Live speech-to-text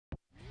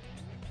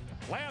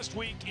Last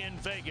week in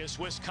Vegas,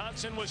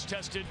 Wisconsin was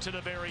tested to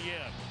the very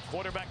end.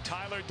 Quarterback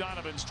Tyler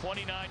Donovan's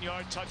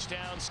 29-yard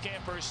touchdown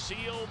scamper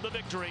sealed the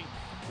victory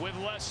with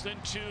less than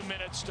 2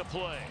 minutes to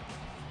play.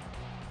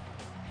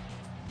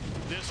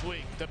 This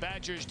week, the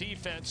Badgers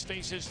defense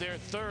faces their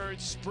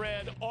third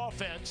spread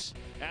offense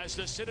as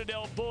the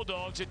Citadel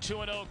Bulldogs at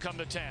 2-0 come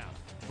to town.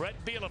 Brett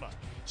Bielema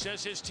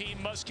says his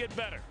team must get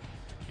better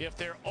if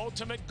their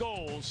ultimate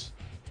goals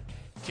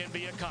can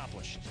be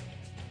accomplished.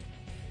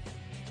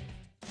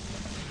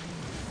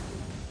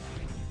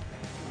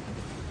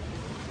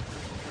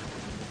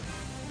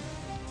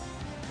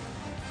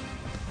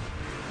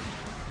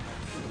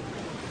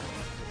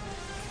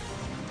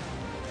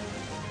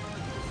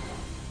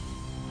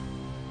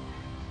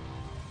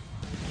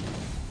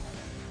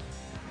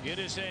 It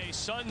is a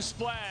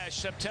sunsplash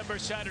September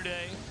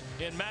Saturday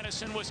in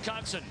Madison,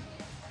 Wisconsin.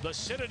 The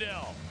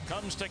Citadel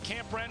comes to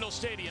Camp Randall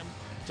Stadium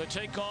to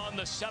take on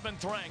the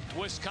 7th-ranked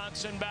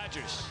Wisconsin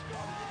Badgers.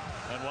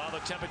 And while the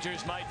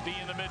temperatures might be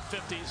in the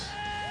mid-50s,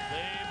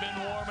 they've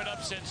been warming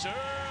up since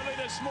early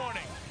this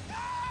morning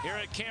here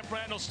at Camp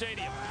Randall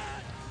Stadium.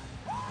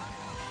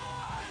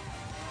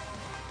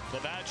 The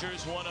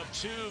Badgers, one of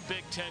 2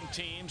 Big Ten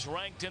teams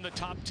ranked in the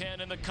top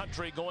 10 in the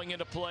country going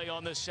into play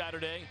on this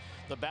Saturday.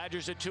 The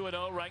Badgers at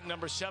 2-0, ranked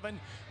number 7.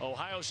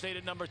 Ohio State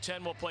at number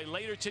 10 will play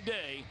later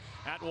today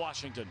at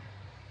Washington.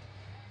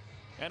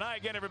 And hi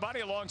again, everybody.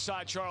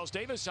 Alongside Charles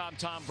Davis, I'm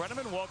Tom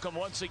Brenneman. Welcome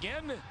once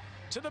again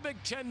to the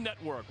Big Ten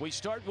Network. We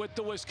start with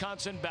the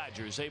Wisconsin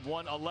Badgers. They've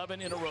won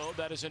 11 in a row.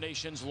 That is the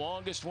nation's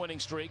longest winning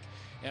streak.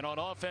 And on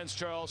offense,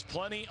 Charles,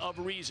 plenty of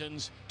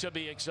reasons to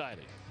be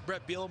excited.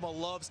 Brett Bielema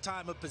loves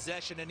time of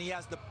possession, and he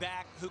has the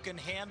back who can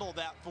handle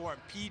that for him.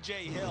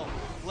 P.J. Hill,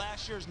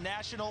 last year's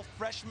National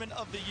Freshman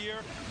of the Year,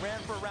 ran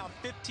for around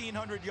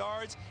 1,500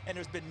 yards, and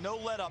there's been no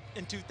let-up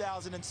in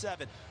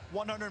 2007.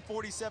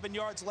 147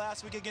 yards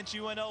last week against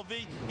UNLV.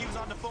 He was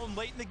on the phone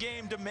late in the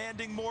game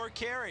demanding more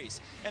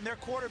carries. And their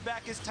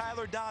quarterback is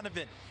Tyler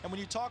Donovan. And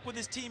when you talk with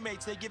his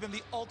teammates, they give him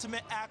the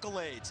ultimate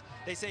accolades.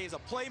 They say he's a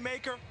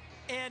playmaker,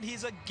 and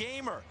he's a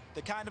gamer,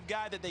 the kind of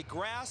guy that they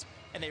grasp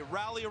and they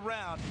rally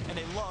around, and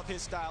they love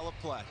his style of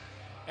play.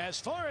 As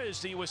far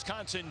as the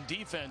Wisconsin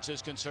defense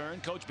is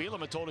concerned, Coach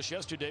Bielema told us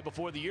yesterday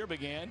before the year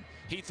began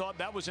he thought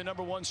that was the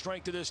 #1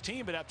 strength of this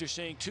team, but after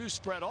seeing 2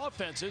 spread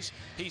offenses,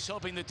 he's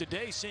hoping that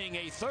today, seeing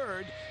a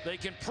third, they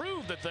can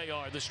prove that they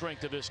are the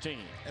strength of his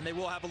team. And they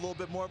will have a little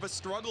bit more of a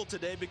struggle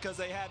today because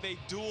they have a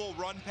dual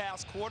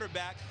run-pass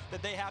quarterback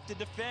that they have to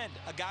defend,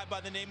 a guy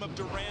by the name of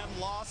Duran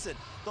Lawson,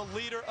 the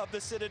leader of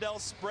the Citadel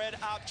spread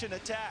option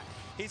attack.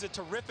 He's a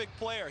terrific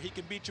player. He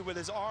can beat you with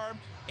his arm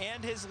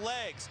and his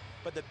legs.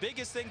 But the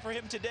biggest thing for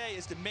him today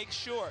is to make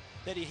sure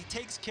that he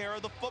takes care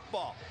of the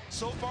football.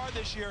 So far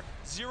this year,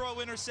 0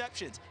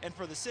 interceptions. And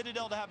for the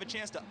Citadel to have a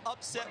chance to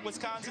upset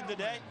Wisconsin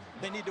today,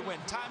 they need to win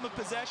time of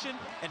possession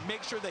and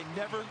make sure they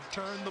never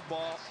turn the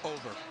ball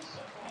over.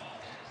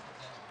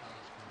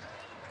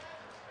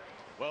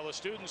 Well, the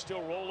students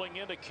still rolling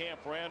into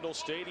Camp Randall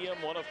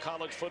Stadium, one of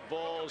college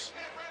football's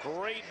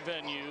great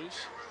venues.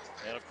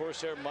 And, of course,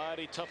 they're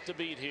mighty tough to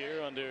beat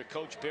here under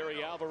Coach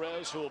Barry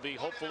Alvarez, who will be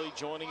hopefully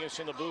joining us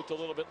in the booth a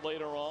little bit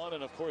later on.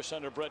 And, of course,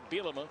 under Brett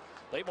Bielema,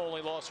 they've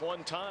only lost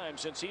 1 time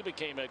since he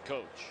became head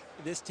coach.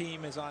 This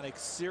team is on a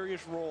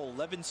serious roll,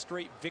 11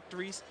 straight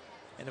victories,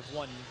 and have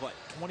won, what,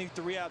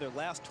 23 out of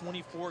their last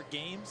 24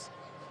 games?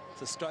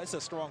 It's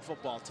a strong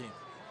football team.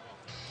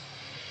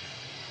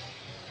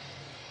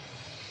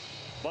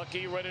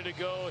 Bucky ready to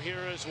go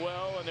here as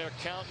well, and they're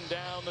counting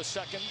down the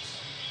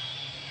seconds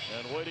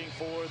and waiting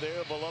for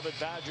their beloved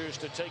Badgers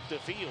to take the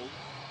field.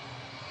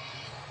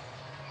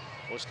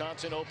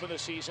 Wisconsin opened the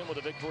season with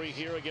a victory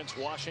here against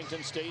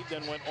Washington State,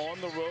 then went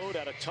on the road,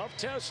 had a tough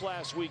test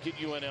last week at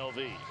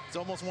UNLV. It's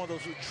almost one of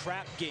those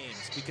trap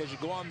games because you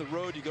go on the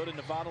road, you go to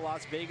Nevada,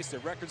 Las Vegas, their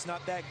record's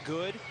not that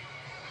good,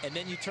 and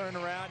then you turn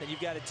around and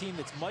you've got a team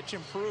that's much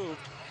improved,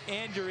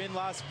 and you're in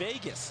Las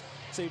Vegas.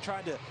 So you're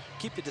trying to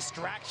keep the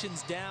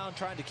distractions down,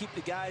 trying to keep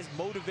the guys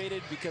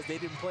motivated because they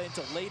didn't play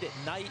until late at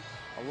night.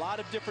 A lot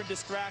of different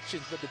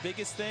distractions, but the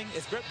biggest thing,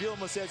 as Brett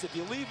Bielema says, if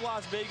you leave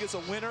Las Vegas a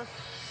winner,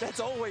 that's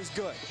always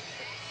good.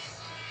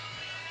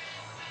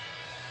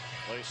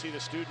 Well, you see the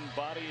student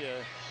body,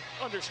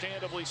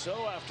 understandably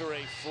so, after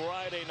a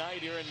Friday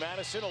night here in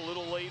Madison, a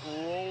little late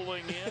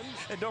rolling in.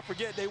 And don't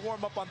forget, they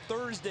warm up on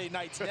Thursday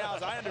nights now.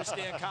 As I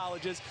understand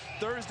colleges,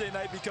 Thursday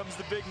night becomes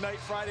the big night.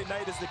 Friday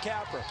night is the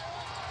capper.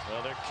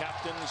 Well, their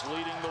captain's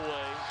leading the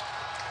way.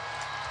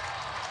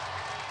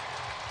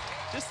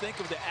 Just think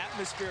of the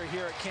atmosphere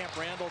here at Camp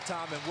Randall,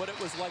 Tom, and what it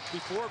was like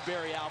before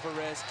Barry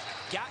Alvarez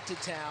got to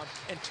town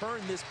and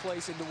turned this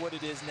place into what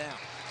it is now.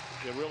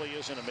 It really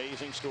is an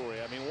amazing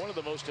story. I mean, one of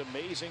the most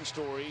amazing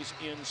stories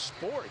in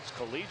sports,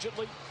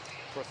 collegiately,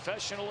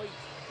 professionally.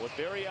 What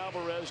Barry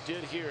Alvarez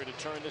did here to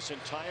turn this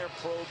entire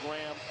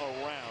program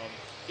around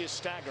is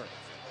staggering.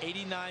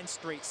 89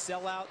 straight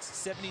sellouts,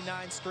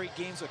 79 straight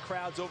games with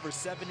crowds over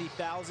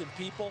 70,000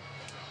 people.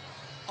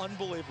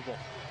 Unbelievable.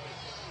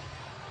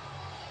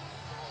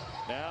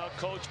 Now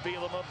Coach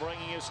Bielema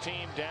bringing his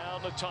team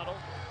down the tunnel.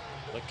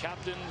 The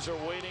captains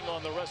are waiting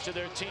on the rest of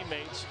their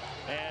teammates.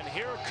 And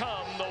here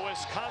come the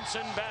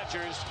Wisconsin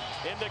Badgers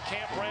into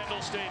Camp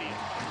Randall Stadium.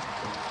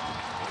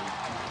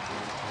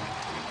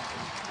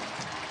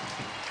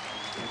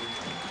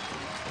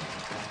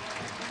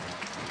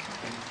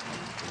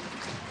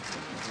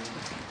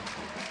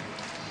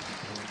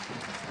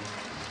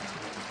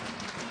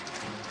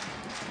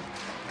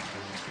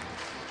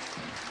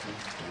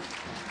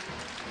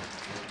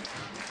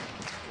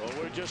 Well,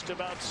 we're just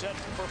about set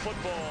for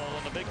football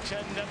on the Big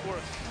Ten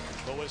Network.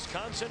 The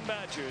Wisconsin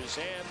Badgers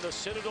and the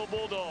Citadel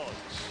Bulldogs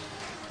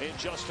in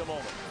just a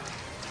moment.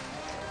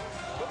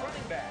 The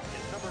running back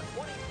is number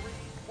 23,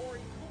 Tory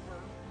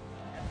Cooper.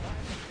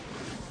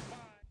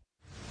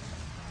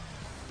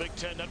 Big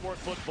Ten Network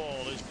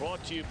football is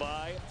brought to you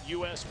by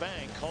U.S.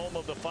 Bank, home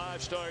of the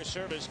 5-star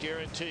service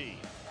guarantee.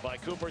 By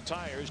Cooper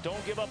Tires,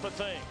 don't give up a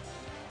thing.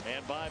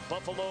 And by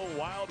Buffalo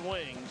Wild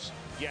Wings,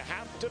 you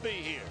have to be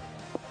here.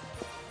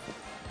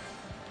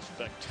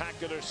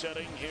 Spectacular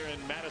setting here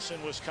in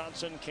Madison,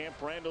 Wisconsin, Camp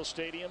Randall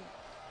Stadium.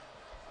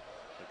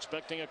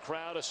 Expecting a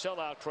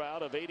sellout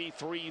crowd of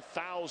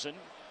 83,000.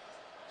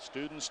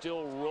 Students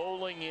still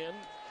rolling in.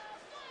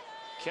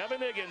 Kevin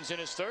Higgins in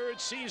his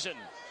 3rd season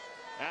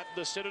at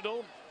the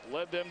Citadel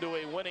led them to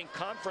a winning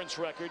conference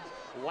record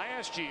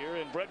last year.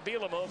 And Brett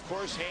Bielema, of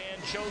course,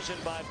 hand chosen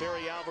by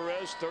Barry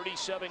Alvarez,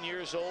 37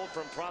 years old,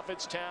 from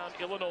Prophetstown,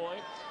 Illinois.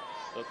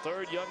 The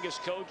 3rd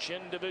youngest coach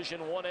in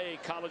Division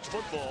 1A college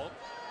football.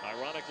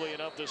 Ironically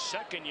enough, the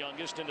 2nd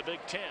youngest in the Big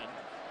Ten.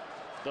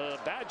 The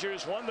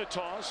Badgers won the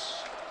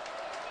toss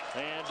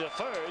and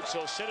deferred,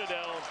 so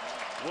Citadel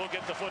will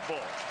get the football.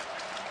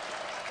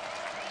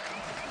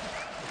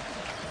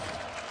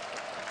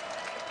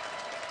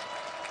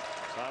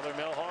 Tyler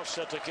Melhoff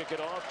set to kick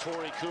it off.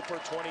 Tory Cooper,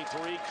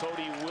 23.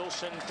 Cody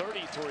Wilson,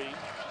 33.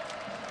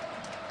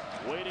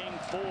 Waiting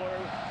for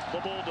the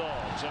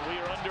Bulldogs, and we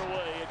are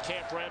underway at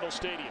Camp Randall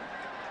Stadium.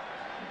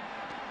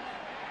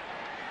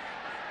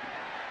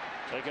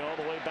 Taken all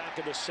the way back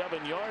to the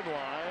 7-yard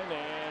line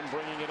and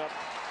bringing it up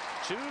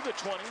to the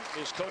 20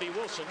 is Cody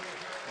Wilson,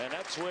 and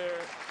that's where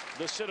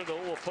the Citadel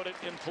will put it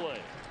in play.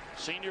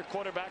 Senior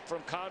quarterback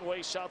from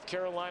Conway, South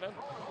Carolina,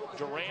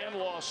 Duran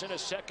Lawson, a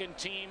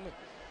 2nd-team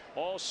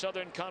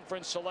All-Southern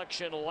Conference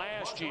selection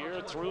last year,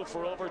 threw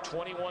for over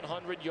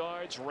 2,100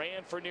 yards,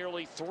 ran for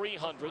nearly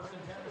 300,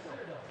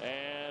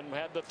 and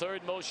had the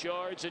 3rd most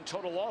yards in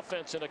total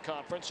offense in the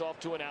conference, off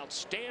to an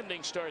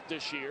outstanding start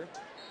this year.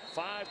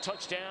 5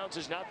 touchdowns,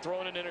 has not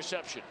thrown an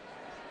interception.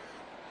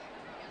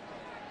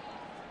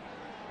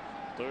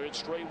 3rd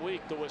straight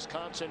week, the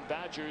Wisconsin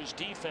Badgers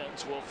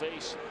defense will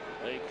face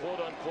a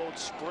quote-unquote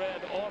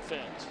spread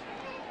offense.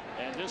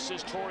 And this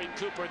is Tory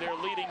Cooper, their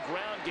leading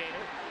ground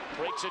gainer.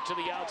 Breaks it to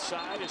the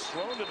outside, is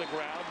thrown to the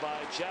ground by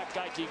Jack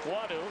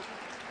Guanu.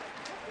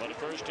 But a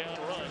 1st-down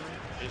run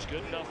is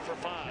good enough for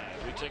 5.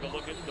 We take a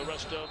look at the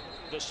rest of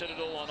the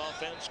Citadel on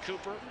offense.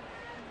 Cooper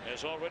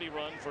has already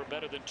run for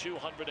better than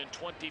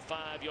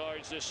 225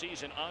 yards this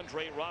season.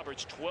 Andre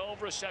Roberts,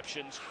 12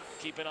 receptions.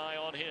 Keep an eye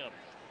on him.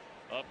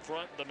 Up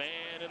front, the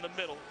man in the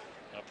middle,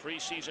 a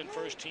preseason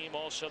 1st-team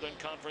All-Southern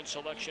Conference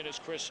selection, is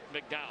Chris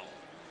McDowell.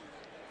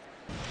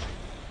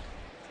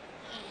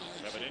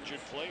 Have an injured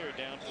player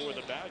down for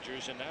the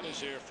Badgers, and that is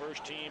their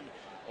 1st-team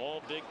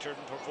All-Big Ten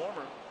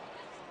performer,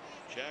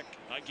 Jack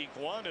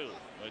Guanu,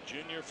 a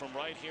junior from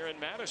right here in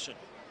Madison.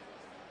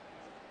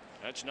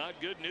 That's not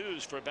good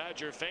news for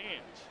Badger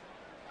fans.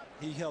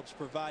 He helps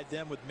provide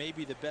them with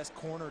maybe the best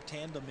corner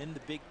tandem in the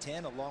Big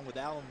Ten, along with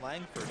Alan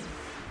Langford.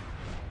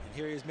 And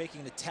here he is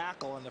making the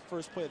tackle on the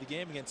first play of the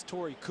game against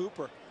Tory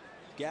Cooper.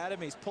 Got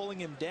him, he's pulling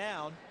him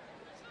down.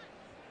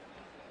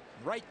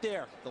 Right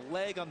there, the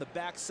leg on the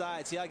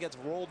backside. See how it gets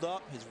rolled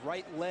up? His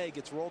right leg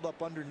gets rolled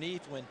up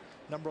underneath when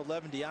number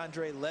 11,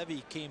 DeAndre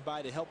Levy, came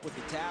by to help with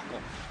the tackle.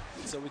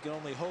 So we can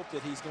only hope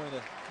that he's going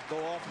to go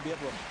off and be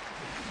able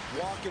to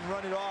walk and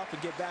run it off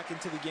and get back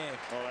into the game.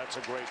 Oh, that's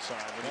a great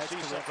sign. When you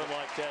see something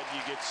like that,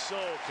 you get so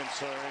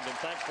concerned. And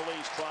thankfully,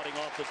 he's trotting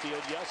off the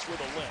field, yes, with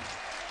a limp.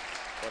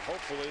 But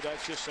hopefully,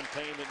 that's just some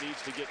pain that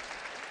needs to get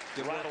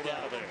rattled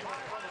out of there.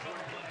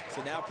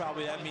 So now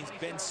probably that means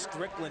Ben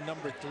Strickland,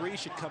 number 3,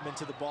 should come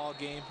into the ball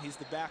game. He's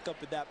the backup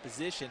at that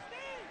position.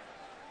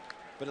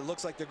 But it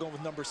looks like they're going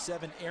with number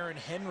 7, Aaron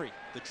Henry,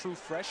 the true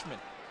freshman,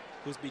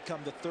 who's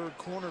become the 3rd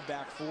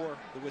cornerback for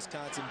the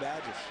Wisconsin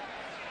Badgers.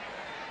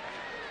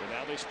 So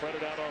now they spread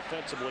it out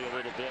offensively a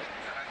little bit.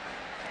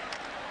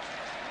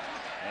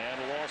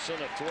 And Lawson,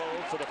 a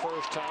throw for the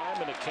first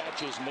time, and a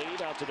catch is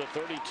made out to the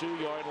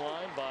 32-yard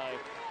line by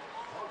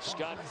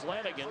Scott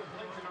Flanagan.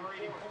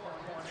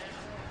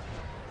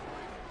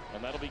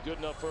 And that'll be good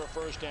enough for a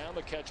 1st down.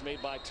 The catch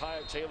made by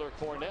Taylor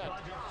Cornett,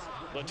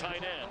 the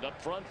tight end,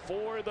 up front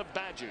for the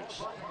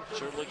Badgers.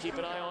 Certainly keep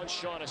an eye on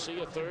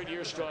Shaughnessy, a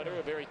 3rd-year starter,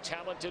 a very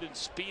talented and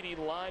speedy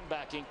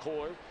linebacking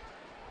core.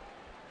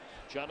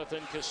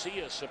 Jonathan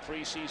Casillas, a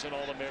preseason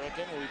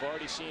All-American. We've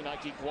already seen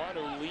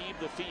Guanu leave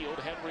the field.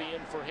 Henry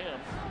in for him.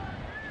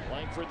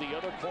 Langford the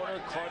other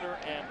corner. Carter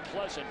and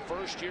Pleasant,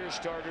 1st-year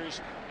starters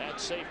at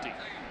safety.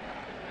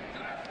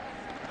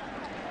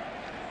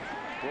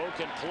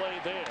 Broken play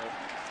there.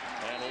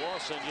 And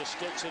Lawson just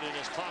sticks it in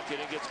his pocket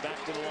and gets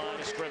back to the line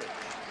of scrimmage.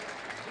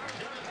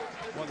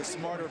 One of the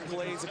smarter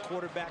plays a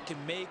quarterback can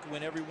make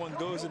when everyone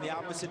goes in the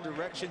opposite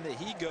direction that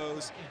he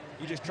goes.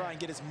 You just try and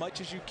get as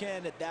much as you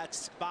can at that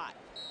spot.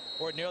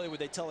 Ordinarily, what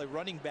they tell a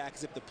running back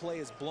is if the play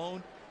is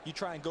blown, you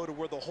try and go to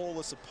where the hole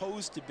is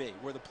supposed to be,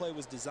 where the play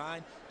was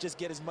designed. Just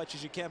get as much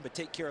as you can, but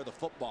take care of the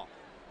football.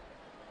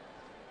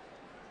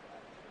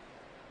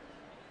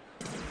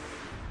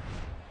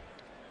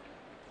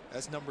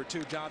 That's number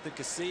 2, Jonathan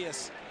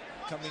Casillas,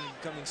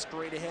 coming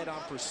straight ahead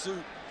on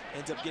pursuit.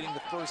 Ends up getting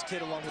the first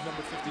hit along with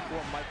number 54,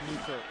 Mike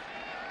Newkirk.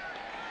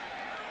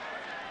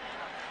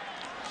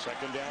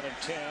 Second down and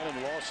 10,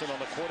 and Lawson on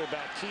the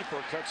quarterback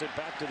keeper cuts it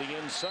back to the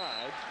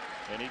inside.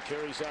 And he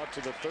carries out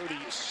to the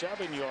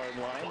 37-yard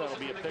line. That'll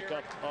be a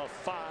pickup of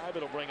 5.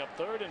 It'll bring up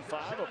 3rd and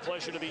 5. A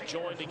pleasure to be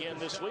joined again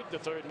this week. The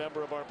 3rd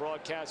member of our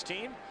broadcast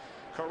team,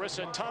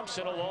 Carissa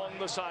Thompson, along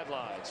the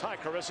sidelines. Hi,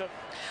 Carissa.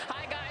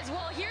 Hi, guys.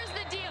 Well, here's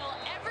the deal.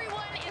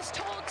 Everyone is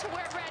told to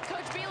wear red.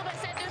 Coach Bielema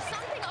said there's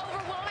something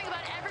overwhelming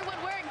about everyone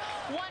wearing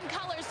one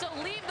color. So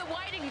leave the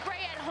white and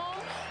gray at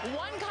home.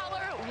 One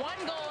color, one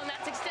goal, and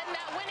that's extending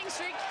that winning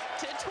streak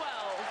to 12.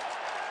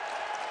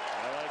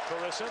 All right,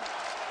 Carissa.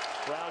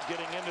 Crowd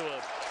getting into a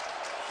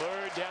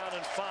 3rd down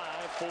and 5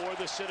 for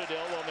the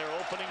Citadel on their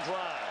opening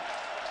drive.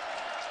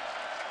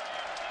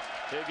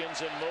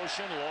 Higgins in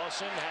motion.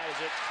 Lawson has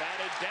it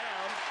batted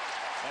down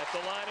at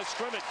the line of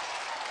scrimmage.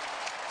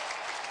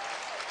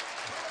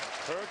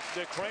 Kirk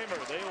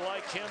DeKramer, they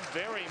like him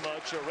very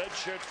much. A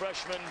redshirt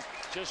freshman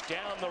just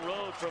down the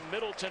road from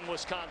Middleton,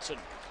 Wisconsin.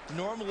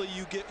 Normally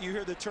you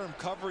hear the term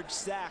coverage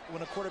sack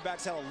when a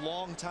quarterback's had a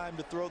long time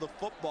to throw the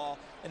football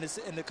and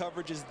the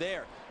coverage is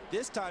there.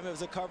 This time it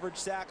was a coverage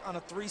sack on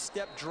a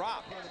 3-step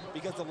drop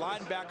because the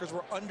linebackers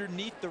were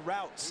underneath the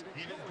routes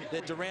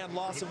that Duran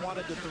Lawson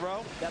wanted to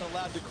throw. That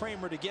allowed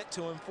DeKramer to get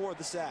to him for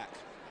the sack.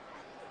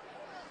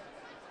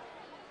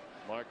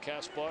 Mark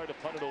Caspar to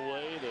punt it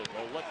away.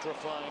 The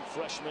electrifying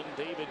freshman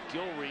David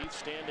Gilreath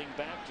standing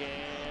back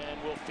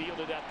and will field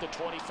it at the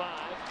 25.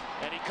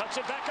 And he cuts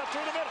it back up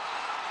through the middle.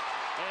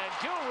 And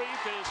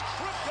Gilreath is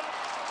tripped up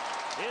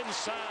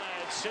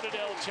inside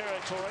Citadel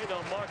territory.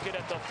 They'll mark it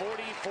at the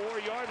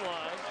 44-yard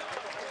line.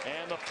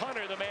 And the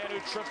punter, the man who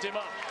tripped him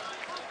up,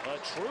 a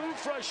true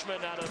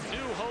freshman out of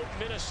New Hope,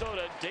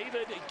 Minnesota,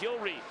 David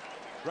Gilreath.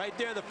 Right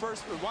there, the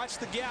first, watch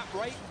the gap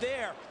right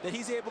there that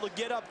he's able to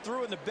get up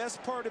through, and the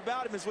best part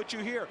about him is what you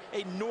hear,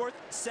 a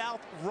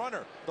north-south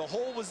runner. The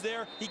hole was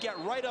there, he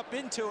got right up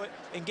into it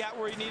and got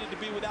where he needed to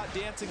be without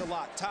dancing a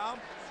lot. Tom,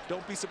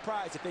 don't be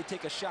surprised if they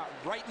take a shot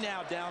right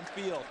now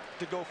downfield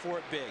to go for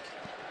it big.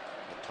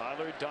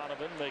 Tyler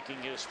Donovan making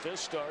his 5th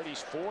start.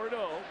 He's 4-0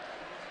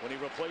 when he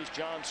replaced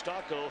John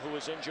Stocco, who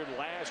was injured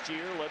last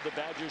year, led the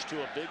Badgers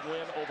to a big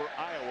win over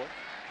Iowa.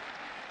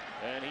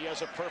 And he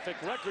has a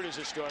perfect record as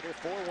a starter,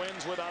 4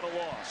 wins without a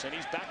loss. And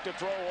he's back to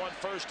throw on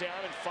 1st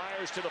down and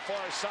fires to the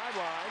far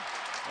sideline.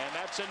 And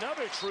that's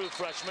another true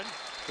freshman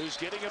who's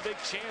getting a big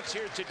chance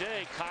here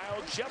today,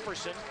 Kyle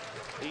Jefferson.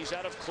 He's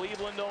out of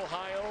Cleveland,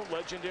 Ohio,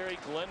 legendary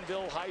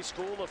Glenville High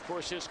School. Of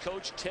course, his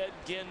coach, Ted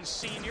Ginn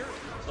Sr.,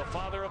 the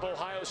father of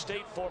Ohio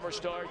State former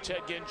star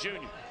Ted Ginn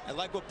Jr. And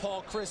like what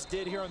Paul Chryst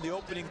did here on the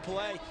opening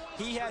play,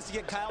 he has to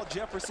get Kyle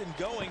Jefferson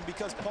going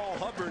because Paul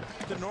Hubbard,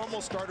 the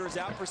normal starter, is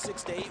out for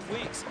 6 to 8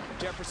 weeks.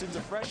 Jefferson's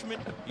a freshman.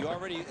 You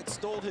already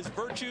extolled his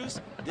virtues.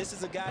 This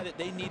is a guy that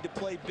they need to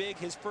play big,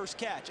 his first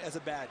catch as a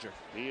Badger.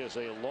 He is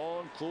a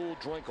long, cool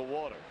drink of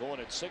water,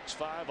 going at 6'5",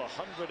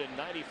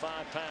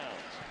 195 pounds.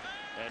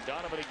 And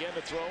Donovan again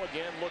to throw,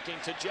 again looking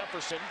to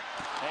Jefferson.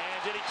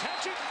 And did he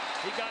catch it?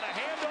 He got a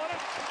hand on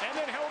it and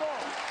then held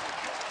on.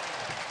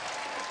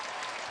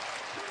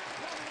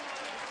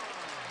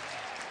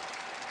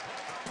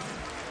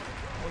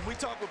 When we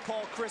talked with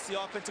Paul Chryst,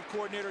 the offensive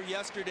coordinator,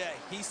 yesterday,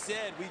 he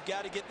said we've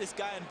got to get this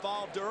guy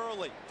involved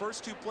early.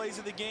 First 2 plays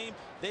of the game,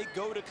 they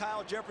go to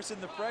Kyle Jefferson,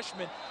 the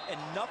freshman, and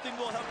nothing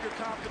will help your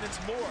confidence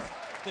more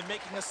than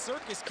making a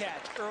circus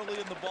catch early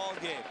in the ball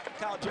game.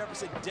 Kyle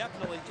Jefferson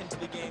definitely into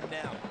the game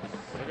now.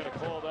 They're going to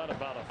call that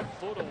about a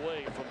foot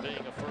away from being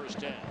a 1st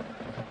down.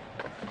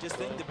 Just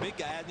think the big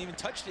guy hasn't even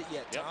touched it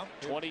yet, Tom.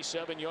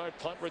 27-yard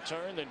punt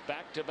return, then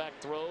back-to-back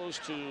throws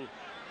to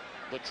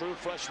the true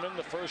freshman,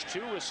 the first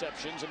 2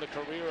 receptions in the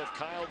career of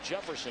Kyle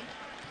Jefferson.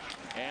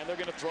 And they're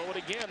going to throw it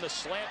again. The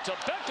slant to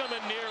Beckham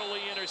and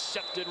nearly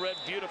intercepted, read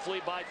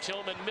beautifully by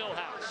Tillman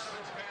Millhouse.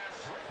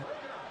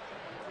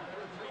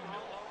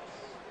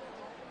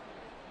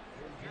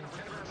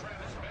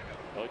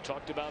 We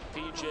talked about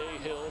P.J.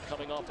 Hill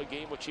coming off a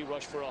game which he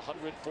rushed for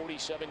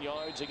 147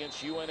 yards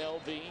against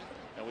UNLV.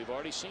 And we've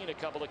already seen a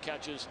couple of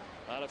catches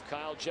out of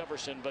Kyle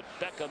Jefferson, but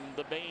Beckham,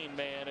 the main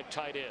man at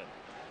tight end.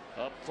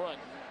 Up front,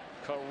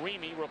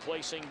 Karimi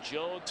replacing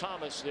Joe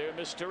Thomas, there,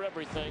 Mr.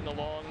 Everything,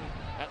 along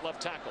at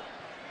left tackle.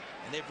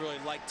 And they've really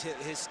liked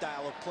his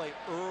style of play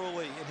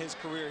early in his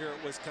career here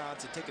at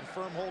Wisconsin, taking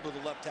firm hold of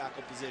the left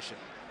tackle position.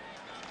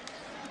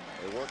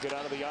 They work it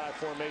out of the I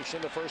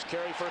formation. The first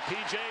carry for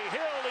P.J.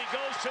 Hill. He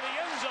goes to the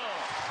end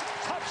zone.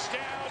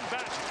 Touchdown,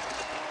 Badgers.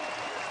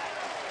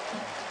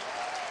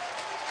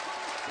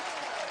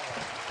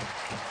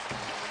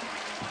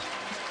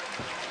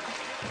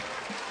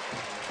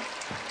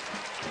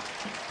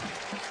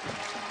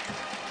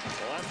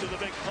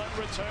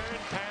 punt return,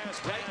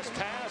 pass,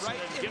 right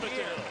and then in give it to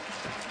here. Hill.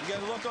 You got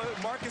to look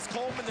at Marcus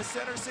Coleman, the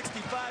center,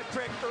 65.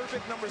 Craig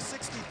Urbick, number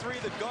 63,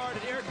 the guard.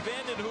 And Eric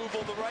Vanden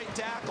Heuvel, the right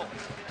tackle.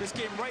 Just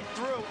came right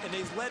through, and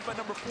he's led by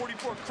number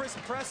 44, Chris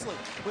Presley,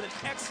 with an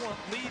excellent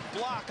lead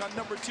block on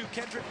number 2,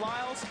 Kendrick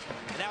Lyles.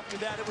 And after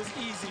that, it was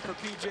easy for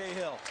P.J.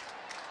 Hill.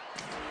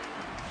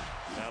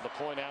 Now the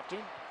point after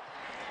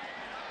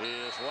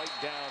is right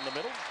down the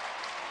middle.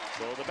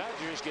 So the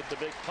Badgers get the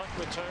big punt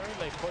return.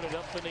 They put it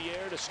up in the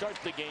air to start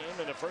the game.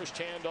 And the first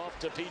handoff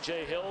to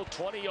P.J. Hill,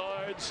 20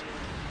 yards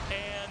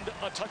and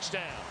a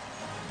touchdown.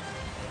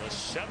 And the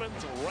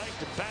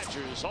 7th-ranked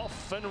Badgers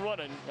off and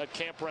running at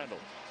Camp Randall.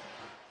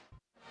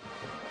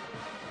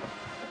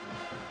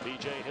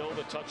 P.J. Hill,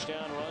 the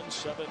touchdown run,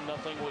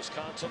 7-0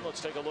 Wisconsin.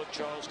 Let's take a look,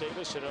 Charles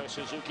Davis, at our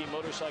Suzuki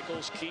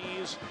Motorcycles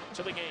keys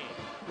to the game.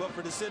 Well,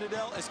 for the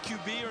Citadel, as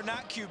QB or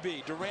not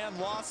QB, Duran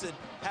Lawson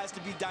has to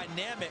be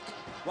dynamic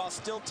while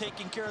still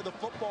taking care of the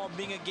football and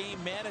being a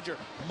game manager.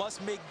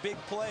 Must make big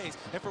plays.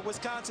 And for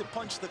Wisconsin,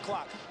 punch the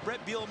clock.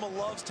 Brett Bielema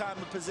loves time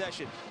of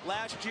possession.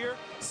 Last year,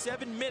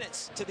 7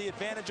 minutes to the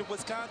advantage of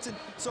Wisconsin.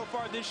 So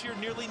far this year,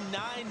 nearly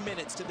 9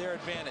 minutes to their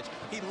advantage.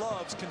 He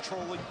loves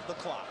controlling the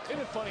clock.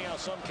 Isn't it funny how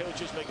some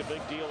coaches make a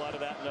big deal out of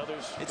that and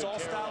others? It's all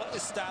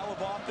style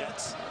of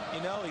offense. Yeah.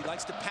 You know, he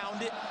likes to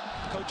pound it.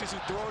 Coaches who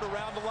throw it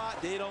around a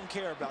lot, they don't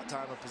care about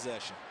time of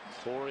possession.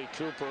 Corey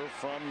Cooper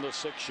from the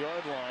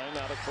 6-yard line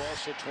out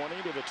across the 20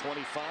 to the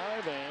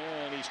 25,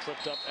 and he's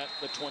tripped up at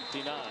the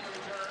 29.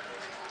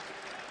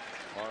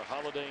 Our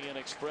Holiday Inn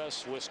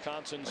Express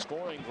Wisconsin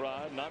scoring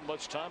drive, not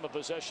much time of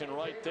possession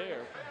right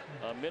there.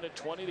 A minute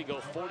 20 to go,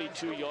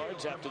 42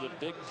 yards after the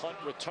big punt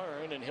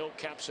return, and Hill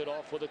caps it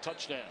off with a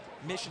touchdown.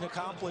 Mission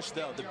accomplished,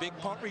 though. The big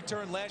punt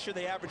return last year,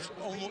 they averaged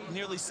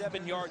nearly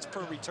 7 yards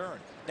per return.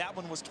 That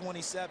one was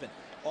 27.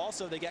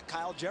 Also, they got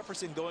Kyle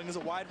Jefferson going as a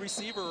wide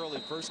receiver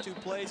early. First 2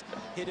 plays,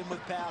 hit him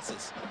with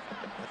passes.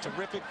 A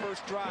terrific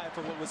first drive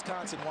for what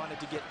Wisconsin wanted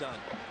to get done.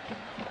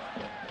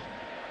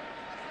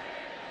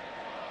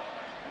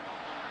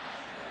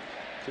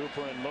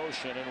 Cooper in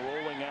motion and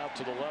rolling out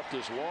to the left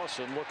is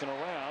Lawson, looking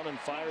around and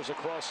fires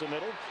across the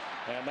middle.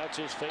 And that's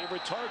his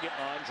favorite target,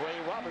 Andre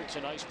Roberts.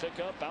 A nice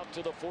pickup out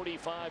to the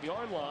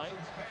 45-yard line.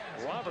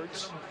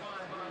 Roberts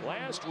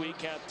last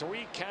week had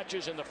 3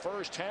 catches in the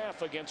first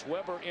half against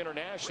Weber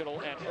International,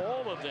 and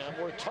all of them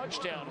were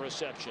touchdown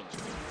receptions.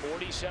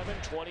 47,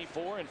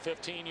 24, and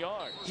 15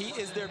 yards. He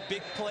is their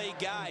big play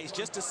guy. He's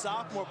just a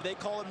sophomore, but they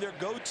call him their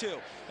go-to.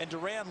 And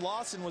Duran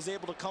Lawson was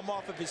able to come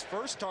off of his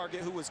first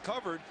target, who was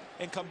covered,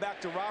 and come back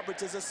to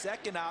Roberts as a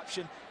second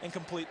option and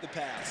complete the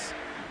pass.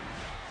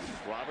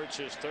 Roberts,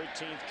 his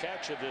 13th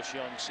catch of this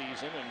young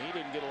season, and he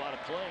didn't get a lot of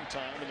playing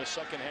time in the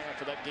second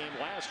half of that game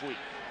last week.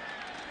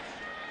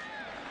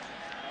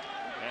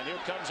 And here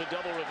comes a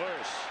double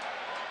reverse.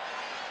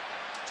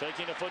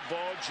 Taking the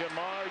football,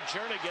 Jamar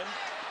Jernigan.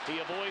 He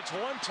avoids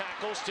 1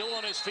 tackle, still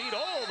on his feet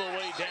all the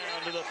way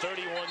down to the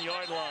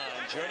 31-yard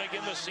line.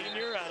 Jernigan, the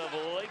senior, out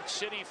of Lake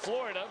City,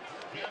 Florida.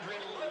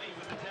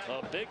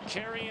 A big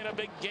carry and a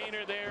big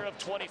gainer there of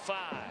 25.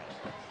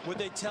 Would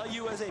they tell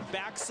you as a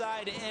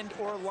backside end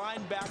or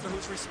linebacker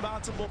who's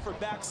responsible for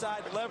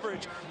backside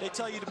leverage, they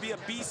tell you to be a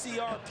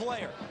BCR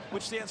player,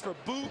 which stands for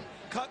boot,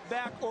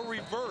 cutback, or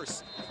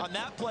reverse. On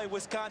that play,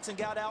 Wisconsin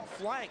got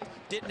outflanked.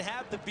 Didn't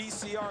have the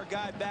BCR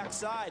guy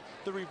backside.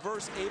 The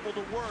reverse able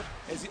to work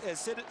as the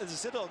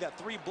Citadel got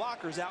 3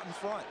 blockers out in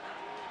front.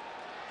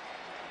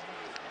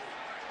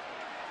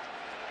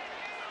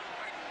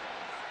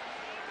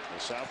 The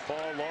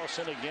southpaw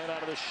Lawson again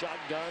out of the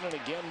shotgun and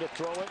again to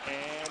throw it,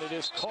 and it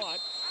is caught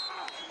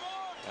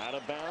out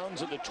of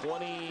bounds at the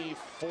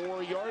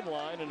 24-yard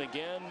line, and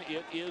again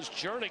it is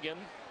Jernigan,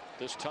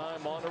 this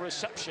time on a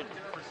reception.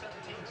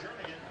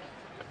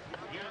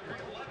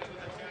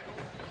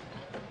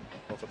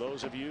 Well, for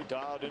those of you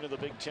dialed into the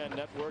Big Ten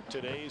Network,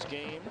 today's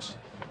games,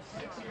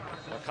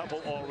 a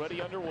couple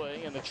already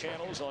underway in the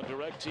channels on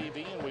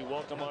DirecTV, and we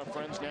welcome our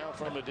friends now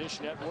from the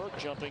Dish Network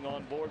jumping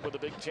on board with the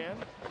Big Ten.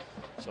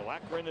 So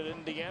Akron at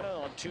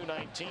Indiana on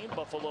 2:19,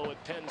 Buffalo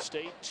at Penn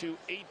State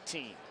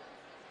 2:18.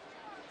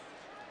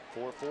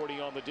 4:40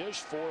 on the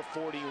dish,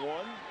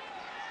 4:41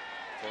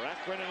 for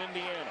Akron and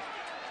Indiana.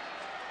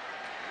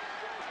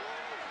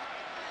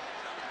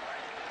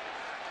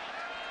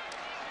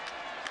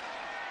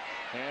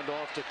 Hand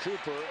off to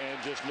Cooper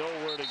and just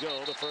nowhere to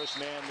go. The first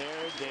man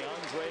there,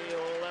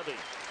 DeAndre Levy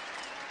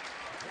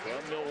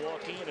from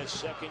Milwaukee in his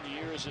second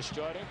year as a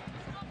starter.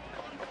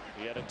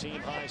 He had a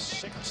team-high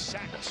 6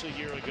 sacks a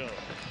year ago.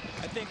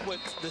 I think what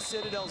the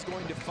Citadel's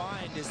going to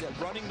find is that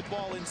running the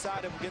ball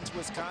inside of against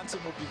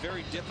Wisconsin will be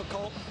very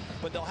difficult,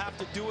 but they'll have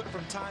to do it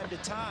from time to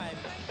time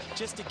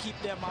just to keep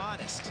them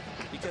honest,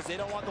 because they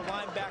don't want the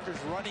linebackers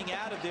running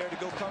out of there to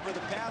go cover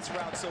the pass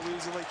route so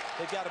easily.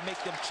 They've got to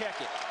make them check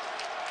it.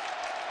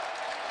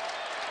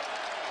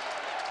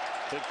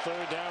 Big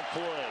 3rd down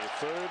play,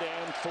 3rd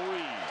and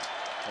 3.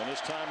 And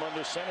this time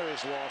under center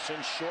is Lawson.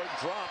 Short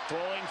drop,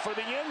 throwing for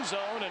the end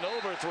zone, and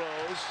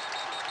overthrows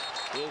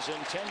his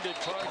intended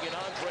target,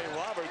 Andre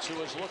Roberts, who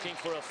was looking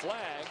for a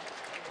flag.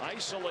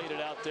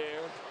 Isolated out there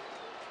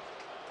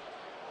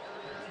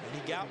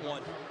and he got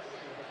one.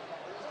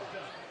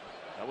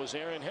 That was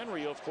Aaron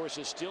Henry, of course,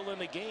 is still in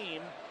the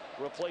game,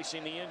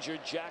 replacing the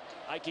injured Jack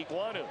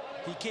Ikegwanu.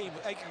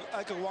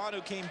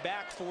 Ikegwanu came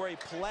back for a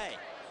play,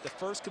 the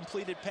first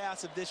completed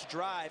pass of this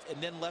drive,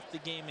 and then left the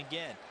game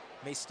again.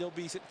 May still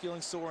be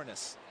feeling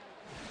soreness.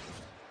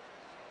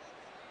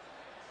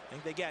 I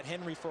think they got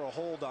Henry for a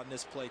hold on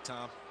this play,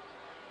 Tom.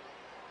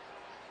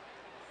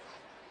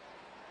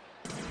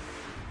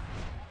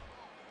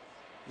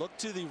 Look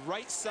to the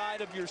right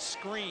side of your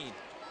screen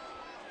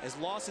as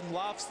Lawson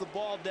lofts the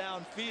ball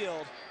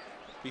downfield.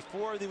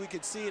 Before we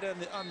could see it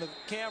on the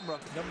camera,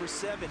 number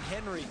 7,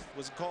 Henry,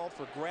 was called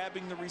for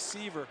grabbing the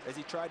receiver as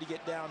he tried to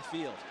get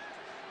downfield.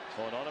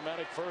 So an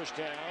automatic first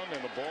down,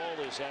 and the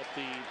ball is at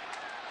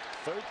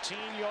the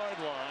 13-yard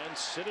line.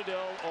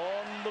 Citadel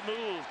on the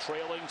move,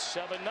 trailing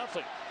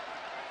 7-0.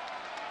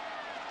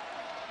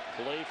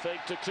 Play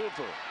fake to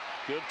Cooper.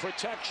 Good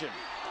protection.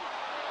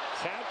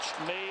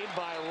 Catch made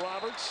by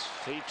Roberts.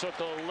 He took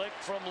a lick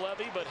from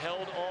Levy, but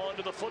held on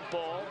to the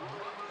football.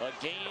 A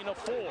gain of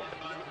 4.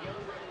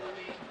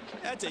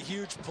 That's a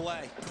huge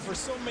play for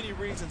so many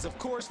reasons. Of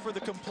course, for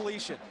the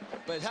completion.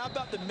 But how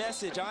about the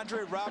message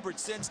Andre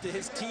Roberts sends to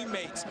his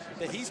teammates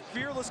that he's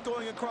fearless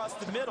going across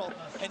the middle,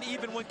 and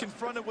even when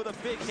confronted with a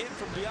big hit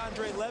from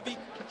DeAndre Levy,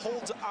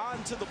 holds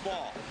on to the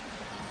ball.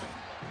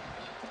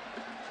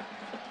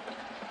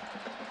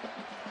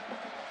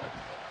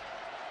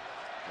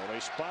 Well, they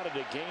spotted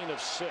a gain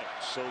of 6,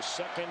 so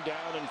 2nd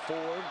down and 4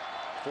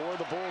 for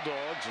the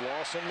Bulldogs.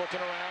 Lawson looking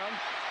around,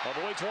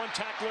 avoids one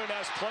tackler and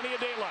has plenty of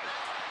daylight.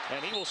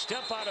 And he will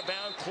step out of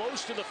bounds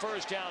close to the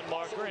first down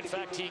marker. In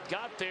fact, he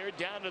got there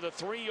down to the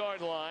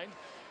 3-yard line.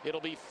 It'll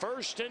be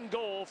 1st and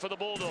goal for the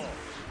Bulldogs.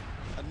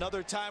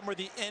 Another time where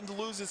the end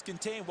loses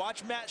contain.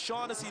 Watch Matt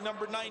Shaughnessy,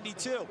 number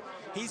 92.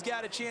 He's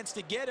got a chance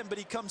to get him, but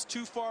he comes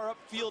too far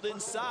upfield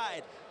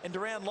inside. And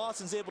Duran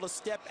Lawson's able to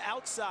step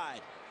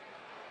outside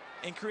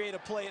and create a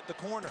play at the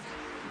corner.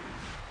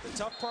 The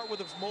tough part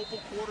with a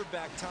mobile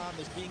quarterback, Tom,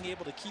 is being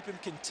able to keep him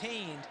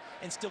contained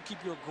and still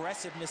keep your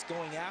aggressiveness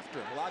going after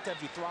him. A lot of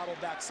times you throttle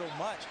back so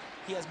much,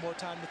 he has more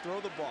time to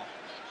throw the ball.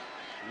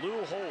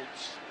 Lou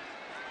Holtz,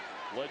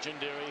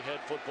 legendary head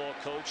football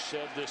coach,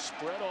 said this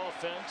spread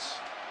offense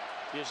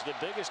is the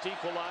biggest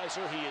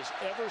equalizer he has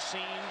ever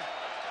seen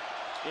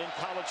in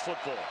college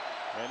football.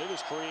 And it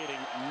is creating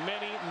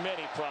many,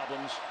 many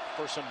problems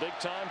for some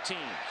big-time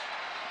teams.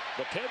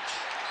 The pitch,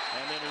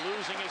 and then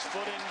losing his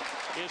footing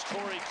is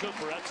Torrey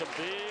Cooper. That's a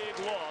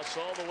big loss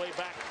all the way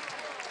back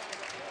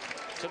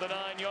to the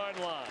 9-yard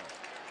line.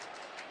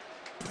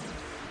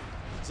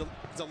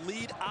 It's a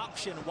lead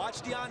option.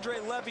 Watch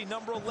DeAndre Levy,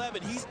 number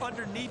 11. He's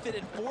underneath it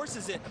and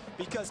forces it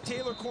because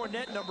Taylor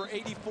Cornett, number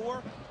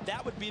 84,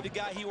 that would be the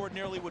guy he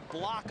ordinarily would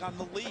block on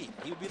the lead.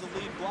 He would be the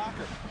lead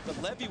blocker.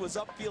 But Levy was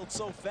upfield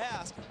so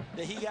fast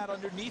that he got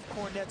underneath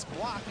Cornett's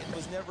block and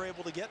was never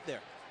able to get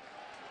there.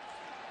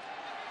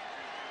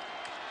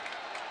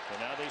 So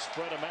now they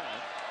spread him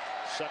out.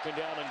 2nd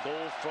down and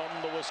goal from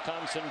the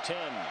Wisconsin 10.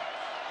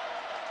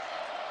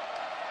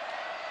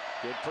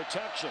 Good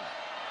protection.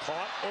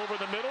 Caught over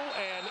the middle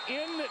and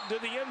into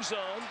the end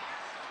zone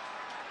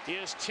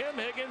is Tim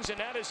Higgins, and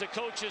that is the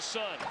coach's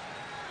son.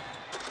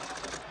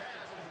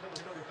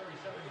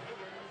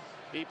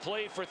 He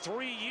played for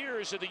 3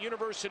 years at the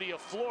University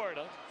of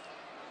Florida,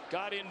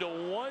 got into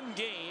 1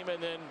 game,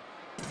 and then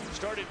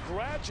started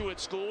graduate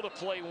school to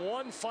play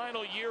 1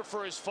 final year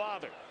for his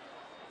father.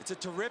 It's a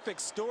terrific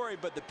story,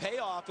 but the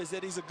payoff is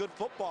that he's a good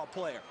football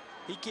player.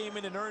 He came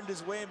in and earned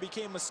his way and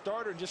became a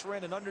starter and just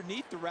ran an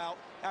underneath the route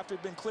after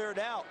he'd been cleared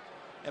out.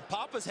 And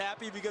Papa's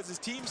happy because his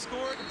team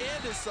scored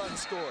and his son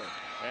scored.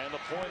 And the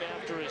point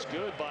after is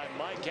good by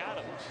Mike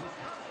Adams.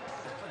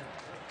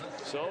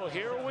 So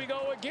here we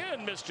go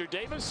again, Mr.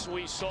 Davis.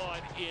 We saw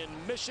it in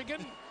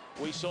Michigan.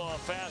 We saw a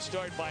fast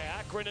start by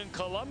Akron and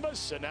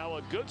Columbus, and now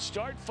a good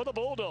start for the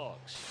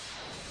Bulldogs.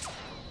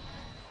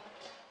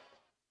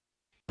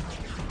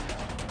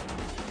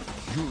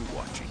 You're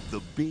watching the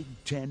Big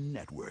Ten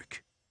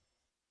Network.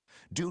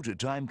 Due to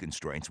time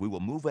constraints, we will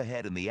move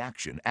ahead in the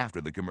action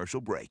after the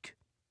commercial break.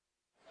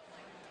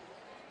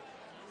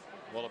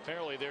 Well,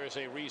 apparently there is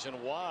a reason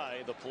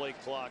why the play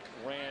clock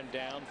ran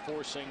down,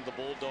 forcing the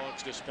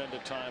Bulldogs to spend a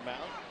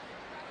timeout.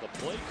 The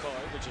play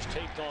card, which is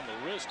taped on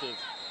the wrist of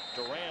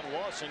Duran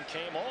Lawson,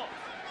 came off.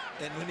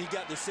 And when he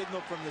got the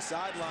signal from the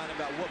sideline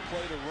about what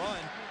play to run,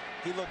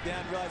 he looked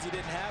down, realized he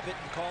didn't have it,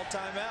 and called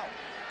timeout.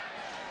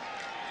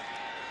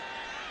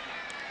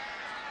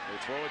 They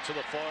throw it to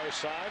the far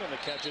side, and the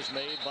catch is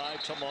made by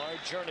Tamar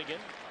Jernigan.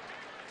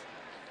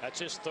 That's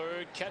his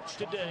 3rd catch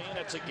today, and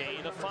that's a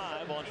gain of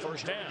 5 on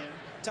 1st down.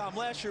 Tom,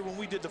 last year when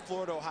we did the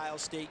Florida-Ohio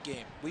State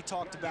game, we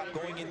talked about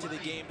going into the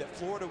game that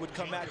Florida would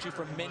come at you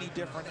from many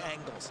different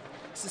angles.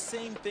 It's the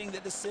same thing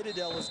that the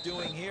Citadel is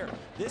doing here.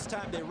 This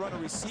time they run a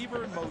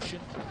receiver in motion,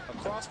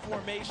 across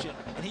formation,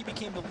 and he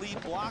became the lead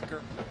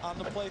blocker on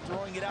the play,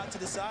 throwing it out to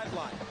the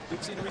sideline.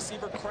 We've seen a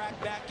receiver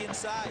crack back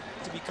inside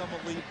to become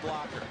a lead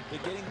blocker. They're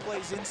getting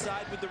plays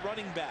inside with the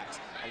running backs.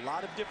 A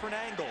lot of different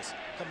angles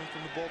coming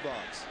from the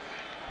Bulldogs.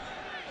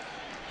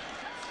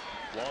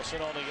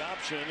 Lawson on the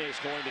option is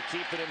going to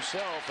keep it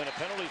himself, and a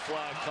penalty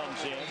flag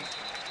comes in.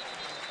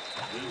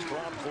 He's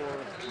dropped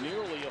for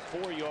nearly a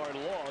 4-yard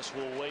loss.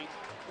 We'll wait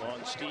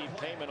on Steve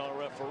Payman, our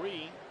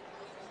referee,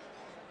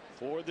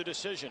 for the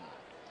decision.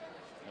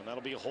 And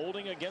that'll be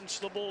holding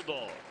against the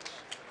Bulldogs.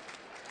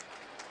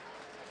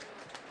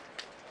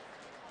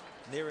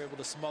 They were able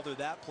to smother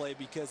that play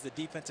because the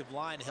defensive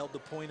line held the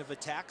point of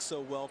attack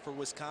so well for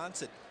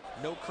Wisconsin.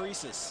 No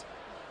creases.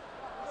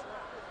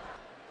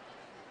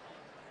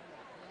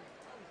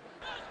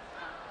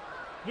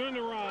 During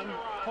the run,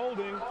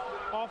 holding,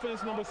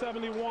 offense number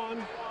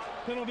 71,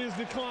 penalties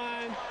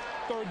declined,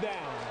 3rd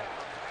down.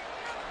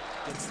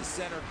 Against the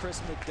center,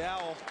 Chris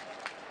McDowell.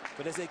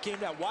 But as they came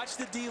down, watch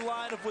the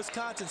D-line of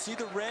Wisconsin. See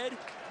the red?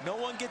 No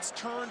one gets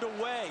turned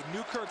away.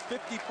 Newkirk,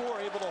 54,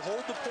 able to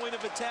hold the point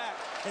of attack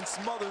and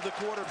smother the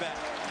quarterback.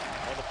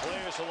 Well, the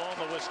players along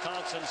the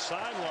Wisconsin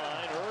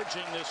sideline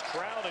urging this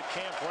crowd at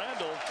Camp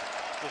Randall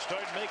to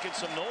start making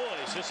some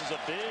noise. This is a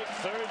big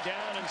 3rd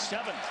down and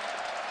 7.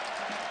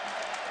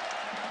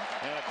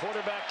 And a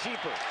quarterback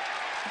keeper.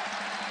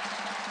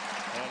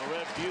 And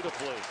read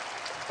beautifully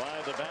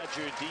by the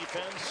Badger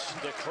defense.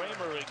 The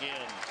Kramer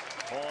again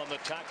on the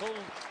tackle.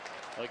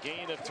 A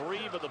gain of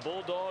 3, but the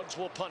Bulldogs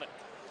will punt it.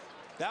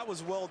 That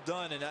was well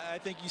done, and I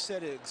think you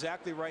said it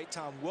exactly right,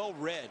 Tom. Well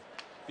read,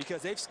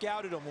 because they've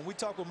scouted them. When we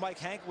talked with Mike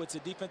Hankwitz, the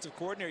defensive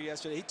coordinator,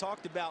 yesterday, he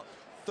talked about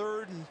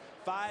 3rd and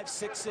 5,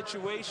 6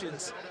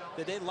 situations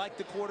that they like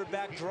the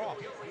quarterback draw.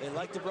 They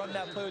like to run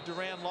that play with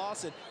Duran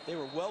Lawson. They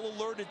were well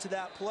alerted to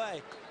that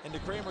play, and the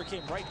Kramer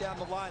came right down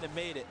the line and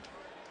made it.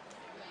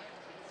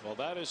 Well,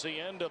 that is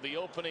the end of the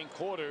opening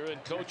quarter,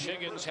 and Coach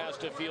Higgins has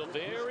to feel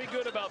very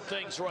good about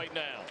things right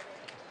now.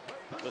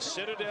 The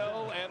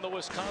Citadel and the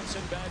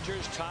Wisconsin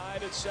Badgers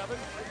tied at 7.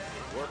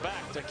 We're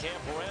back to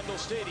Camp Randall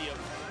Stadium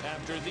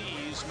after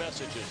these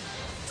messages.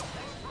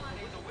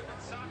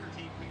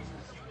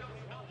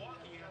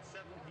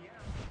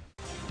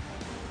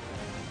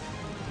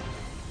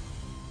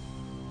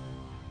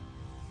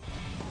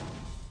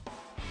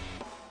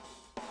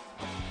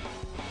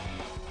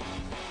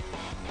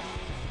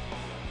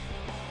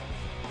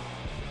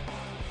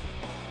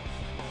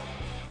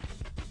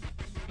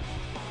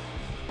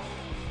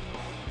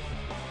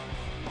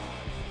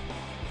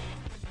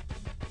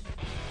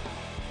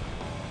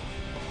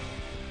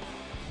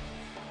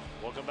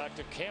 Welcome back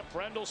to Camp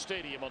Randall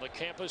Stadium on the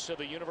campus of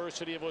the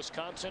University of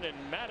Wisconsin in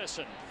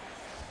Madison.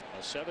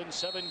 A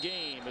 7-7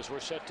 game as we're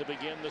set to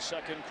begin the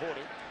 2nd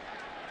quarter.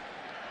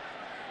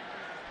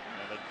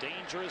 And a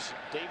dangerous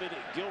David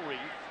Gilreath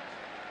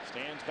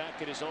stands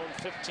back at his own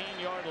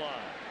 15-yard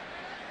line.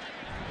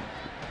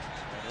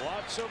 And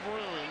lots of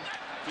room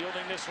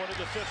fielding this one at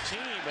the 15,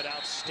 but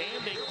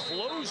outstanding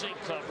closing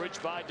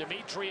coverage by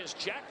Demetrius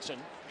Jackson.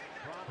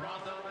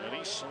 And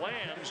he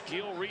slams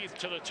Gilreath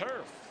to the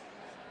turf.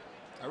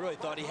 I really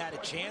thought he had a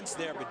chance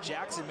there, but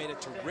Jackson made a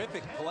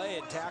terrific play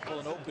and tackle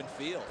an open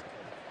field.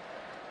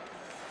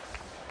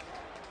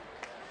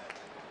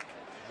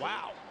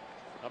 Wow.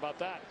 How about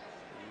that?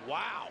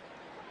 Wow.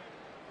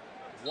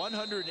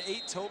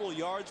 108 total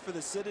yards for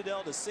the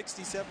Citadel to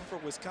 67 for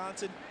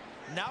Wisconsin.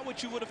 Not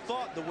what you would have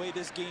thought the way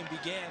this game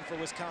began for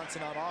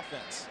Wisconsin on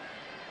offense.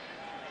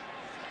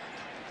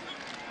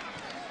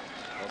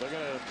 Well, they're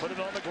going to put it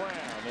on the ground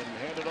and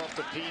hand it off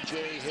to P.J.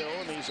 Hill,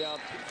 and he's out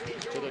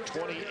to the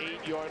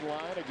 28-yard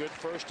line. A good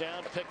 1st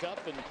down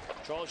pickup. And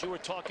Charles, you were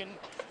talking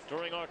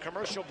during our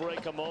commercial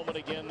break a moment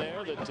again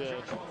there that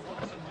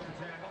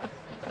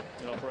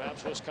you know,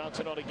 perhaps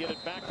Wisconsin ought to get it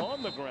back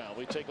on the ground.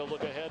 We take a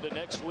look ahead to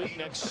next week,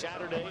 next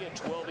Saturday at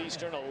 12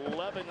 Eastern,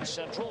 11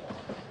 Central.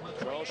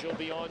 Charles, you'll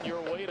be on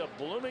your way to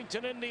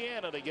Bloomington,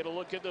 Indiana to get a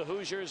look at the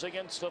Hoosiers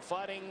against the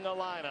Fighting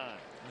Illini.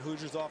 The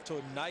Hoosiers off to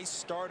a nice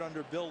start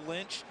under Bill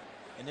Lynch.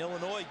 And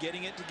Illinois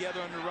getting it together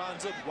under Ron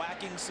Zook,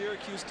 whacking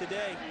Syracuse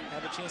today.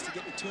 Have a chance to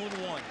get to 2-1.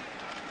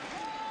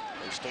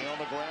 They stay on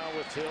the ground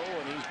with Hill,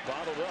 and he's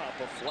bottled up.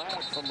 A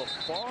flag from the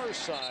far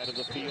side of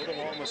the field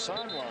along the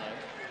sideline.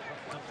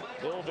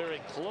 Hill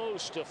very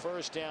close to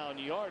 1st down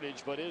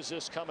yardage, but is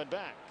this coming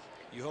back?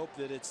 You hope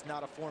that it's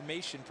not a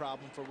formation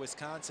problem for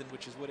Wisconsin,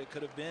 which is what it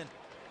could have been.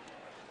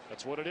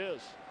 That's what it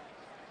is.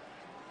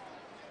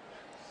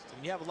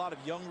 When you have a lot of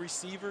young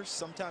receivers,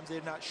 sometimes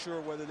they're not sure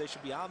whether they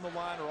should be on the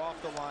line or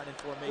off the line in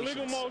formations.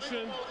 Illegal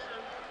motion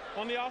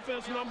on the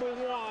offense number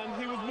 1.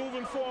 He was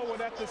moving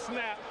forward at the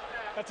snap.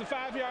 That's a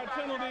 5-yard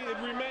penalty. It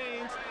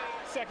remains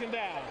 2nd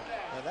down.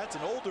 Now that's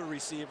an older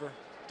receiver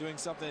doing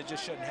something that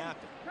just shouldn't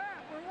happen.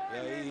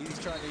 Yeah, he's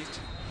trying to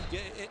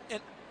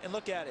get and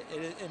look at it.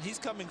 And he's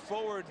coming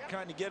forward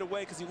trying to get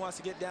away because he wants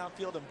to get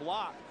downfield and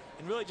block.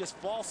 And really just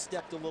false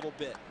stepped a little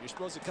bit. You're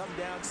supposed to come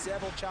down,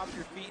 settle, chop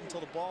your feet until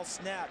the ball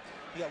snapped.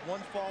 You got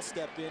one false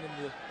step in,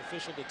 and the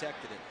official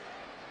detected it.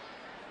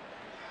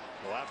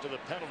 Well, after the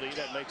penalty,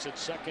 that makes it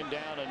 2nd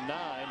down and 9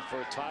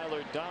 for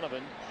Tyler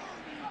Donovan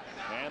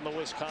and the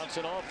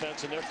Wisconsin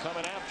offense, and they're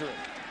coming after him.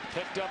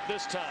 Picked up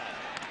this time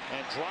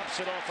and drops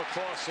it off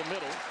across the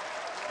middle.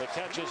 The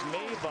catch is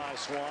made by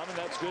Swan, and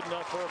that's good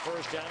enough for a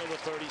 1st down to the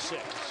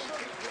 36.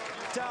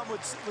 Tom,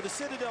 what the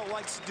Citadel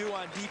likes to do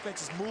on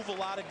defense is move a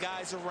lot of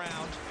guys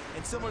around,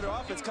 and similar to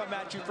offense, come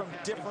at you from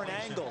different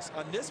angles.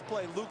 On this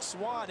play, Luke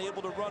Swan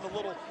able to run a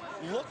little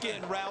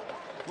look-in route,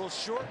 a little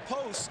short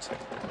post.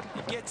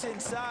 He gets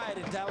inside,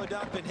 and Tyler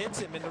Donovan hits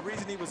him. And the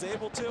reason he was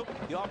able to,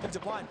 the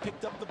offensive line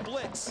picked up the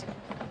blitz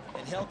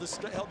and held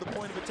the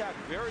point of attack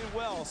very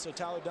well, so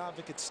Tyler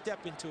Donovan could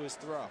step into his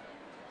throw.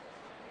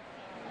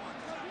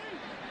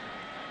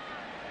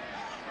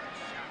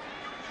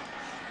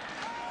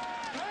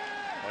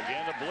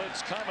 Again, the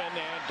blitz coming,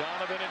 and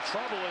Donovan in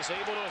trouble, is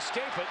able to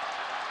escape it,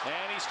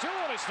 and he's still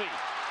on his feet.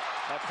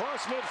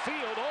 Across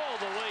midfield all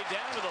the way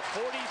down to the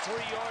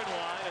 43-yard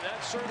line, and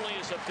that certainly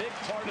is a big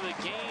part of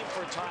the game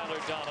for Tyler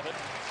Donovan.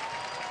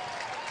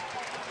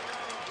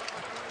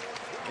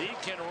 He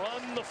can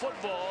run the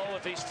football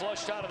if he's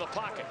flushed out of the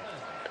pocket.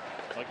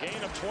 A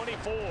gain of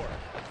 24.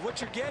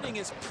 What you're getting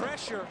is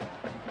pressure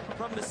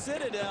from the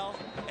Citadel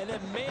and then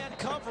man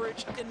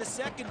coverage in the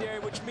secondary,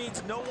 which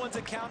means no one's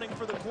accounting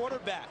for the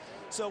quarterback.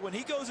 So when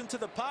he goes into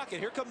the pocket,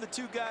 here come the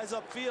two guys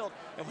upfield,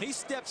 and when he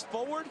steps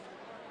forward,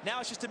 now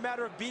it's just a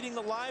matter of beating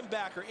the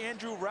linebacker,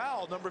 Andrew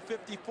Rowell, number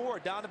 54.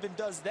 Donovan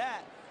does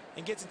that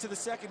and gets into the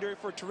secondary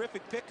for a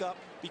terrific pickup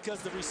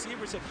because the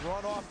receivers had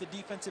run off the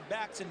defensive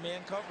backs in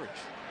man coverage.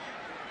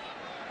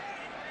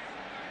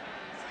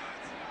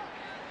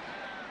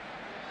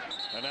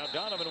 And now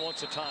Donovan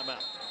wants a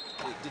timeout.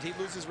 Did he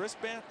lose his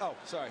wristband? Oh,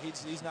 sorry,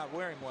 he's not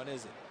wearing one,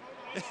 is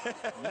it?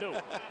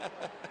 No.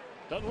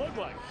 Doesn't look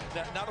like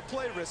it. Not a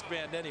play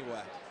wristband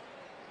anyway.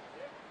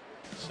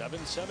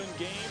 7-7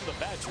 game, the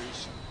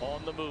Badgers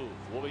on the move.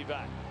 We'll be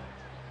back.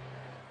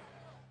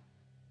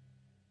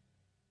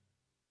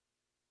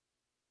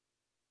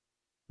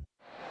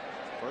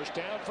 First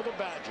down for the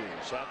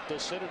Badgers at the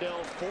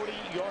Citadel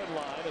 40-yard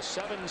line. A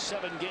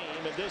 7-7 game,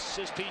 and this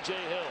is P.J.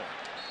 Hill.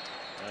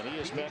 And he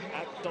is met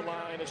at the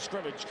line of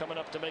scrimmage, coming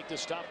up to make the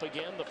stop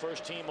again. The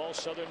first team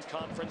All-Southern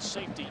Conference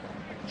safety,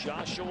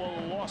 Joshua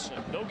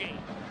Lawson. No gain.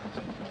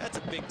 That's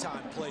a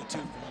big-time play, too,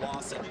 from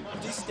Lawson.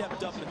 He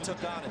stepped up and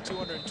took on a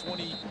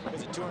 220,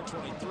 was it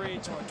 223,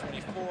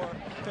 224?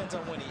 Depends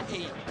on when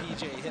he ate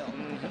P.J. Hill.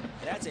 And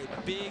that's a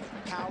big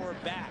power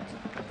back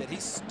that he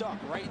stuck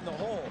right in the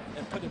hole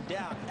and put him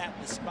down at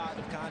the spot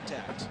of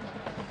contact.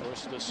 Of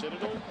course, the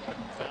Citadel,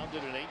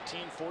 founded in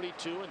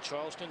 1842 in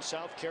Charleston,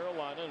 South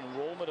Carolina, an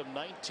enrollment of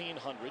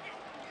 1,900.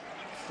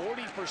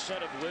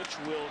 40% of which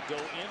will go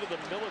into the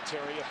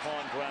military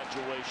upon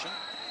graduation.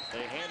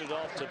 They hand it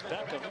off to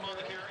Beckham.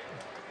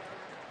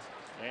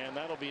 And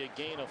that'll be a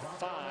gain of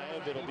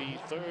 5. It'll be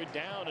 3rd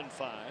down and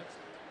 5.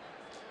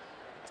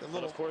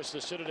 And of course,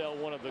 the Citadel,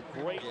 one of the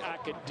great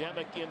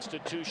academic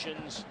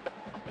institutions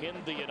in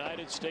the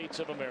United States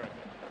of America.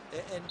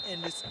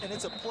 And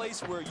it's a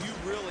place where you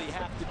really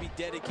have to be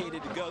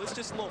dedicated to go. It's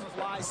just a little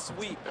fly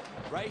sweep.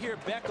 Right here,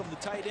 Beckham, the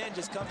tight end,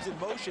 just comes in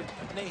motion,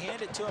 and they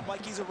hand it to him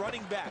like he's a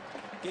running back,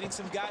 getting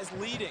some guys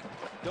leading.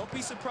 Don't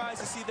be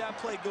surprised to see that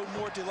play go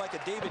more to like a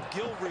David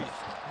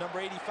Gilreath, number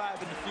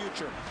 85 in the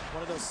future.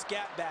 One of those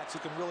scat backs who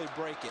can really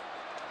break it.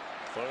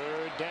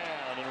 3rd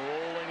down, and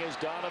rolling is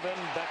Donovan.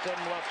 Beckham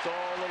left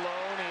all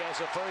alone. He has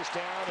a first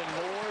down and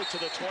more to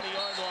the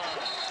 20-yard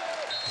line.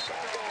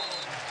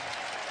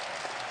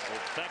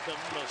 Beckham,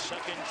 the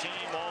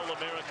second-team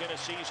All-American a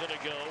season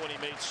ago when he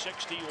made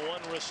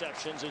 61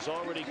 receptions, has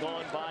already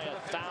gone by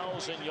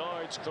 1,000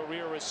 yards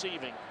career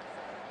receiving.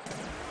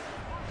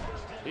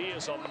 He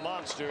is a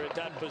monster at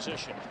that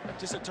position.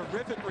 Just a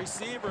terrific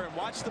receiver, and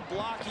watch the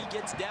block he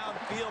gets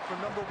downfield for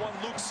number 1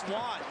 Luke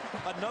Swan.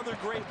 Another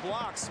great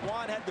block.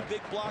 Swan had the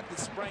big block that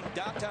sprang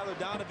Tyler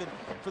Donovan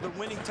for the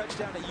winning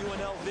touchdown at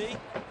UNLV.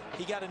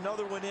 He got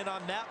another one in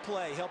on that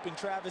play, helping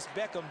Travis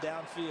Beckham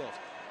downfield.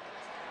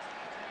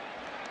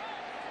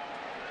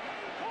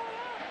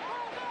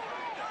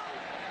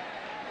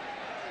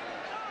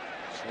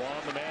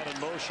 Swan, the man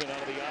in motion out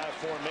of the I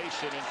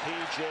formation, and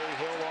P.J.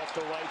 Hill off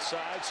the right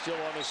side, still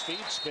on his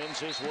feet, spins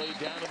his way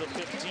down to the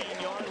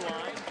 15-yard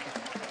line.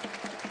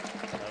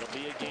 That'll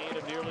be a gain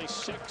of nearly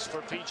 6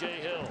 for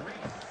P.J. Hill.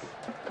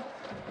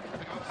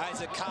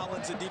 Isaac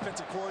Collins, the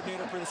defensive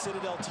coordinator for the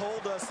Citadel,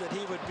 told us that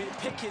he would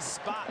pick his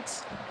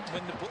spots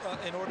when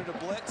in order to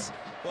blitz.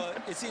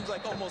 But it seems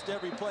like almost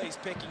every play he's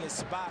picking his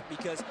spot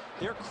because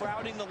they're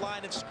crowding the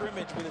line of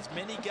scrimmage with as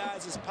many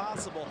guys as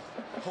possible,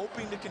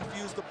 hoping to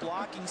confuse the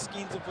blocking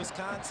schemes of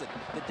Wisconsin.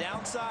 The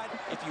downside,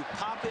 if you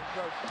pop it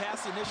or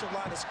past the initial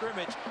line of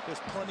scrimmage,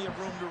 there's plenty of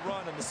room to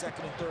run in the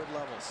 2nd and 3rd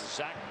levels.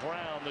 Zach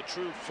Brown, the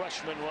true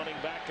freshman running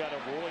back out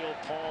of Royal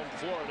Palm,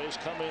 Florida, has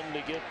come in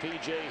to give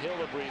P.J.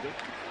 Hill a breather.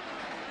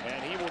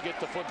 And he will get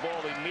the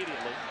football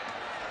immediately.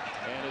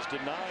 And is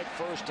denied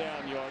first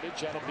down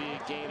yardage. That'll be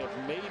a gain of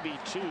maybe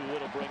 2.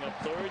 It'll bring up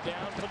 3rd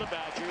down for the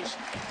Badgers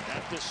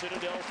at the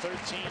Citadel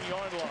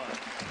 13-yard line.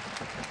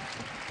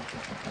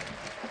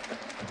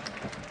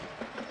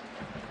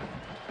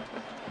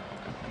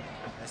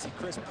 I see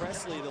Chris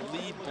Presley, the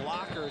lead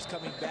blocker, is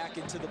coming back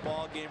into the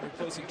ball game,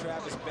 replacing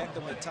Travis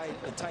Beckham,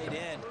 the tight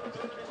end.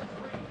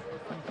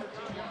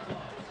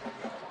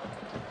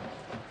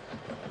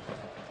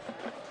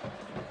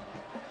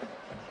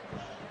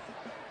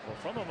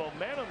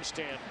 momentum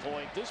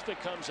standpoint, this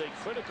becomes a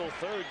critical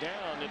third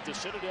down. If the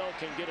Citadel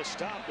can get a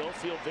stop, they'll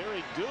feel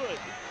very good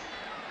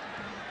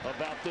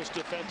about this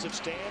defensive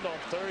stand. On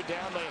third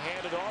down, they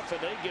hand it off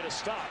and they get a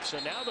stop. So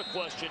now the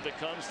question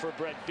becomes for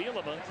Brett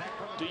Bielema,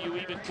 do you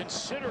even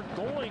consider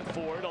going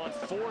for it on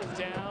fourth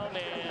down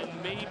and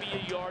maybe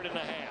a yard and a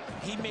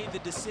half? He made the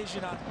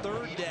decision on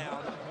third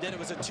down that it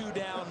was a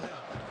two-down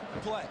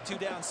play,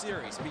 two-down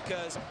series,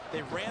 because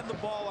they ran the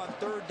ball on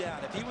third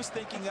down. If he was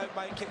thinking I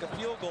might kick a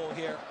field goal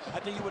here, I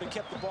think he would have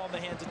kept the ball in the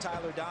hands of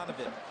Tyler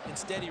Donovan.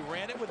 Instead, he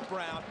ran it with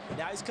Brown.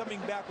 Now he's coming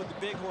back with the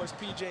big horse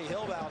P.J.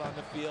 Hill out on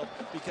the field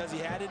because he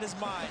had in his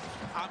mind,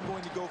 I'm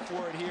going to go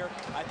for it here.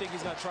 I think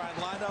he's going to try and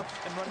line up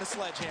and run the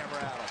sledgehammer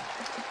at him.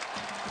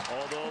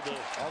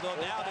 Although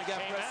now they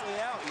got Presley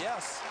out.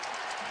 Yes.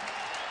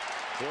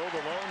 Hill,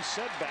 the lone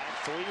setback,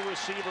 3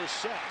 receivers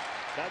set.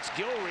 That's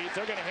Gilreath.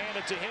 They're going to hand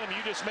it to him.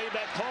 You just made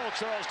that call,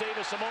 Charles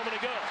Davis, a moment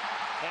ago.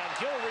 And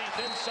Gilreath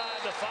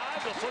inside the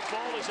 5. The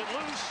football isn't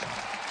loose.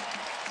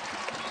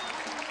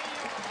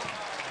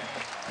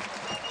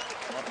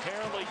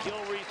 Apparently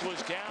Gilreath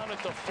was down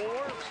at the 4.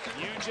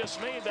 You just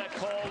made that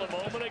call a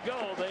moment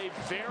ago. They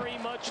very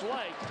much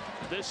like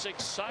this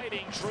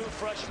exciting true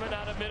freshman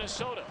out of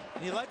Minnesota.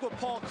 And you like what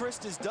Paul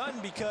Christ has done,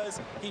 because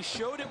he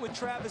showed it with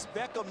Travis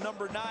Beckham,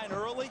 number 9,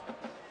 early.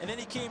 And then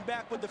he came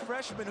back with the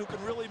freshman who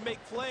can really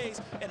make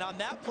plays. And on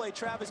that play,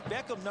 Travis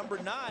Beckham, number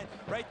 9,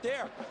 right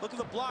there. Look at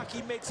the block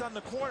he makes on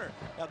the corner.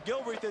 Now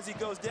Gilreath, as he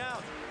goes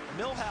down,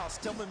 Millhouse,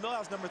 Tillman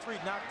Millhouse, number 3,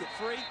 knocked it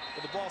free,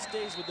 but the ball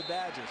stays with the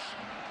Badgers.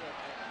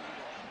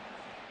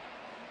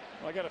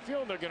 Well, I got a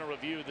feeling they're going to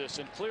review this,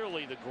 and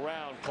clearly the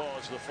ground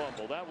caused the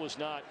fumble. That was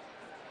not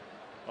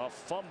a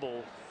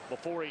fumble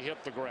before he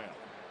hit the ground.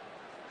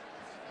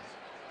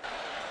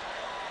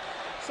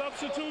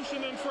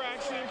 Substitution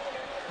infraction.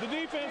 The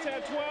defense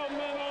had 12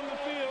 men on the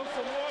field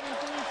for more than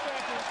 3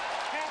 seconds.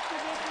 Half the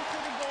distance to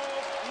the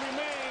goal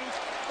remains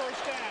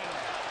first down.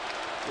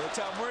 Well,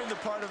 Tom, we're in the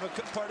part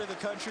of the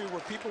country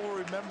where people will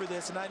remember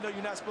this, and I know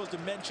you're not supposed to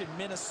mention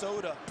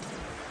Minnesota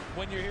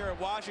when you're here at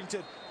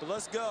Washington, but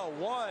let's go.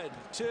 1,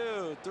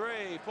 2,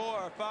 3,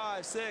 4,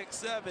 5, 6,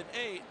 7,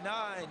 8,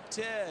 9,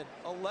 10,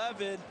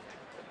 11.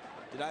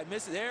 Did I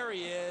miss it? There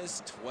he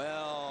is.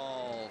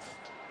 12.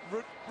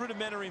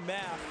 Rudimentary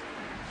math.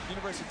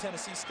 University of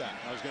Tennessee style.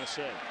 I was going to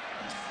say,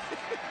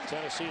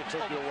 Tennessee, it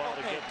took you a while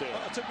to get there.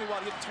 It took me a while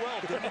to get to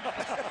 12, didn't it?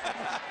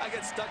 I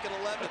got stuck at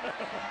 11.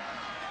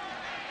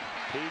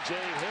 P.J.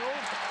 Hill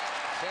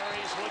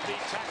carries would-be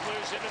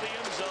tacklers into the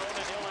end zone,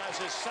 and Hill has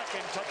his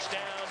 2nd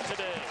touchdown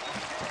today.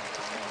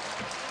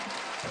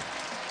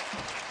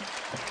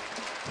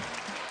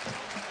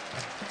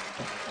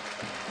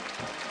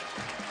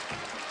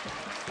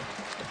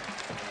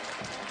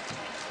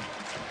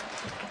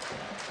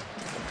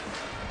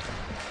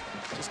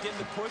 Getting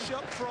the push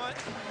up front,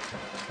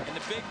 and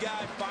the big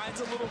guy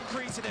finds a little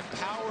crease and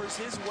empowers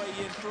his way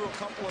in through a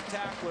couple of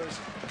tacklers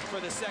for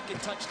the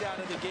 2nd touchdown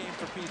of the game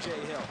for P.J.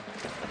 Hill.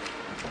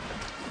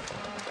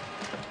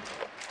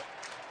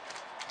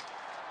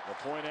 The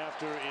point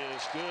after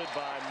is good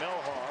by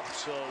Melhoff,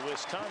 so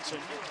Wisconsin,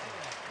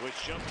 which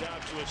jumped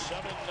out to a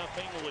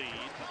 7-0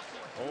 lead,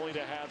 only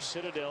to have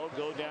Citadel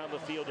go down the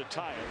field to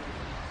tie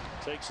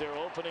it. Takes their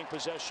opening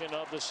possession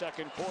of the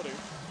 2nd quarter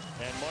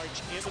and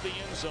march into the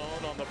end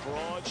zone on the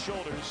broad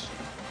shoulders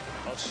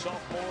of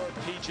sophomore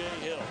P.J.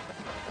 Hill.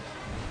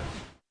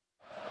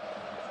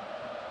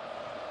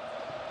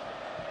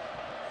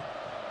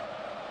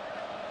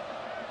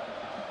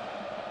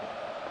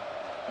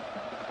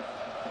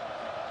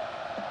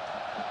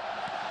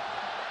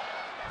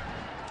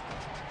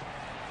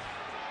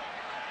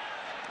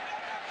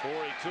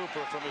 Corey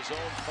Cooper from his own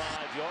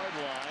 5-yard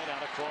line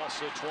out across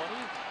the 20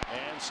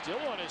 and still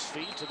on his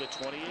feet to the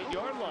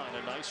 28-yard line.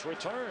 A nice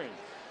return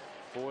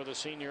for the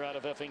senior out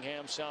of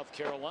Effingham, South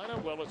Carolina.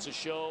 Well, it's a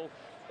show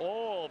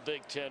all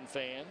Big Ten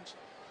fans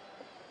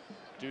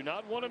do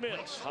not want to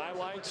miss.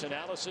 Highlights,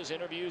 analysis,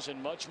 interviews,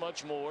 and much,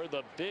 much more.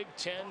 The Big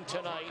Ten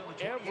tonight,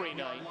 every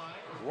night,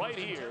 right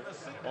here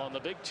on the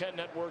Big Ten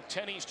Network,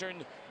 10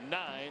 Eastern,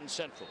 9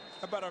 Central.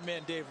 How about our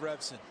man Dave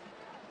Revson?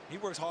 He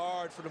works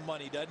hard for the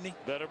money, doesn't he?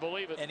 Better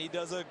believe it. And he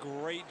does a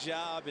great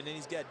job. And then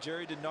he's got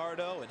Jerry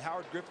DiNardo and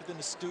Howard Griffith in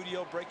the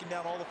studio breaking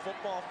down all the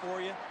football for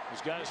you.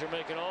 These guys are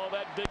making all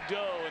that big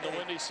dough in the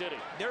Windy City.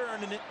 They're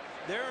earning it.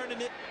 They're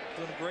earning it.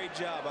 Doing a great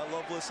job. I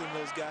love listening to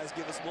those guys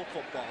give us a little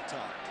football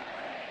talk.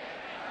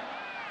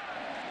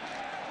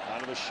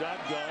 Out of the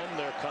shotgun,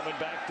 they're coming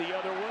back the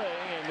other way,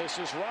 and this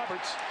is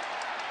Roberts.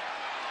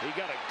 He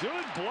got a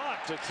good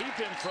block to keep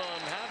him from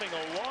having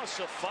a loss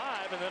of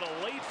 5, and then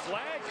a late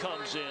flag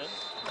comes in.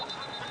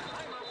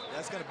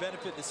 That's going to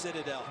benefit the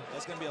Citadel.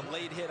 That's going to be a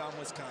late hit on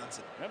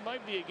Wisconsin. That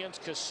might be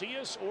against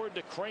Casillas or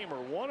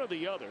DeCramer, one or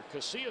the other.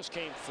 Casillas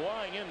came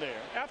flying in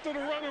there. After the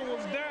runner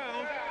was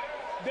down,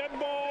 dead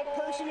ball,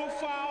 personal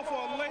foul for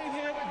a late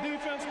hit,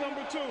 defense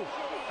number 2.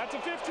 That's a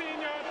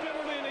 15-yard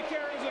penalty, and it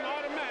carries an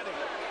automatic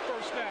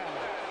first down.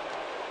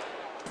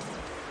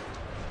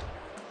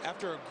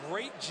 After a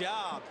great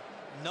job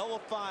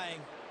nullifying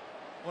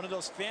one of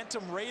those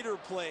Phantom Raider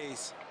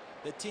plays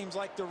that teams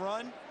like to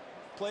run.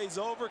 Plays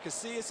over,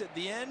 Casillas at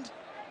the end.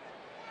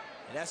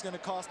 And that's going to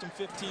cost him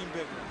 15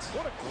 big ones.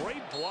 What a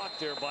great block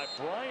there by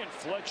Brian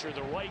Fletcher,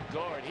 the right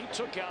guard. He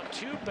took out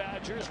 2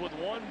 Badgers with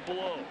 1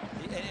 blow.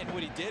 And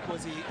what he did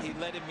was he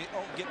let him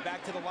get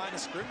back to the line of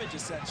scrimmage,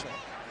 essentially.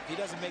 If he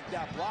doesn't make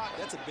that block,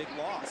 that's a big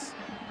loss.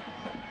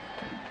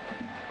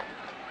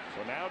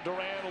 So now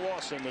Duran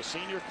Lawson, the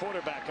senior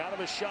quarterback, out of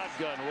the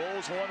shotgun,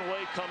 rolls one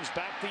way, comes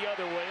back the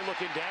other way,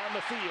 looking down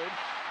the field,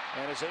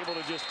 and is able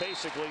to just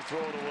basically throw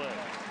it away.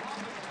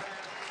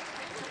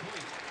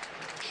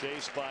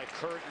 Chased by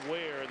Kurt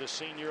Ware, the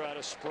senior out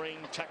of Spring,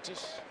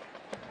 Texas.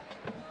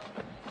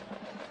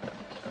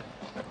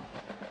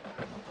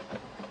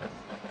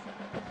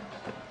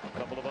 A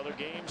couple of other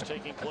games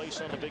taking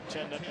place on the Big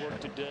Ten Network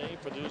today.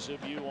 For those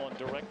of you on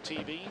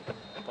DirecTV,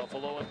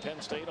 Buffalo and Penn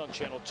State on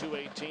channel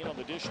 218, on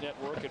the Dish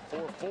Network at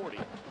 440.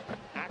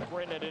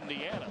 Akron at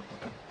Indiana.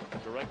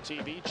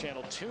 DirecTV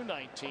channel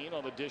 219,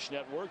 on the Dish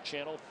Network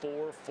channel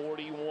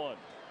 441.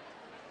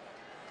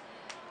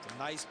 A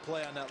nice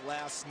play on that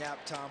last snap,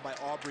 Tom, by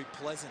Aubrey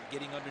Pleasant,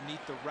 getting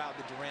underneath the route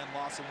that Duran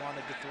Lawson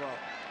wanted to throw.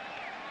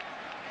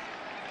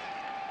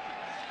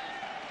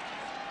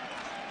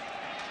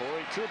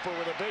 Torrey Cooper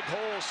with a big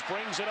hole,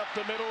 springs it up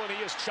the middle, and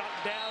he is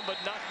chopped down, but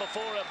not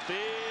before a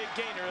big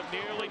gainer of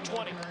nearly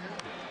 20.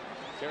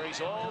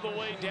 Carries all the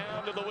way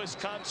down to the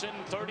Wisconsin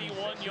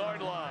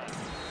 31-yard line.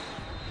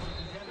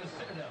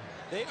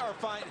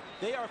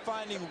 They are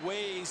finding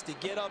ways to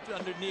get up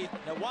underneath.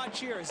 Now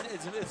watch here, as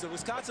the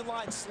Wisconsin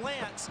line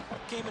slants,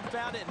 came and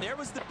found it, and there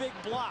was the big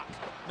block,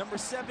 number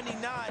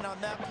 79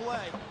 on that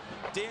play.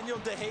 Daniel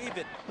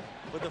DeHaven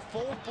with a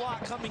full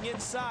block coming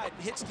inside,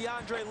 hits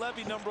DeAndre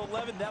Levy, number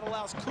 11. That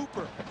allows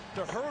Cooper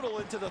to hurdle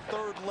into the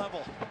 3rd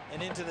level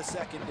and into the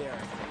secondary.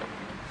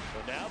 So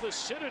now the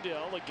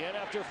Citadel again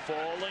after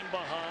falling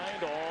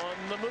behind on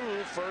the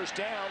move. First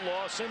down,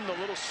 Lawson, the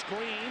little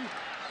screen.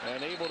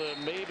 And able to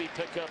maybe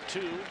pick up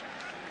 2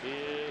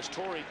 is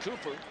Torrey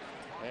Cooper,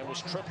 and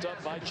was tripped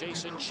up by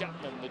Jason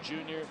Chapman, the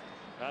junior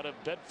out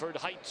of Bedford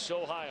Heights,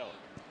 Ohio.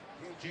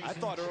 I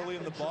thought early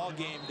in the ball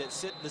game that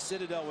the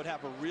Citadel would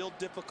have a real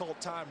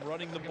difficult time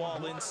running the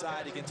ball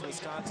inside against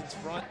Wisconsin's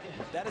front.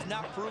 That has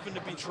not proven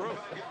to be true.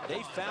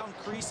 They found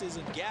creases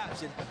and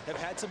gaps and have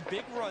had some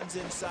big runs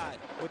inside,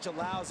 which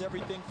allows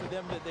everything for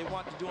them that they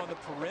want to do on the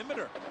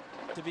perimeter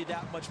to be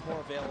that much more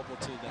available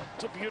to them.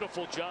 It's a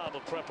beautiful job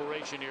of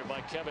preparation here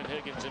by Kevin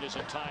Higgins and his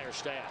entire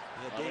staff.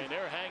 Yeah, I mean,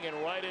 they're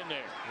hanging right in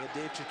there. Yeah,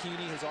 Dave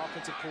Cicchini, his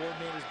offensive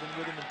coordinator, has been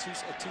with him in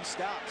two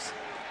stops.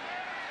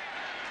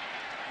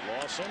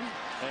 Lawson,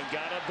 and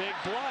got a big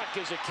block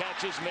as a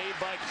catch is made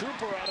by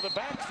Cooper out of the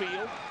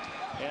backfield.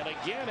 And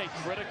again, a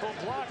critical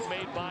block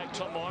made by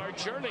Tamar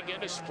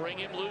Jernigan to spring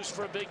him loose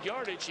for big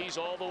yardage. He's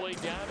all the way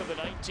down to the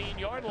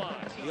 19-yard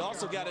line. He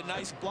also got a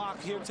nice block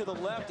here to the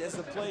left as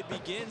the play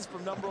begins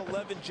from number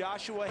 11,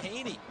 Joshua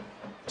Haney.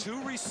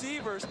 2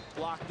 receivers,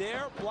 block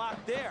there,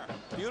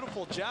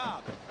 beautiful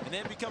job. And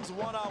then becomes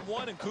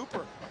one-on-one, and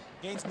Cooper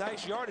gains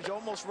nice yardage,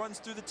 almost runs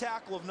through the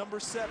tackle of number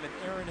 7,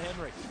 Aaron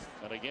Henry.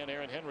 And again,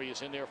 Aaron Henry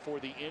is in there for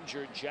the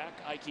injured Jack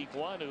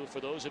Ikiguanu. For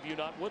those of you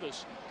not with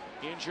us,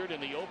 injured in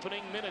the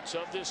opening minutes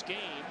of this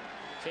game,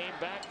 came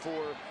back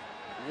for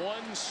 1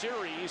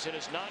 series and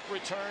has not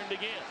returned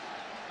again.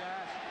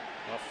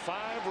 A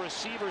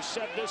 5-receiver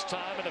set this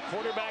time, and a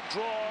quarterback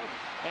draw,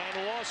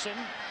 and Lawson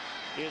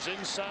is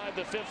inside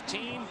the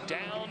 15,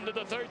 down to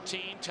the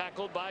 13,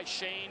 tackled by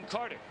Shane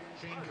Carter.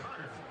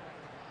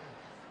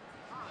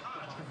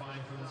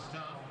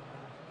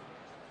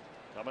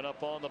 Coming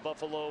up on the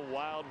Buffalo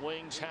Wild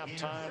Wings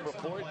halftime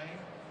report,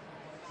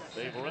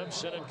 Dave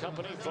Remsen and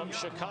company from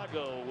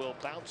Chicago will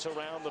bounce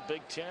around the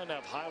Big Ten,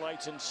 have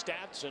highlights and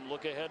stats, and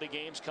look ahead to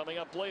games coming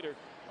up later.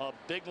 A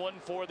big one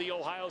for the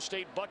Ohio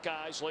State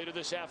Buckeyes later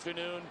this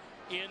afternoon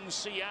in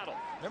Seattle.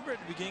 Remember at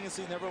the beginning of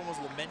the season, everyone was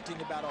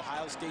lamenting about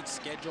Ohio State's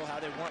schedule, how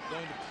they weren't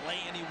going to play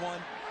anyone.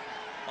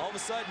 All of a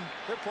sudden,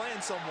 they're playing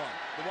someone.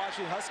 The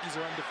Washington Huskies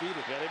are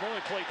undefeated. Yeah, they've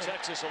only played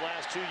Texas the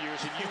last 2 years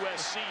and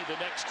USC the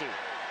next 2.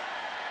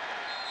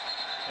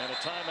 And a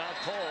timeout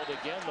called.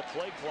 Again, the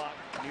play clock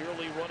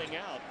nearly running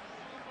out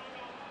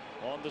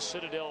on the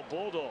Citadel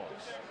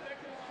Bulldogs.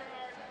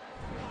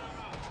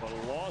 But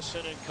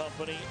Lawson and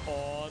company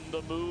on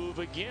the move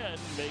again,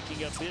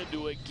 making a bid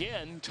to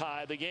again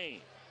tie the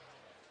game.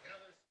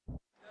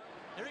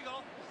 There you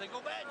go. They go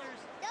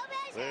Badgers.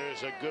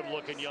 There's a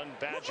good-looking young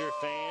Badger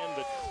fan,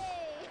 but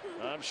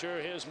I'm sure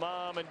his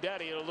mom and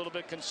daddy are a little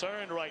bit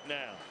concerned right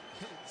now.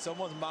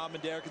 Someone's mom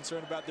and dad are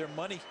concerned about their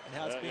money and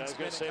how it's being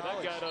spent in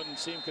college. That guy doesn't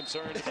seem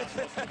concerned about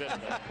what's been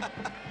there.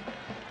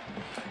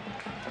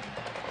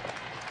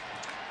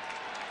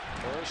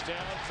 First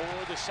down for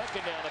the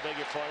second down, I beg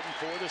your pardon,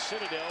 for the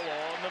Citadel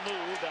on the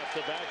move at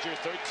the Badger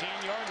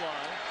 13-yard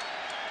line.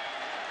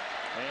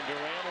 And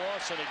Duran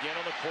Lawson again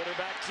on the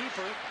quarterback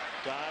keeper.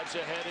 Dives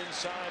ahead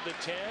inside the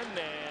 10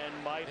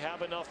 and might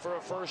have enough for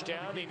a first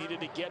down. He needed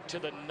to get to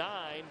the 9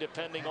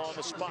 depending on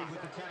the spot.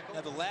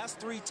 Now the last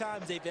 3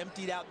 times they've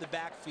emptied out the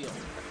backfield,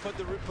 put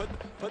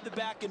the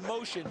back in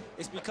motion,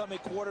 it's become a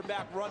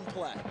quarterback run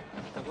play.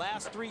 The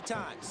last 3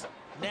 times.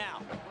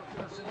 Now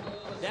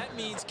that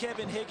means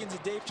Kevin Higgins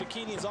and Dave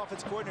Cicchini as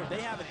offensive coordinator,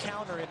 they have a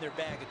counter in their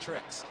bag of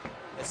tricks.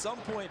 At some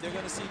point they're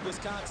going to see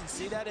Wisconsin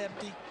see that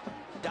empty,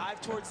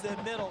 dive towards the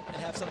middle, and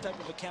have some type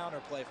of a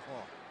counter play for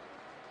them.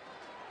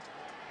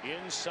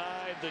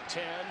 Inside the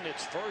 10,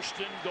 it's first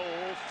and goal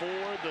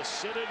for the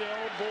Citadel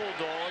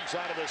Bulldogs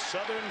out of the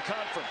Southern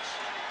Conference.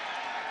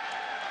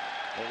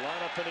 They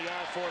line up in the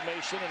I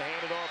formation and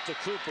hand it off to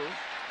Cooper.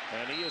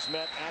 And he is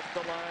met at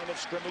the line of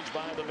scrimmage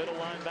by the middle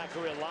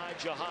linebacker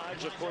Elijah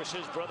Hodge. Of course,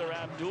 his brother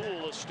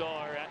Abdul, a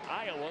star at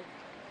Iowa.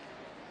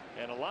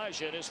 And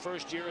Elijah in his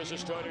first year as a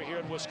starter here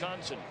in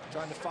Wisconsin.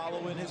 Trying to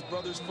follow in his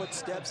brother's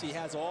footsteps. He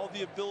has all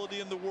the ability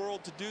in the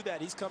world to do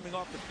that. He's coming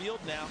off the field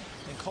now.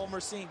 And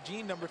Comer St.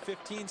 Jean, number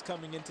 15, is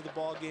coming into the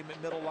ball game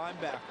at middle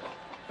linebacker.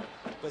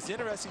 But it's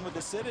interesting with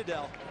the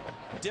Citadel.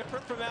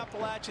 Different from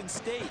Appalachian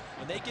State.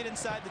 When they get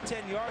inside the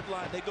 10-yard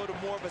line, they go to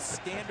more of a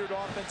standard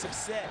offensive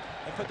set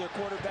and put their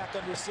quarterback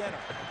under center.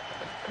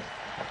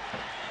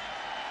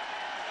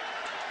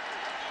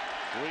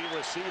 3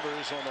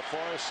 receivers on the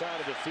far side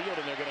of the field,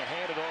 and they're going to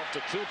hand it off to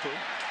Cooper.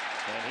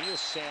 And he is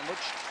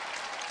sandwiched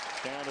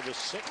down to the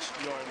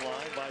 6-yard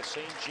line by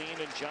St. Jean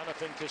and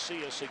Jonathan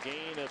Casillas, a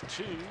gain of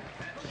 2.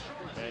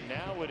 And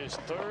now it is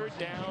 3rd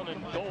down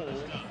and goal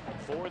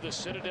for the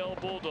Citadel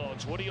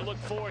Bulldogs. What do you look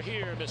for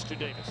here, Mr.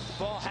 Davis?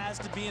 Ball has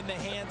to be in the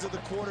hands of the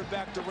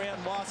quarterback,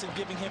 Durant Lawson,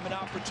 giving him an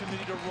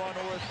opportunity to run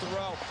or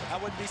throw. I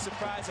wouldn't be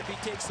surprised if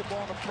he takes the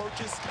ball and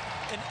approaches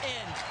an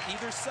end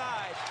either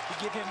side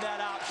to give him that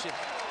option.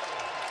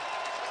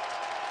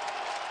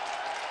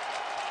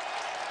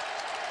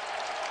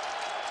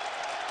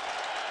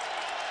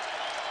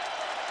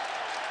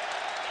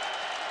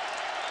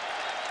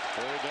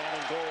 Third down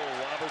and goal.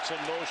 Roberts in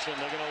motion.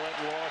 They're going to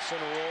let Lawson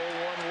roll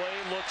one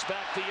way. Looks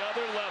back the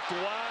other. Left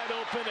wide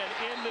open and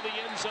into the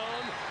end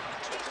zone.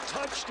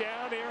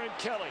 Touchdown, Aaron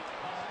Kelly.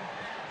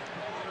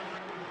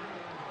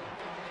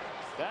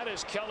 That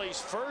is Kelly's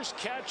first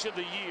catch of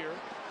the year.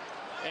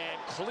 And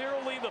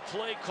clearly the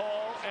play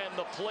call and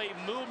the play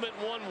movement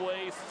one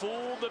way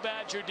fooled the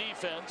Badger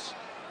defense.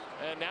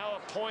 And now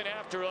a point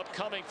after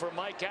upcoming for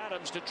Mike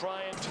Adams to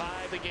try and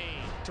tie the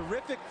game.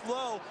 Terrific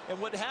flow, and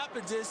what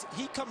happens is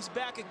he comes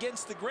back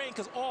against the grain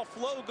because all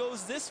flow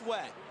goes this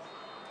way.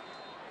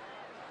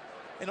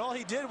 And all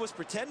he did was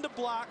pretend to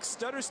block,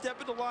 stutter step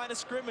at the line of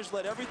scrimmage,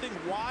 let everything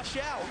wash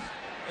out,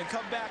 and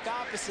come back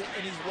opposite,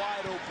 and he's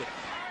wide open.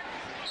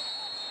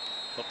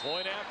 The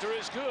point after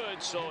is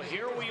good, so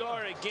here we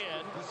are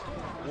again,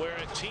 where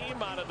a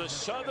team out of the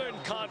Southern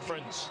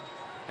Conference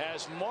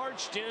has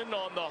marched in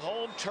on the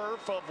home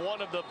turf of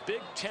one of the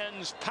Big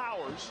Ten's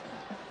powers.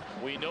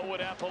 We know what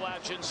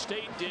Appalachian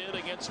State did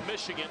against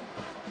Michigan,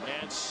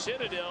 and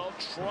Citadel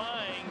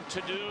trying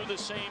to do the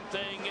same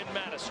thing in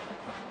Madison.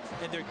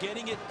 And they're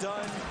getting it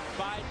done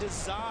by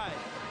design.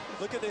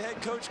 Look at the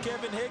head coach,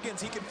 Kevin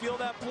Higgins. He can feel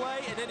that play,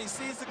 and then he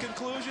sees the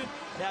conclusion.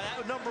 Now,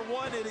 that number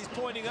 1 that he's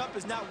pointing up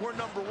is not we're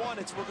number 1.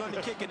 It's we're going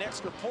to kick an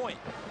extra point,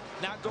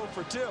 not go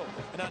for 2.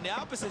 And on the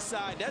opposite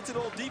side, that's an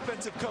old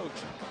defensive coach.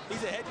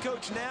 He's a head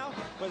coach now,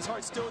 but his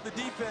heart's still with the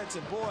defense.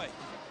 And boy,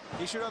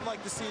 he sure would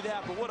like to see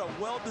that. But what a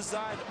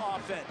well-designed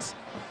offense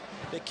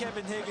that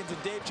Kevin Higgins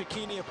and Dave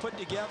Cicchini have put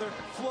together.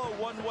 Flow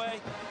one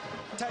way,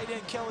 tight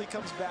end Kelly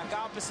comes back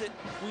opposite.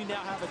 We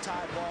now have a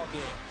tie ball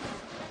game.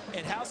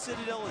 And how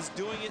Citadel is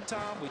doing it,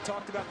 Tom, we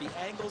talked about the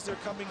angles they're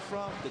coming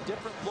from, the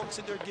different looks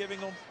that they're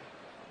giving them,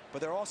 but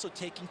they're also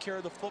taking care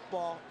of the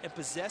football and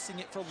possessing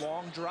it for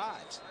long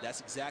drives. That's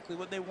exactly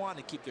what they want,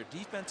 to keep their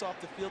defense off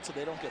the field so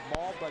they don't get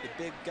mauled by the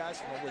big guys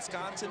from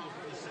Wisconsin,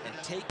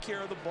 and take care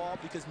of the ball,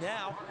 because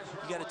now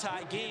you got a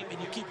tie game and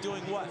you keep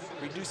doing what?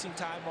 Reducing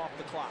time off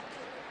the clock.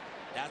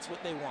 That's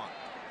what they want.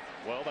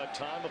 Well, that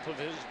time of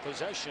his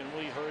possession,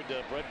 we heard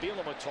Brett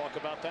Bielema talk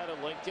about that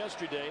at length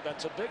yesterday.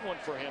 That's a big one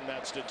for him,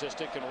 that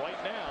statistic. And right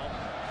now,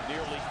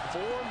 nearly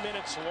 4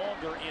 minutes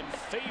longer in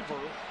favor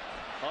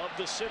of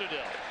the Citadel.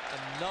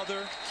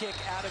 Another kick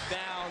out of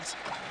bounds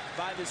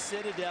by the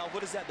Citadel.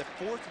 What is that, the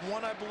 4th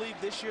one, I believe,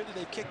 this year that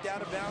they've kicked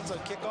out of bounds on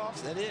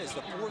kickoffs? That is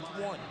the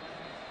 4th one.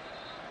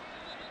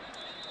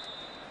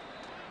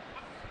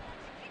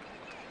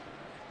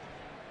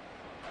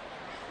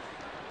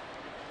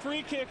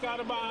 Free kick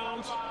out of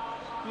bounds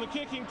from the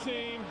kicking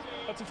team.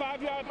 That's a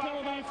 5-yard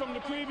penalty from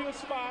the previous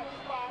spot.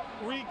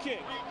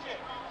 Re-kick.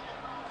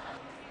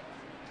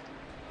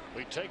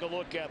 We take a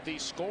look at the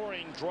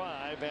scoring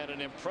drive, and an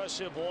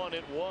impressive one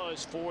it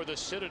was for the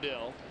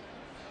Citadel.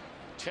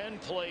 10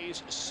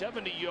 plays,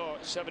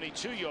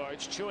 72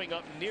 yards, chewing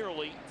up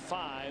nearly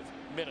 5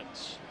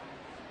 minutes.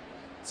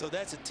 So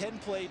that's a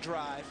 10-play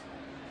drive.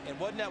 And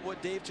wasn't that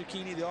what Dave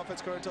Cicchini, the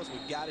offense coordinator, tells us?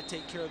 We've got to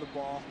take care of the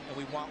ball, and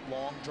we want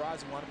long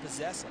drives. We want to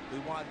possess them. We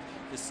want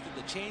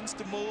the chains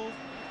to move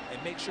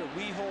and make sure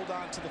we hold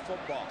on to the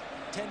football.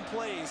 10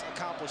 plays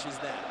accomplishes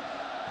that.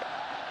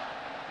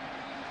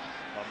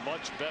 A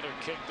much better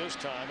kick this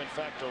time. In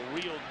fact, a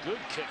real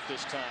good kick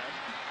this time.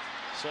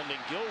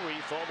 Sending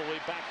Gilreath all the way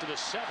back to the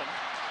 7.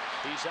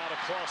 He's out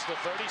across the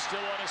 30,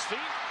 still on his feet.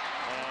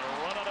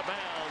 And run out of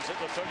bounds at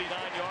the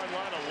 39-yard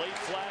line. A late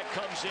flag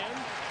comes in.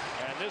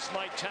 And this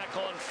might tack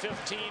on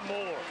 15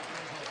 more.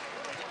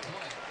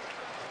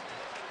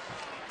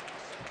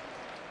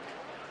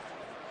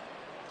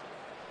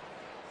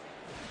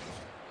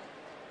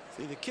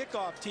 See, the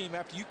kickoff team,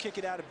 after you kick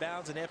it out of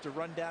bounds and they have to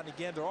run down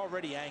again, they're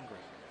already angry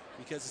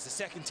because it's the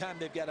second time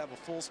they've got to have a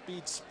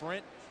full-speed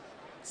sprint.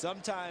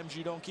 Sometimes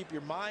you don't keep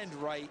your mind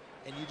right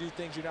and you do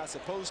things you're not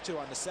supposed to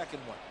on the second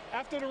one.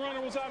 After the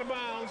runner was out of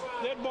bounds,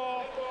 dead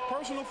ball,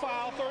 personal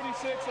foul,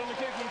 36 on the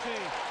kicking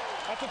team.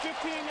 That's a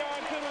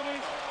 15-yard penalty,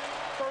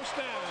 first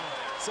down.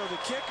 So the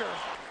kicker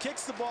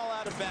kicks the ball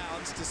out of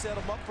bounds to set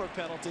him up for a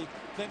penalty,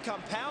 then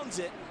compounds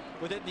it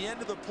with at the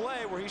end of the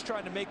play where he's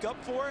trying to make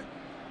up for it.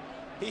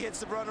 He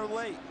hits the runner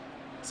late.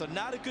 So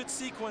not a good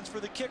sequence for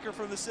the kicker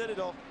from the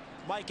Citadel,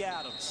 Mike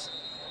Adams.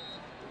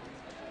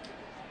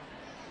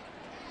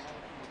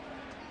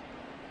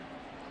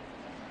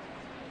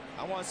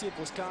 I want to see if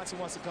Wisconsin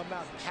wants to come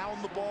out and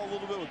pound the ball a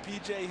little bit with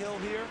P.J. Hill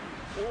here,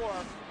 or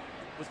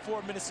with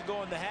 4 minutes to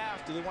go in the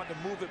half, do they want to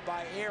move it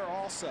by air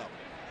also?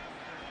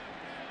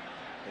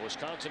 Well,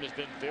 Wisconsin has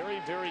been very,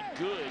 very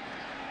good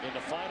in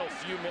the final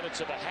few minutes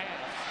of a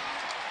half.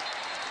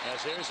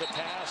 As there's a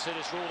pass, it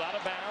is ruled out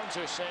of bounds.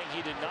 They're saying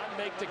he did not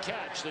make the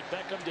catch, that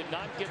Beckham did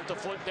not get the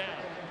foot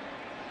down.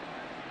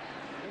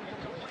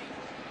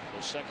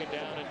 So second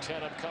down and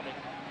 10 upcoming.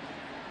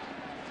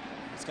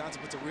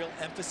 Wisconsin puts a real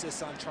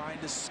emphasis on trying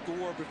to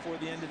score before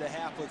the end of the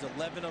half. With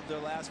 11 of their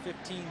last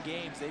 15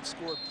 games, they've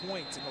scored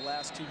points in the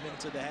last 2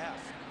 minutes of the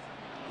half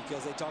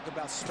because they talk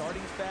about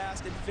starting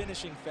fast and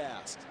finishing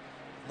fast.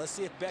 Let's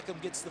see if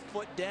Beckham gets the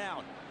foot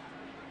down.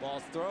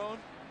 Ball thrown.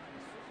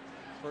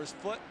 First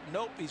foot.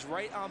 Nope, he's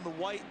right on the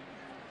white.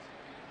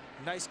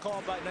 Nice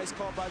call by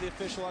the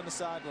official on the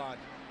sideline.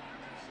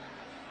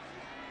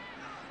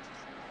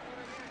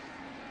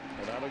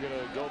 And now they're going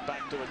to go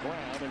back to the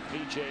ground, and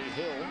P.J.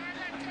 Hill,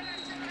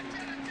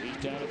 he's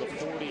down to the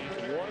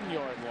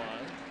 41-yard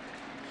line.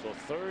 So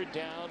third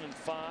down and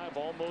 5,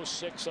 almost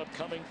 6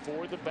 upcoming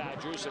for the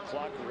Badgers. The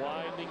clock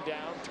winding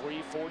down,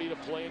 3:40 to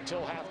play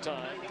until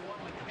halftime.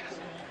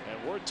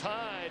 And we're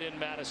tied in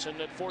Madison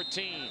at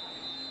 14.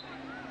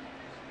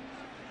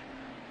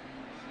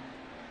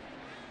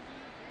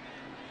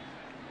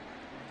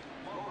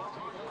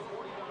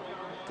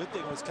 Good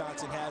thing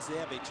Wisconsin has, they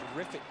have a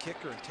terrific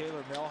kicker in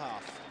Taylor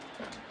Melhoff.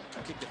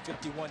 Kicked a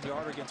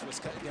 51-yarder against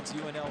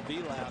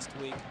UNLV last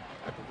week.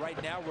 But right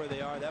now where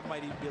they are, that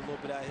might even be a little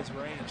bit out of his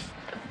range.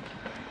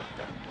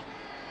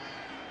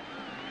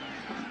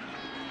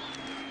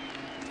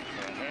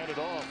 Hand it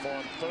off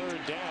on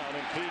third down,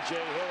 and P.J.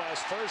 Hill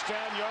has first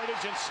down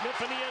yardage, and Smith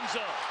in the end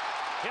zone.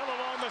 Hill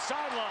along the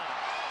sideline.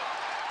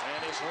 And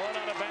is run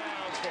out of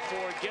bounds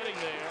before getting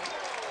there.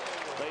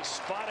 They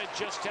spot it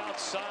just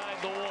outside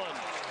the 1.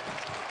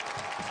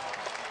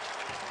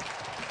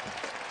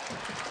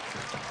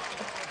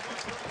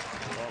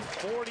 A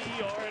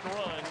 40-yard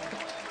run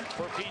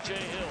for P.J.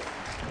 Hill.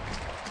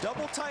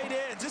 Double tight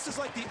ends. This is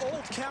like the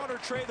old counter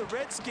tray the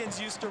Redskins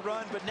used to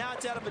run, but now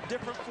it's out of a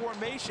different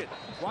formation.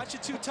 Watch the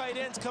 2 tight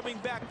ends coming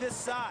back this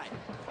side.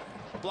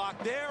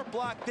 Block there,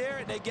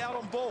 and they got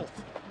them both.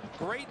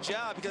 Great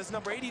job because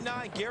number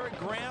 89, Garrett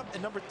Graham,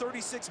 and number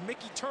 36,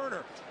 Mickey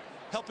Turner,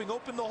 helping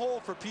open the hole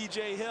for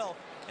P.J. Hill.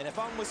 And if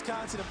I'm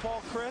Wisconsin and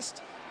Paul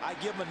Chryst, I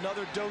give him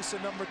another dose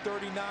of number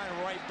 39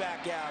 right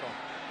back at him.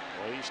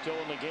 Well, he's still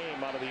in the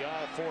game out of the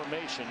I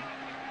formation.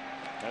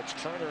 That's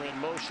Turner in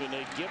motion.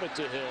 They give it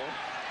to Hill,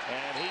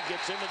 and he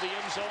gets into the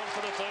end zone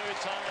for the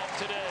 3rd time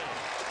today.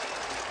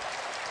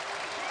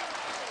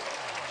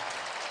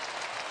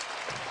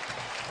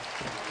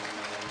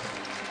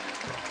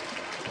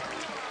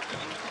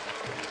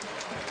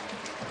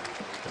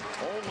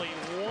 Only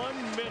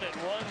 1 minute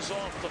runs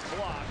off the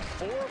clock.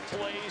 4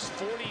 plays,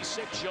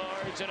 46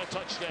 yards, and a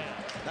touchdown.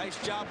 Nice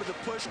job with the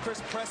push.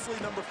 Chris Presley,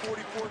 number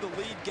 44, the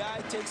lead guy,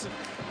 takes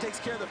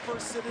care of the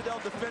first Citadel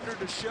defender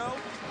to show.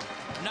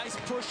 Nice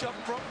push up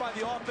front by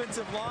the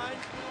offensive line.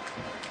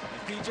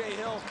 P.J.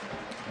 Hill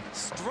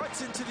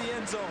struts into the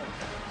end zone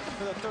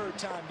for the 3rd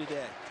time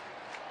today.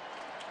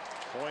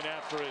 Point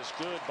after is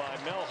good by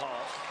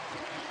Melhoff.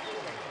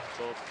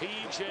 So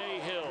P.J.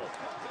 Hill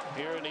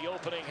here in the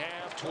opening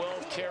half,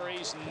 12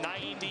 carries,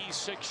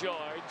 96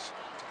 yards,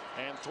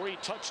 and 3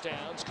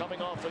 touchdowns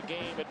coming off a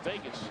game at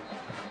Vegas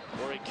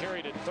where he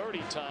carried it 30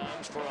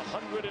 times for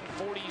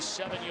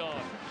 147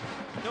 yards.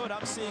 You know what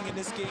I'm seeing in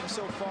this game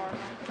so far?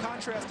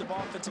 Contrast of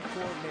offensive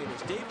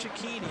coordinators. Dave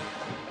Cicchini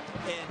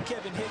and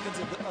Kevin Higgins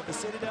of the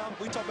Citadel,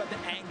 we talk about the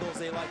angles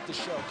they like to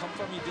show. Come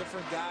from you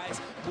different guys,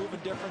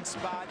 moving different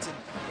spots, and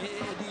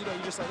you know,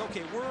 you're just like,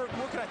 okay, where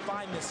can I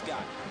find this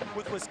guy?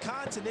 With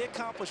Wisconsin, they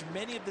accomplish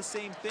many of the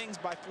same things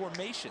by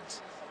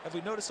formations. Have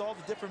we noticed all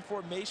the different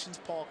formations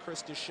Paul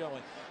Chryst is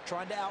showing,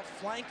 trying to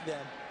outflank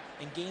them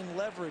and gain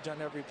leverage on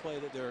every play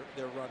that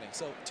they're running.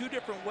 So 2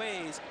 different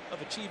ways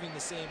of achieving the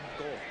same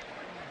goal.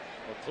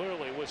 Well,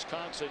 clearly,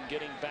 Wisconsin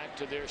getting back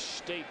to their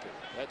staple.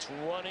 That's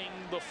running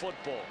the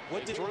football.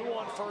 They threw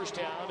on first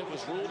down. It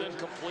was ruled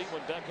incomplete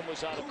when Beckham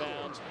was out of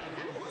bounds.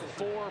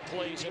 4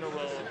 plays in a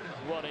row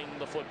running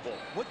the football.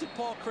 What did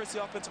Paul Chris,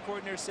 the offensive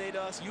coordinator, say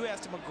to us? You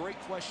asked him a great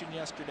question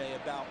yesterday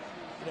about,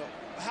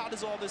 how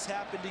does all this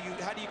happen to you?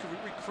 How do you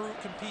recruit,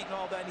 compete, and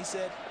all that? And he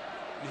said,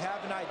 you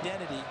have an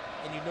identity,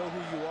 and you know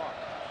who you are.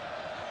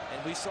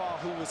 And we saw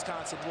who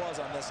Wisconsin was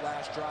on this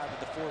last drive with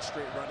the 4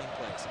 straight running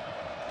plays.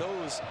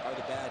 Those are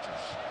the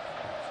Badgers.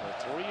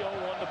 So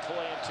 3:01 to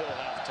play until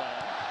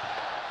halftime.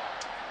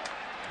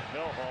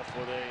 Melhoff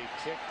with a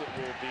kick that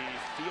will be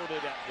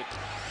fielded at the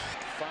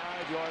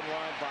 5-yard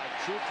line by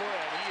Cooper,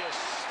 and he is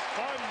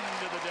spun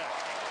to the deck.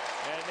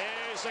 And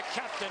there's the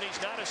captain.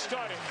 He's not a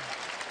starter,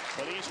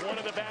 but he's one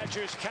of the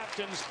Badgers'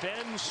 captains,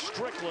 Ben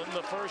Strickland,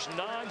 the first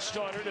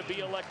non-starter to be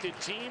elected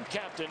team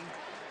captain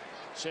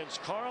since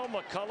Carl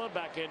McCullough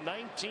back in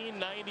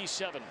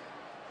 1997.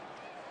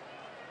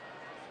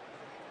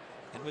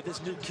 And with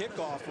this new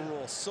kickoff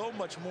rule, so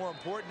much more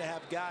important to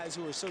have guys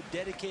who are so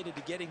dedicated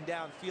to getting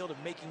downfield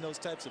and making those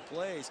types of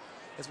plays.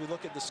 As we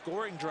look at the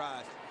scoring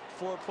drive,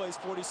 4 plays,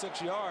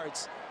 46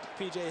 yards,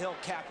 P.J. Hill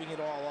capping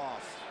it all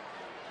off.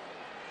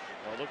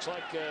 Well, it looks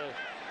like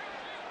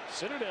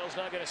Citadel's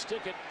not going to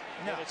stick it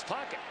in its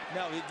pocket.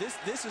 No,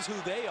 this is who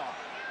they are.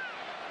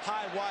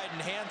 High, wide,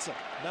 and handsome.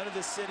 None of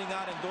this sitting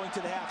on and going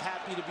to the half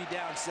happy to be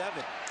down 7.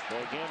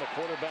 Well, again, a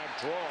quarterback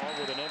draw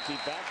with an empty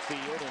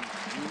backfield, and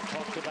you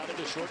talked about it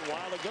a short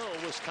while ago.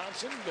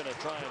 Wisconsin going to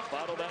try and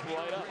bottle that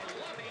right up.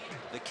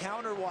 The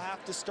counter will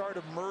have to start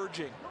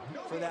emerging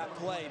for that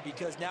play,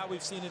 because now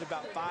we've seen it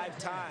about 5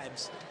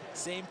 times.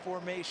 Same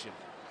formation.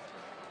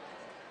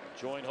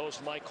 Join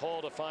host Mike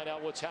Hall to find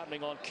out what's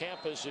happening on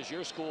campus as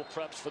your school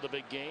preps for the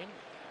big game.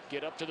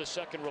 Get up to the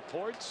second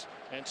reports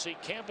and see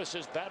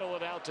campuses battle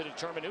it out to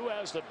determine who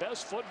has the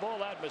best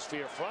football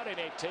atmosphere. Friday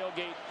night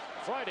tailgate,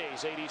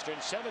 Fridays 8 Eastern,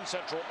 7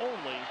 Central,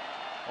 only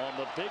on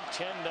the Big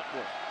Ten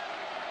Network.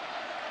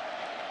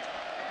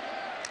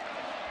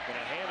 Going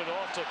to hand it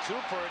off to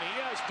Cooper, and he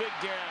has big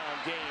down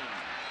gain.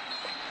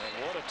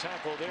 And what a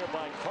tackle there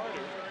by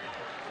Carter.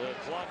 The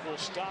clock will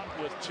stop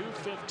with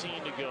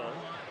 2:15 to go.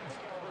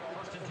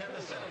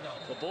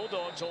 The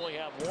Bulldogs only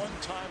have 1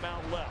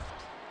 timeout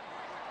left.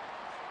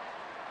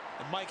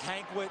 And Mike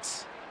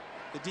Hankwitz,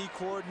 the D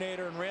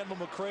coordinator, and Randall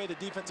McCray, the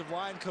defensive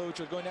line coach,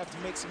 are going to have to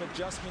make some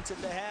adjustments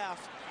at the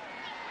half.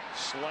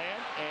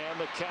 Slant, and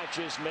the catch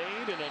is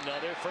made, and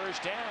another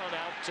first down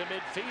out to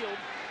midfield.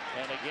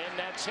 And again,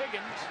 that's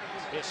Higgins,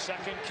 his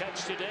 2nd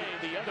catch today.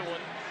 The other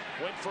one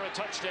went for a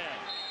touchdown.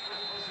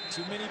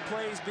 Too many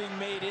plays being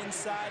made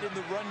inside in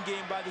the run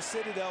game by the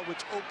Citadel,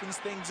 which opens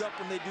things up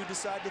when they do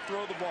decide to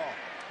throw the ball.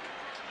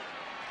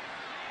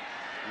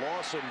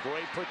 Lawson,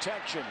 great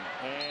protection,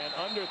 and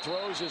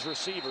underthrows his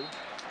receiver.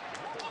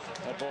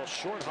 That ball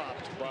short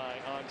hopped by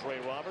Andre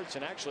Roberts,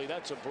 and actually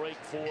that's a break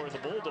for the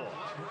Bulldogs.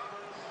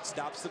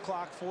 Stops the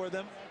clock for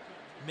them.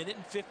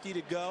 1:50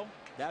 to go.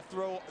 That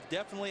throw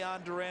definitely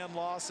on Duran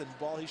Lawson.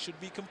 Ball he should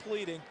be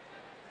completing.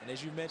 And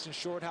as you mentioned,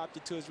 short hopped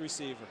it to his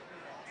receiver.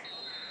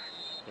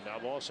 And now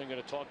Lawson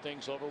going to talk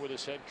things over with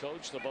his head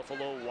coach. The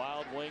Buffalo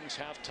Wild Wings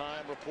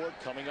halftime report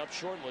coming up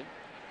shortly.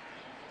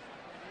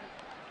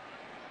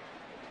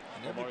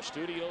 From our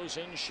studios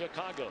in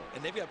Chicago.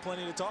 And they've got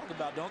plenty to talk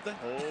about, don't they?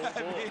 Oh,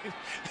 I mean,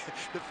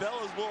 the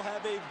fellas will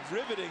have a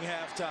riveting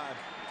halftime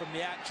from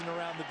the action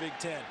around the Big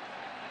Ten.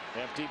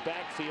 Empty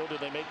backfield. Do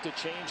they make the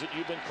change that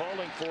you've been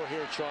calling for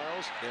here,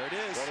 Charles? There it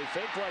is. Well, he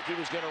faked like he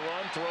was going to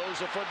run, throws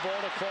the football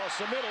across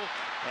the middle,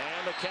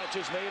 and the catch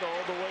is made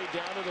all the way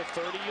down to the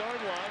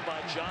 30-yard line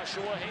by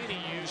Joshua Haney.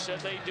 You said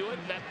they'd do it,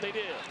 and that they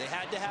did. They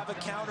had to have a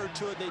counter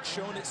to it. They'd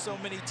shown it so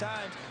many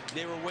times.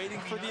 They were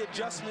waiting for the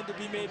adjustment to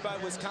be made by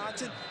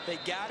Wisconsin. They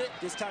got it.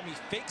 This time he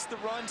fakes the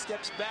run,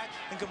 steps back,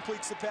 and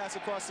completes the pass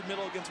across the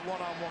middle against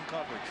one-on-one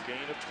coverage.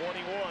 Gain of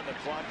 21. The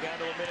clock down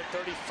to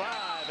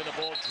 1:35, and the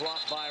ball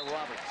dropped by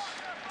Roberts.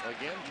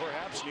 Again,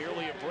 perhaps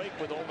nearly a break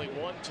with only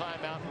 1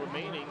 timeout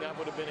remaining. That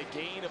would have been a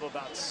gain of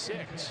about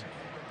 6.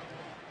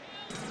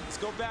 Let's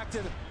go back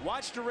to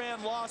watch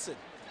Duran Lawson.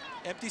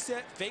 Empty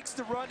set, fakes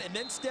the run, and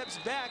then steps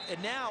back. And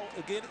now,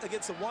 again,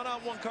 against the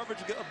one-on-one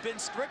coverage of Ben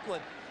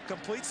Strickland,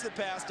 completes the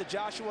pass to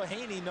Joshua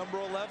Haney, number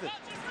 11.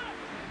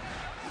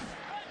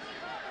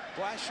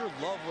 Well, I sure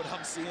love what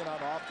I'm seeing on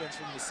offense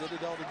from the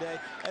Citadel today,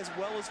 as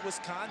well as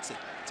Wisconsin.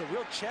 It's a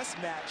real chess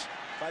match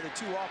by the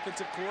 2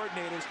 offensive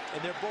coordinators,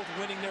 and they're both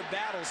winning their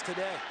battles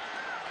today.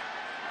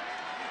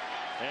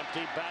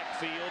 Empty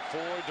backfield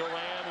for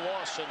Duran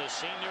Lawson, a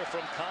senior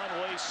from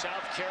Conway,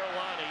 South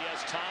Carolina. He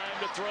has time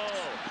to throw.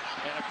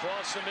 And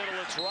across the middle,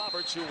 it's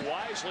Roberts, who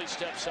wisely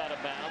steps out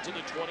of bounds at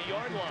the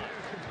 20-yard line.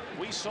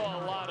 We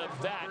saw a lot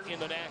of that in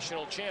the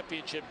national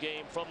championship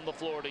game from the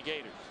Florida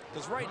Gators.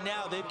 Because right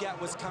now, they've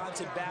got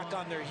Wisconsin back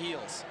on their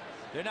heels.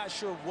 They're not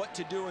sure what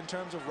to do in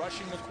terms of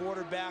rushing the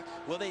quarterback.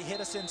 Will they hit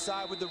us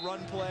inside with the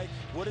run play?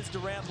 What is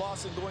Durant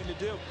Lawson going to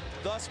do?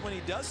 Thus, when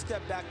he does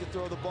step back to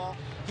throw the ball,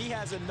 he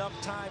has enough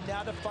time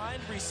now to find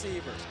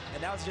receivers.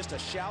 And that was just a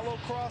shallow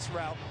cross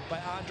route by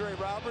Andre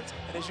Roberts.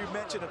 And as you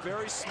mentioned, a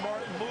very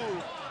smart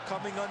move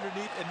coming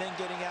underneath and then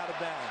getting out of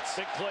bounds.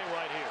 Big play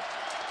right here.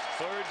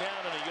 3rd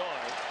down and a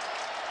yard.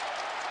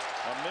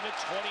 1:29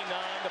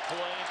 to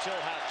play until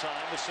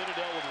halftime. The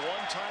Citadel with 1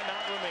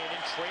 timeout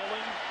remaining,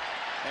 trailing.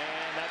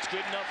 And that's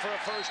good enough for a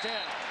first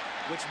down.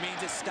 Which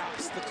means it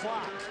stops the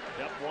clock.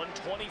 Yep,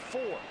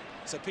 1:24.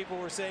 So people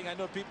were saying, I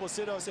know people at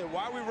Citadel say,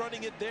 why are we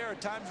running it there?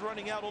 Time's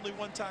running out, only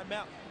 1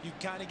 timeout. You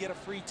kind of get a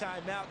free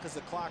timeout because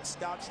the clock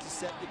stops to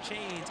set the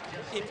chains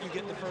if you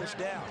get the first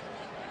down.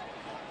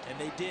 And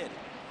they did.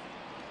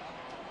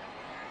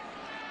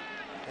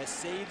 That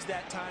saves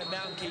that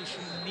timeout in case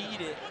you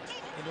need it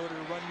in order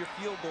to run your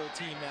field goal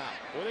team out.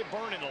 Well, they're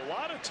burning a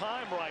lot of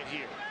time right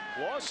here.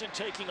 Lawson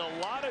taking a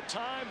lot of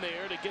time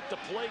there to get the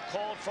play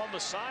called from the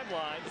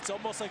sideline. It's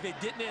almost like they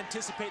didn't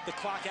anticipate the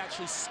clock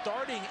actually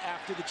starting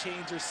after the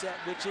chains are set,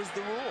 which is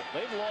the rule.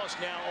 They've lost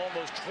now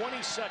almost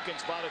 20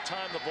 seconds by the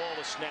time the ball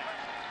is snapped.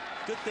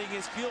 Good thing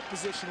is field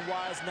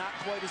position-wise, not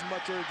quite as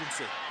much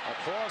urgency.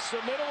 Across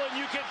the middle, and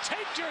you can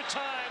take your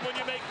time when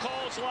you make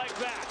calls like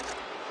that.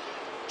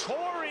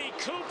 Torrey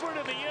Cooper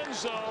to the end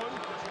zone.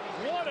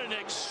 What an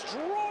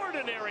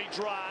extraordinary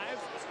drive.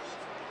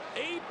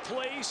 8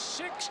 plays,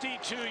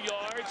 62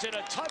 yards, and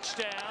a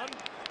touchdown.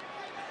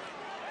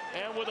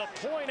 And with a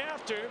point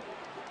after,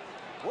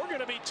 we're going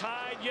to be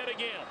tied yet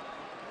again.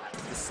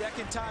 The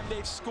 2nd time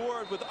they've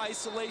scored with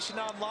isolation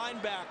on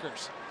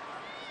linebackers.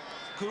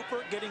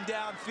 Cooper getting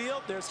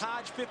downfield. There's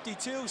Hodge,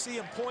 52. See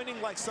him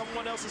pointing like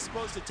someone else is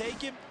supposed to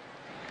take him.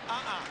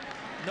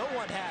 No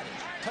one had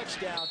it.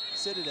 Touchdown,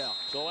 Citadel.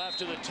 So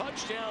after the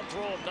touchdown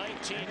throw of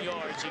 19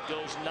 yards, it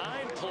goes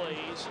 9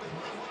 plays,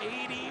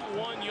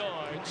 81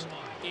 yards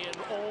in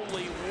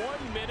only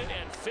 1 minute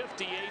and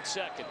 58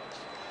 seconds.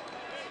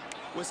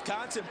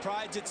 Wisconsin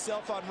prides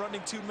itself on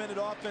running 2-minute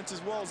offense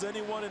as well as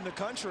anyone in the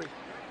country.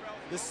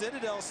 The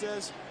Citadel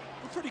says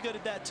we're pretty good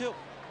at that too.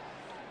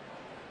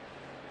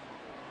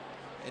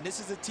 And this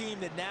is a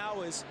team that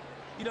now is,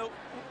 you know,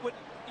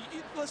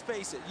 let's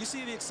face it, you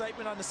see the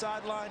excitement on the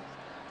sideline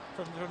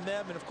from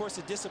them, and of course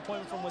the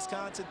disappointment from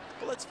Wisconsin.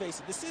 But let's face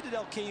it, the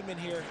Citadel came in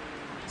here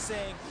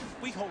saying,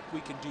 we hope we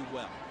can do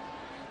well.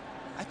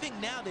 I think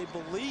now they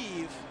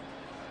believe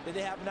that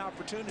they have an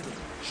opportunity.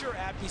 Sure,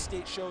 Appy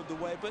State showed the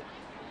way, but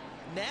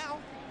now,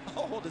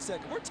 oh, hold a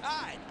second, we're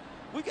tied.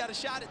 We got a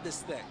shot at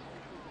this thing.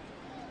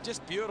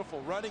 Just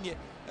beautiful, running it.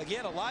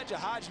 Again, Elijah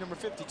Hodge, number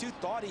 52,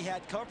 thought he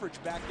had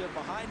coverage back there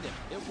behind him.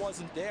 It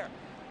wasn't there.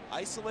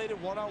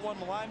 Isolated one-on-one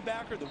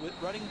linebacker, the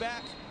running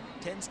back,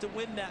 tends to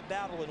win that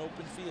battle in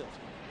open field.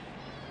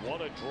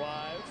 What a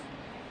drive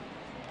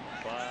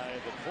by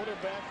the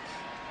quarterback,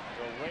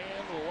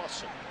 Durant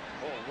Lawson.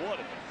 Oh, what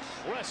an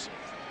impressive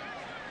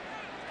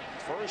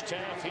first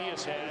half he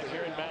has had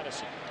here in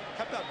Madison.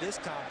 How about this,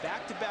 Tom?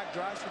 Back-to-back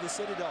drives for the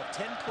Citadel,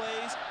 10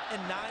 plays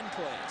and 9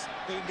 plays.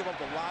 They can give up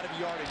a lot of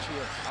yardage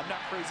here. I'm not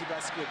crazy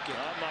about squib kick.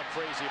 I'm not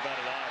crazy about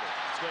it either.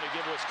 It's going to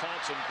give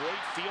Wisconsin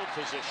great field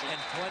position.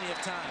 And plenty of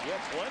time. Yeah,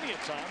 plenty of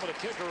time, but a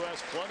kicker who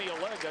has plenty of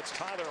leg. That's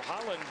Tyler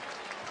Holland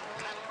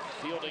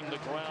fielding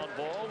the ground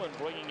ball and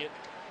bringing it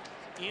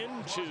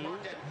into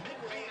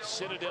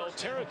Citadel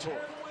territory.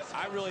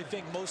 I really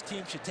think most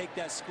teams should take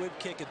that squib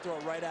kick and throw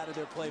it right out of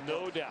their playbook.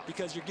 No doubt.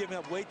 Because you're giving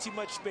up way too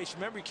much space.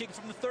 Remember, you're kicking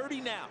from the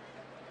 30 now.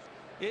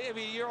 I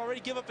mean, you're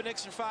already giving up an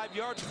extra 5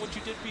 yards from what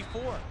you did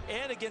before.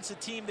 And against a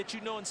team that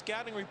you know in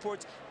scouting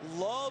reports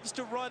loves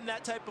to run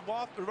that type of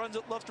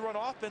loves to run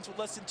offense with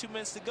less than 2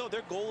 minutes to go.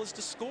 Their goal is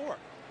to score.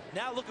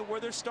 Now look at where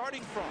they're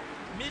starting from.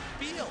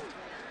 Midfield.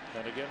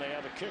 And again, they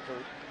have a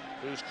kicker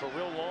whose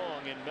career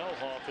long in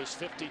Melhoff is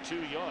 52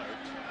 yards.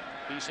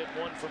 He's hit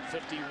one from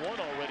 51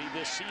 already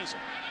this season.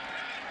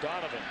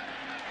 Donovan,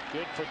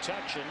 good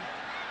protection,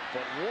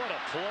 but what a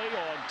play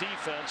on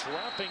defense.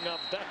 Wrapping up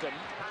Beckham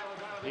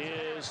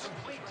is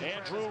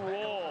Andrew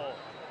Rawl.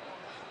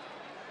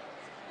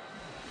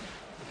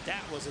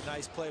 That was a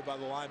nice play by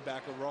the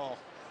linebacker, Rawl.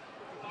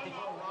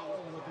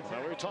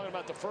 Now we were talking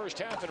about the first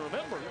half, and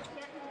remember,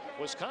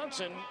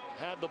 Wisconsin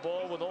had the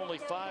ball with only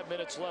 5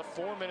 minutes left,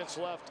 4 minutes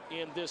left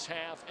in this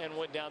half, and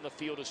went down the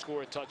field to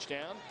score a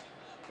touchdown.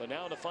 But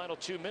now in the final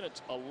 2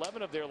 minutes,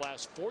 11 of their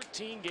last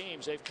 14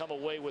 games, they've come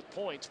away with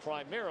points,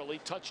 primarily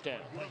touchdown.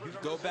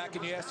 Go back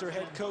and you ask their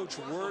head coach,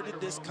 where did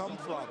this come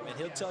from? And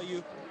he'll tell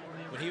you,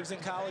 when he was in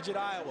college at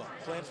Iowa,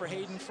 playing for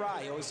Hayden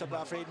Fry, he always talked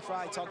about Hayden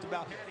Fry. He talked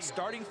about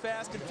starting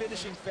fast and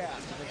finishing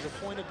fast, and there's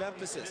a point of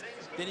emphasis.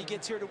 Then he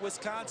gets here to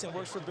Wisconsin,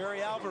 works for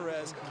Barry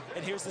Alvarez,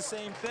 and here's the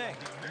same thing.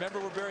 Remember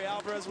where Barry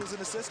Alvarez was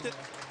an assistant?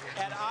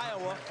 At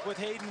Iowa with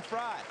Hayden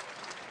Fry.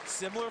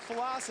 Similar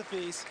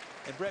philosophies,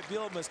 and Brett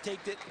Bielema has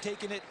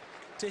taken it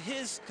to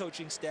his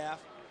coaching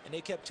staff, and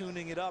they kept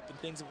tuning it up, and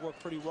things have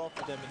worked pretty well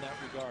for them in that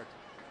regard.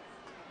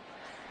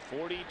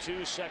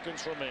 42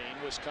 seconds remain.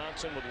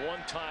 Wisconsin with 1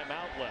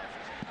 timeout left.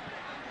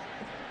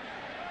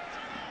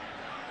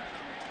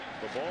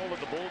 The ball at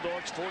the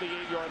Bulldogs'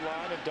 48-yard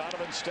line, and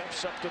Donovan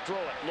steps up to throw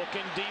it.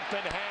 Looking deep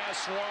and has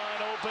Swan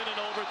open and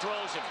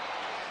overthrows him.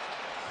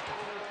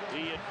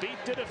 He had beat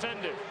the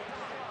defender.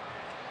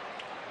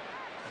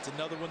 It's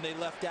another one they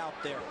left out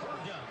there.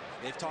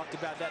 They've talked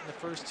about that in the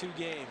first 2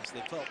 games.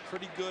 They felt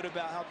pretty good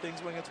about how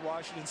things went against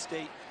Washington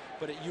State,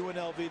 but at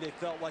UNLV they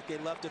felt like they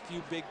left a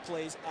few big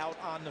plays out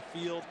on the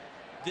field.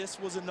 This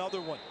was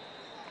another one.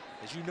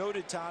 As you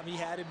noted, Tom, he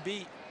had him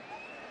beat.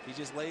 He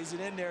just lays it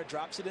in there,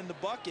 drops it in the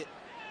bucket.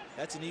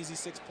 That's an easy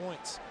 6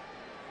 points.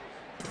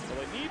 Well,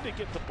 they need to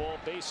get the ball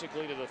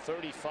basically to the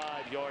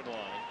 35-yard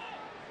line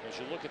as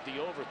you look at the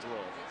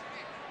overthrow.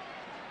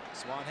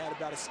 Swan had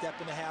about a step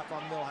and a half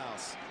on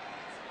Millhouse.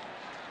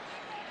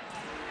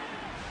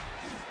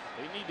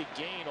 They need to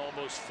gain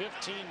almost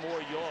 15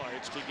 more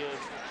yards to give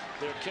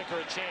their kicker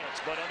a chance.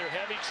 But under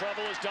heavy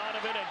trouble is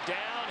Donovan, and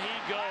down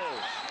he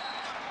goes.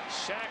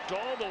 Sacked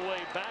all the way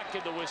back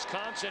into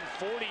Wisconsin,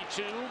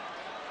 42.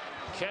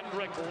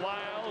 Kendrick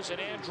Lyles and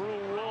Andrew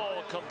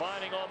Rawle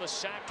combining on the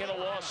sack and a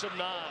loss of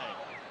 9.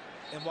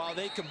 And while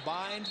they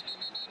combined,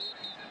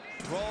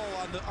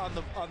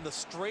 Rawle on the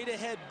straight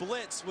ahead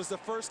blitz was the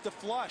first to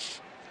flush.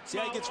 See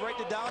how he gets right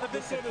to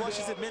Donovan and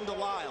flushes it into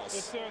Lyles.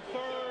 It's their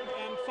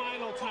 3rd and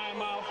final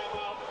timeout.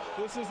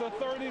 This is a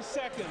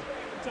 30-second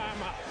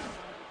timeout.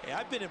 Hey,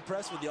 I've been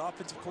impressed with the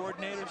offensive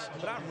coordinators,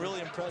 but I'm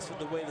really impressed with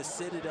the way the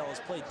Citadel has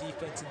played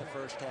defense in the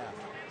first half.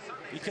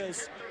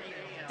 Because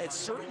at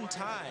certain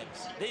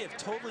times, they have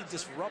totally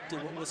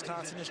disrupted what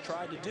Wisconsin has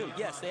tried to do.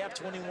 Yes, they have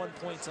 21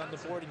 points on the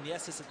board, and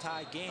yes, it's a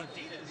tie game,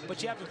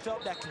 but you haven't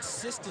felt that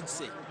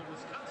consistency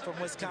from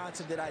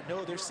Wisconsin that I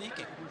know they're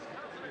seeking.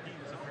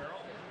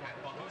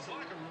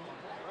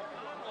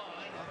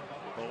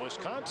 Well,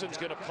 Wisconsin's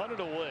going to punt it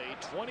away.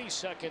 20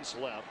 seconds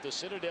left. The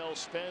Citadel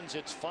spends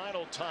its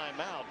final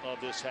timeout of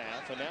this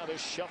half, and now they're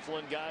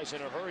shuffling guys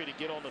in a hurry to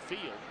get on the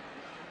field.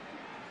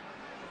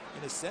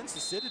 In a sense, the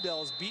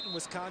Citadel has beaten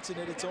Wisconsin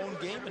at its own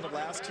game in the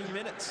last 2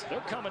 minutes. They're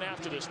coming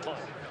after this punt.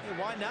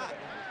 Hey, why not?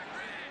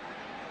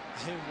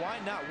 Hey, why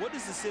not? What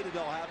does the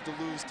Citadel have to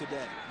lose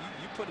today?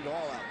 You put it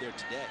all out there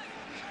today.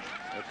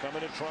 They're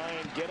coming to try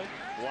and get it.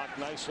 Blocked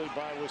nicely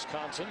by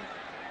Wisconsin.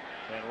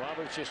 And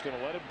Roberts just going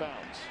to let it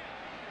bounce.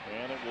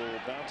 And it will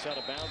bounce out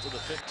of bounds at the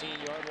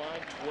 15-yard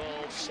line.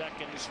 12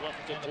 seconds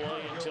left to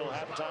play until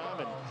halftime.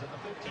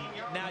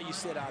 And now you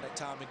sit on it,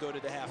 Tom, and go to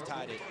the half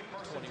tied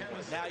at 21.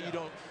 Now you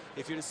don't,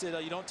 if you're the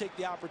Citadel, you don't take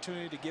the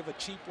opportunity to give a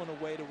cheap one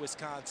away to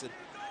Wisconsin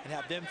and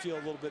have them feel a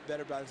little bit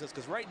better about themselves.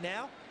 Because right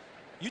now,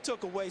 you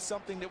took away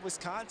something that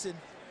Wisconsin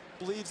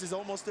believes is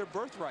almost their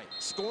birthright,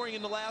 scoring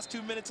in the last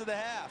 2 minutes of the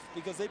half,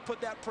 because they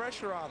put that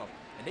pressure on them,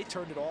 and they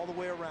turned it all the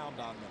way around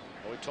on them.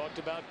 We talked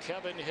about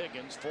Kevin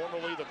Higgins,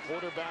 formerly the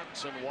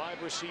quarterbacks and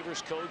wide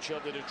receivers coach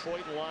of the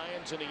Detroit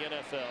Lions in the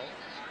NFL.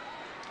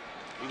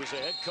 He was a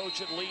head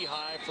coach at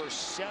Lehigh for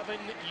 7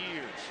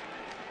 years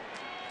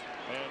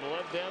and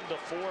led them to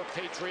 4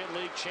 Patriot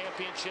League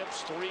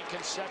championships, 3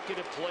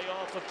 consecutive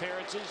playoff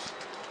appearances.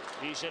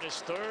 He's in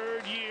his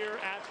 3rd year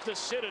at the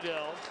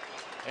Citadel.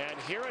 And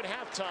here at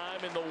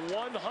halftime, in the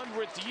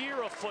 100th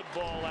year of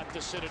football at the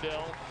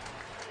Citadel,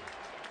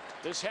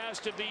 this has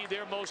to be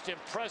their most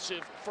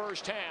impressive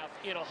first half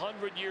in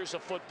 100 years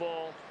of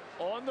football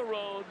on the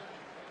road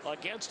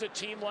against a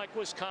team like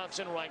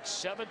Wisconsin, ranked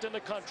 7th in the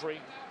country.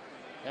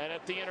 And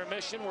at the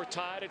intermission, we're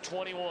tied at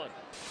 21.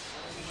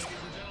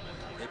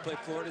 They played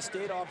Florida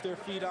State off their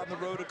feet on the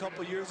road a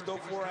couple years ago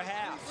for a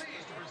half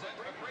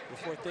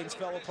before things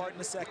fell apart in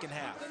the second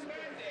half.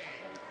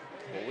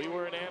 Well, we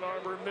were in Ann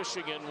Arbor,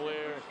 Michigan,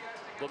 where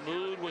the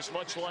mood was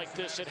much like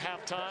this at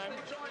halftime.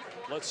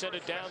 Let's send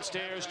it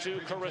downstairs to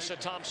Carissa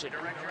Thompson.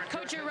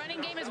 Coach, your running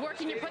game is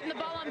working. You're putting the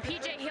ball on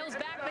P.J. Hill's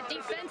back, but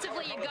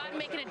defensively, you got to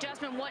make an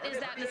adjustment. What is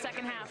that in the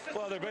second half?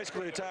 Well, they're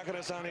basically attacking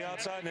us on the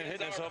outside and then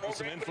hitting us up with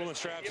some influence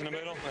traps in the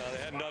middle.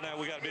 They hadn't done that.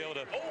 We got to be able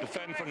to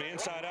defend from the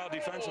inside out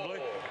defensively.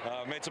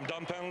 Made some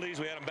dumb penalties.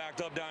 We had them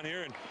backed up down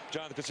here, and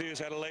Jonathan Casillas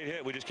had a late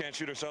hit. We just can't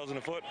shoot ourselves in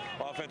the foot.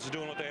 Offense is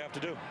doing what they have to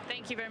do.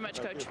 Thank you very much,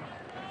 Coach.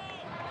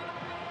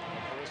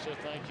 Carissa,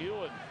 thank you.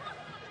 And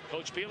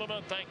Coach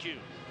Bielema, thank you.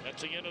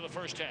 That's the end of the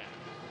first half.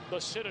 The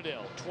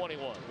Citadel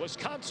 21,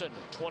 Wisconsin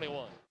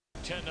 21.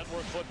 10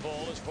 Network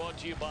Football is brought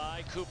to you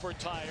by Cooper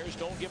Tires.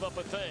 Don't give up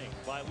a thing.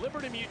 By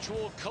Liberty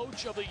Mutual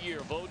Coach of the Year.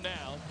 Vote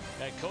now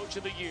at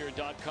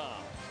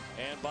coachoftheyear.com.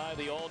 And by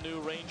the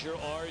all-new Ranger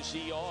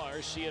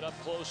RZR. See it up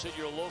close at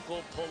your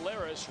local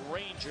Polaris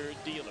Ranger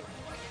dealer.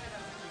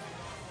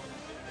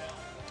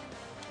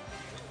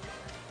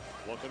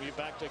 Welcome you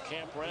back to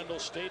Camp Randall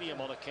Stadium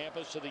on the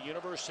campus of the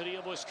University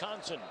of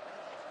Wisconsin.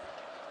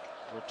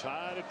 We're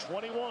tied at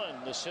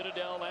 21. The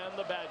Citadel and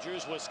the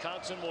Badgers.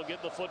 Wisconsin will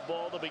get the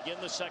football to begin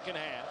the second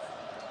half.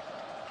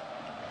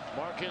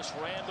 Marcus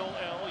Randall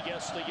L.,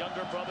 yes, the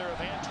younger brother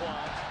of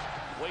Antoine,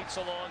 waits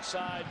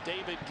alongside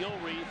David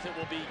Gilreath. It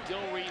will be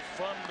Gilreath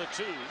from the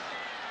 2.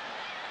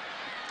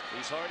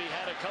 He's already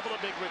had a couple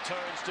of big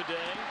returns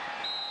today,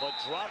 but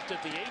dropped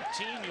at the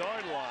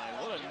 18-yard line.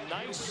 What a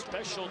nice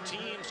special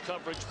teams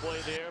coverage play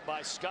there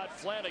by Scott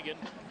Flanagan,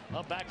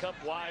 a backup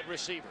wide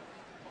receiver.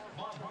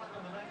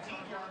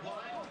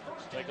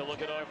 Take a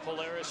look at our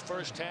Polaris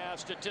first half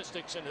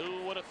statistics, and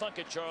who would have thunk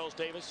it, Charles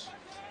Davis?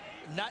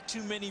 Not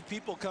too many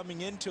people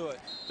coming into it.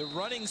 The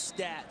running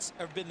stats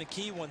have been the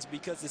key ones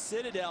because the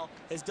Citadel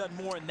has done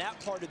more in that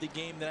part of the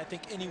game than I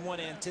think anyone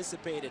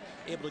anticipated.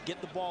 Able to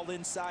get the ball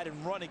inside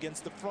and run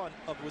against the front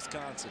of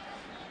Wisconsin.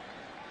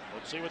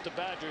 Let's see what the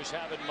Badgers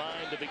have in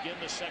mind to begin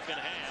the second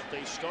half.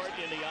 They start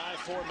in the I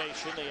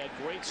formation. They had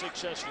great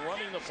success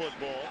running the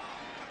football.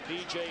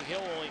 P.J.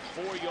 Hill only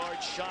 4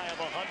 yards shy of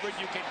 100.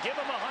 You can give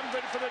him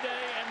 100 for the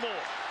day and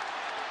more.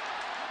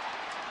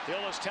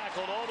 Hill is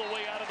tackled all the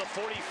way out of the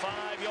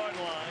 45-yard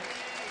line.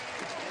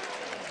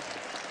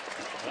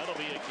 That'll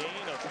be a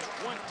gain of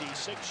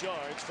 26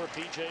 yards for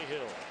P.J.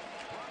 Hill.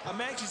 I'm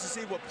anxious to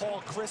see what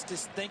Paul Chryst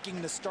is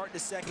thinking to start the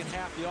second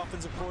half, the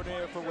offensive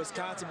coordinator for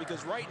Wisconsin,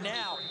 because right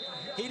now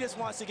he just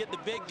wants to get the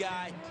big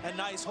guy a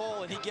nice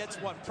hole, and he gets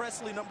one.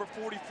 Presley, number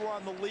 44,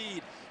 on the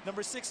lead.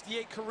 Number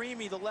 68,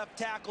 Karimi, the left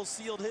tackle,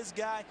 sealed his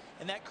guy,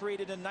 and that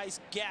created a nice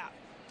gap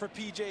for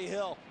P.J.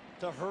 Hill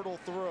to hurdle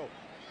through.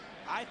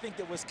 I think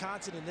that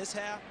Wisconsin in this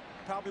half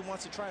probably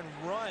wants to try and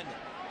run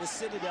the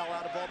Citadel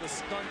out of all the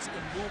stunts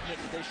and movement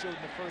that they showed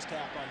in the first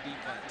half on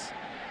defense.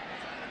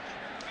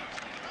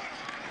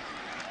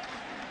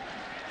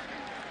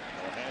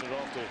 Hand it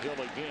off to Hill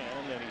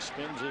again, and he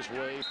spins his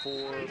way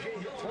for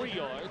 3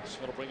 yards.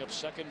 It'll bring up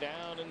 2nd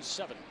down and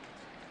 7.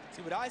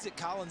 See what Isaac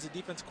Collins, the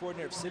defense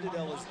coordinator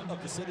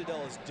of the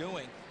Citadel, is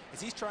doing is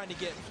he's trying to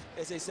get,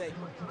 as they say,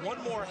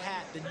 one more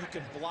hat than you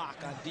can block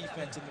on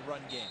defense in the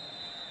run game.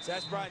 So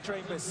that's Brian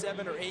Train with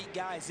 7 or 8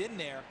 guys in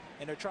there,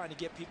 and they're trying to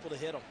get people to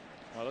hit them.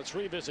 Well, let's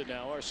revisit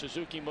now our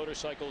Suzuki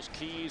Motorcycles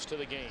keys to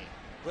the game.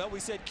 Well,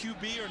 we said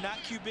QB or not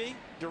QB.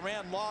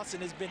 Duran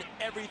Lawson has been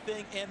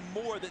everything and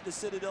more that the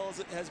Citadel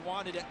has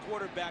wanted at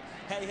quarterback.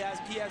 He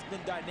has been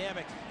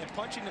dynamic. And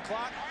punching the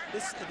clock,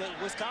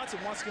 Wisconsin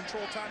wants to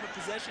control time of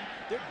possession.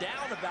 They're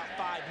down about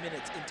 5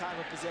 minutes in time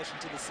of possession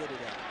to the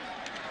Citadel.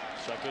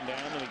 2nd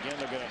down, and again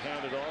they're going to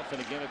hand it off,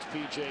 and again it's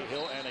P.J.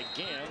 Hill, and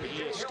again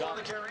he is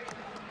stopped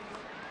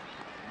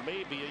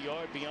maybe a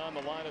yard beyond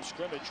the line of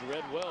scrimmage.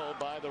 Read well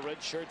by the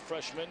redshirt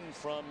freshman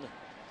from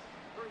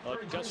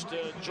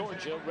Augusta,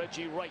 Georgia,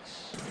 Reggie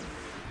Rice.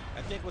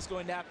 I think what's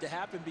going to have to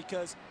happen,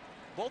 because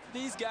both of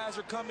these guys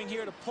are coming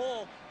here to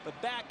pull, but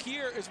back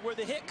here is where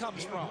the hit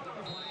comes from.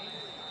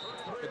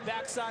 The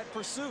backside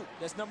pursuit,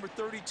 that's number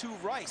 32,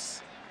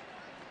 Rice.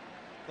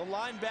 The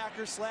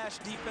linebacker slash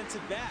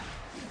defensive back.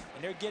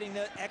 And they're getting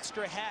that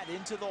extra hat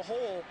into the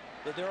hole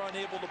that they're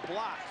unable to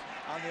block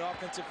on the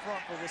offensive front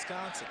for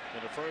Wisconsin.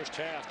 In the first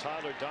half,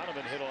 Tyler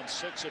Donovan hit on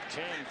 6 of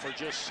 10 for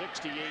just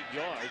 68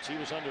 yards. He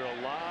was under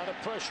a lot of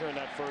pressure in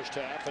that first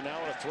half, and now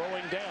on a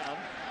throwing down,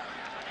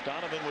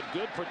 Donovan with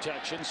good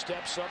protection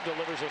steps up,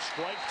 delivers a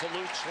strike to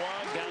Luke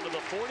Swan down to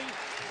the 40,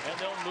 and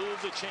they'll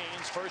move the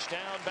chains. 1st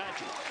down,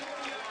 Badgers.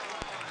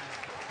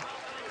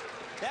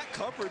 That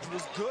coverage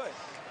was good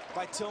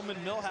by Tillman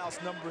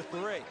Millhouse, number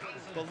 3.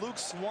 But Luke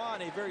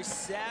Swan, a very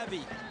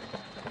savvy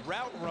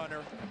route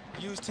runner,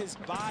 used his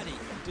body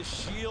to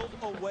shield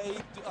away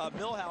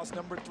Millhouse,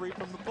 number 3,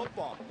 from the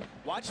football.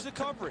 Watch the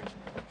coverage.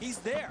 He's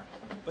there.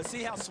 But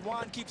see how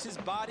Swan keeps his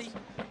body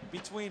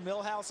between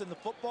Millhouse and the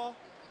football?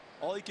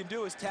 All he can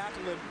do is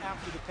tackle him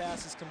after the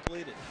pass is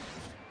completed.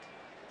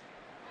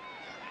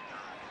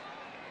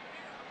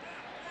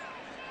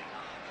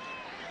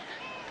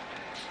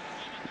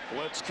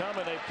 Blitz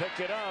coming, they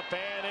pick it up,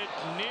 and it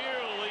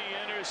nearly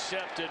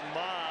intercepted.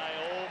 My,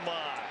 oh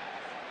my.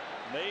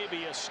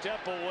 Maybe a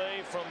step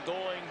away from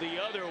going the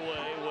other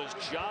way was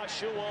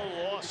Joshua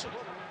Lawson.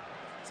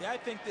 See, I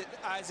think that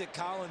Isaac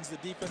Collins, the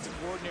defensive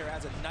coordinator,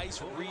 has a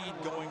nice read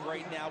going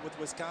right now with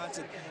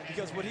Wisconsin,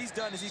 because what he's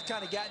done is he's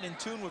kind of gotten in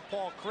tune with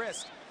Paul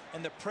Chryst,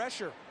 and the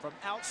pressure from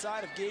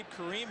outside of Gabe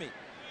Karimi.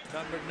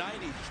 Number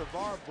 90,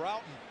 Travar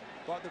Broughton,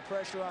 brought the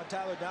pressure on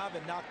Tyler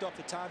Donovan, knocked off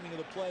the timing of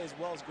the play as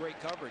well as great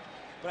coverage.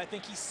 But I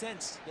think he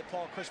sensed that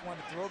Paul Chryst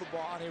wanted to throw the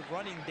ball on a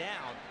running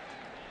down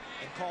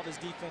and called his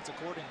defense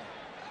accordingly.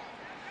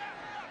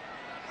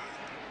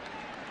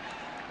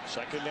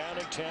 2nd down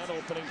and 10,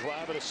 opening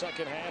drive of the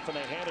second half, and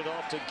they hand it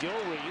off to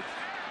Gilreath,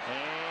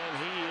 and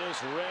he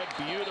is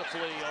read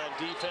beautifully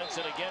on defense.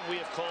 And again, we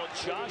have called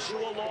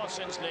Joshua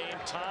Lawson's name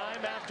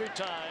time after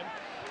time.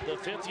 The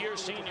 5th-year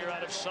senior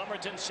out of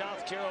Somerton,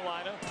 South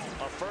Carolina,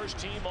 a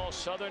first-team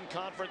All-Southern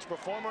Conference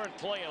performer, and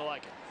playing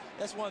like it.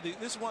 This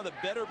is one of the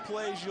better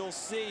plays you'll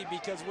see,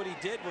 because what he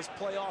did was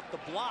play off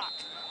the block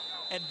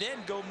and then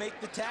go make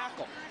the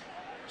tackle.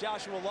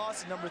 Joshua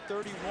Lawson, number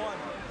 31,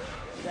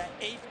 that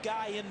 8th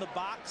guy in the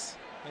box,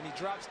 and he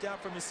drops down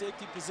from his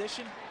safety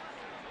position.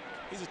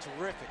 He's a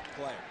terrific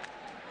player.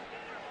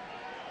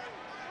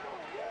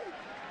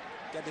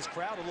 Got this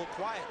crowd a little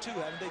quiet too,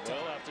 haven't they, Tom?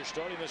 Well, after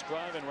starting this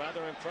drive in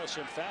rather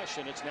impressive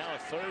fashion, it's now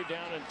a 3rd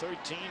down and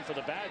 13 for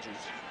the Badgers.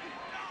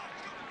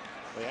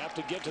 They have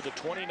to get to the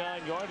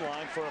 29-yard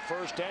line for a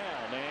 1st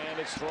down, and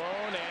it's thrown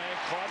and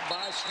caught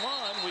by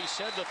Swan. We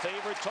said the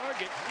favorite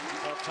target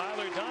of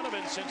Tyler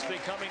Donovan since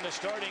becoming the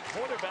starting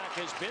quarterback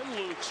has been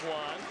Luke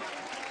Swan.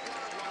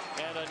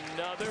 And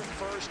another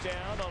first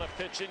down on a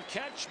pitch and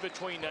catch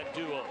between that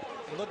duo.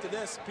 And look at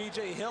this,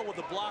 P.J. Hill with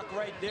the block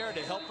right there to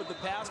help with the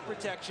pass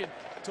protection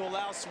to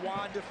allow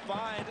Swan to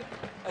find,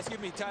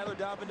 Tyler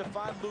Donovan to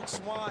find Luke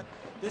Swan.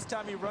 This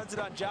time he runs it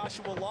on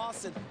Joshua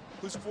Lawson,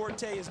 whose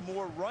forte is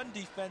more run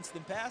defense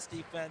than pass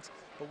defense.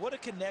 But what a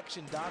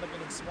connection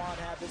Donovan and Swan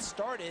have. It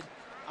started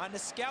on the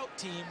scout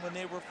team when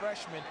they were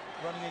freshmen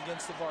running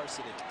against the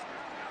varsity.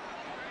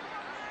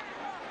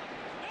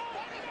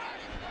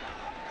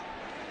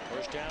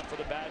 First down for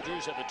the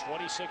Badgers at the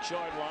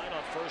 26-yard line.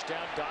 On first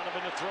down,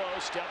 Donovan to throw,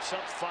 steps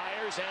up,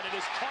 fires, and it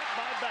is caught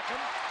by Beckham.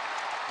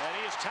 And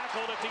he is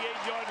tackled at the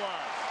 8-yard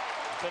line.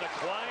 Been a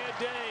quiet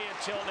day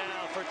until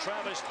now for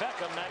Travis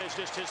Beckham. That is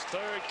just his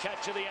third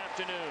catch of the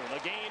afternoon, a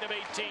gain of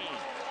 18.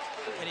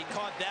 And he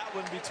caught that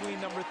one between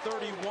number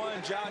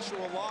 31,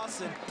 Joshua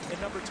Lawson,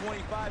 and number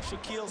 25,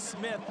 Shaquille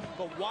Smith.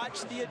 But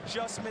watch the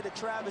adjustment that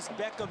Travis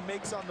Beckham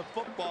makes on the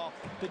football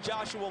that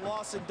Joshua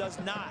Lawson does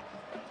not.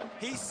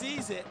 He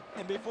sees it,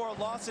 and before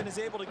Lawson is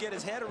able to get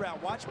his head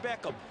around, watch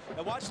Beckham.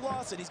 And watch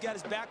Lawson. He's got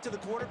his back to the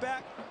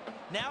quarterback.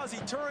 Now as he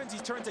turns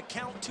a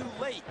count too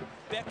late.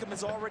 Beckham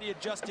is already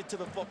adjusted to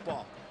the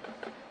football.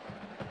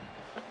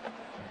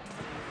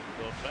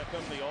 So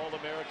Beckham, the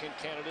All-American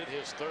candidate,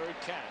 his third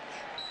catch.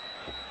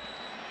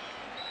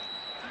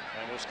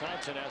 And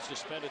Wisconsin has to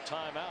spend a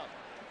timeout.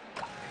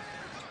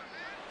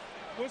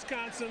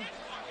 Wisconsin,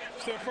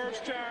 it's their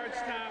first charge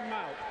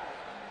timeout.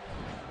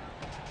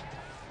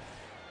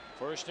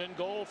 First and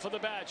goal for the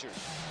Badgers,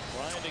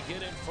 trying to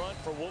get in front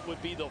for what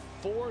would be the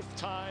fourth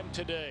time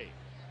today.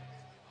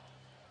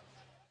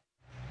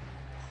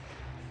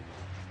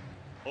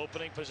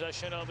 Opening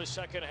possession of the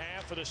second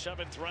half for the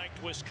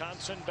 7th-ranked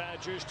Wisconsin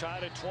Badgers,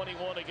 tied at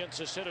 21 against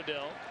the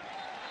Citadel.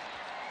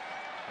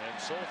 And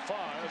so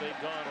far,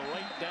 they've gone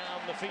right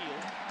down the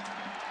field.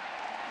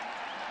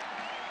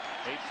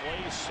 8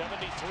 plays,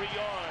 73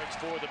 yards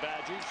for the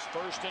Badgers.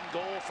 First and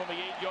goal from the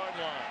 8-yard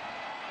line.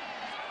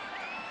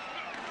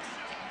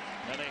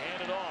 And they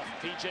hand it off.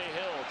 P.J.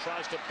 Hill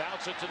tries to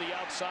bounce it to the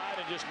outside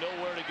and just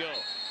nowhere to go.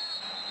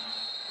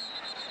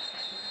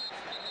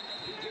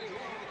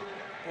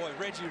 Boy,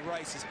 Reggie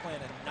Rice is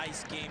playing a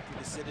nice game for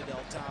the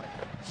Citadel, Tom.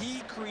 He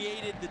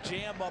created the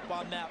jam up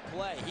on that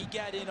play. He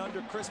got in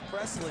under Chris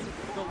Presley,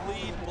 the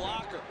lead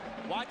blocker.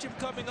 Watch him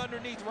coming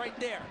underneath right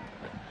there.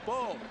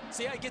 Boom.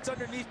 See how he gets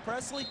underneath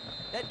Presley?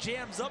 That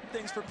jams up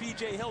things for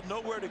P.J. Hill,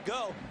 nowhere to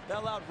go. That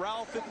allowed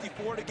Raul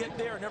 54 to get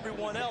there and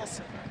everyone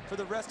else for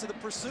the rest of the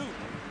pursuit.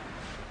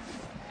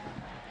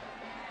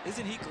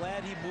 Isn't he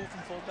glad he moved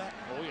from fullback?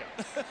 Oh,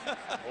 yeah.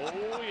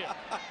 Oh, yeah.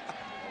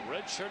 A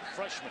redshirt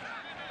freshman.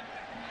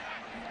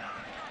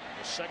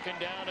 The second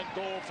down and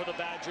goal for the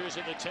Badgers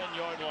at the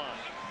 10-yard line.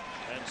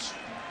 And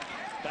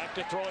back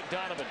to throw it,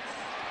 Donovan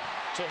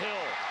to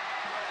Hill.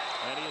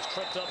 And he is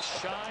tripped up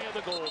shy of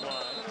the goal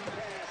line.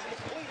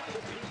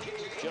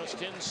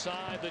 Just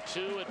inside the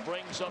 2, it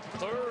brings up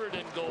third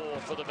and goal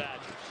for the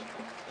Badgers.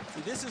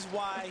 See, this is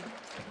why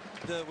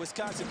the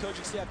Wisconsin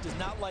coaching staff does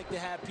not like to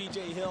have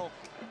P.J. Hill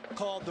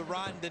called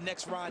the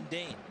next Ron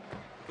Dane,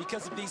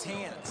 because of these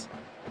hands.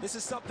 This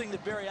is something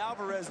that Barry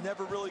Alvarez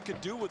never really could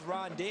do with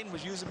Ron Dane,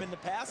 was use him in the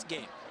pass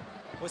game.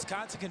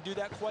 Wisconsin can do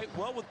that quite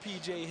well with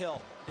P.J.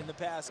 Hill in the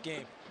pass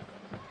game.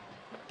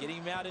 Getting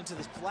him out into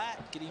the flat,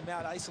 getting him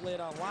out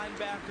isolated on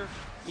linebacker.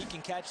 He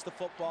can catch the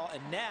football,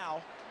 and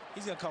now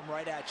he's going to come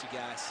right at you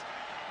guys.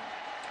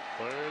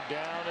 Third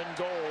down and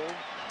goal.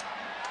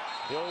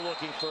 Hill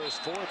looking for his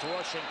 4th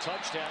rushing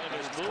touchdown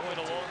and is moving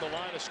along the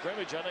line of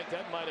scrimmage. I think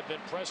that might have been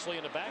Presley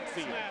in the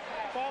backfield. Snap.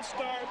 False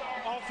start,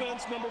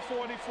 offense number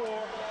 44.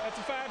 That's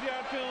a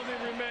 5-yard penalty,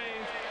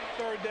 remains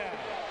third down.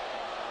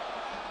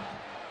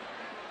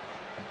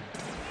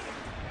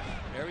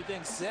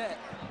 Everything's set.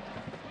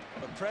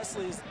 But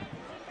Presley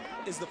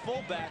is the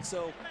fullback,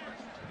 so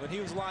when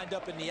he was lined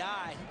up in the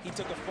eye, he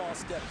took a false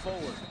step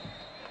forward.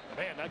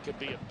 Man, that could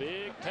be a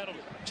big penalty.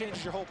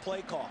 Changes your whole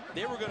play call.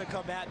 They were going to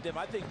come at them.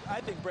 I think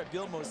Brett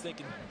Bielema was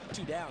thinking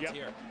 2 downs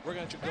here. We're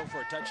going to go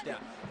for a touchdown.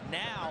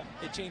 Now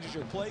it changes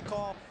your play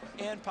call,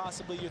 and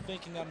possibly you're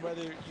thinking on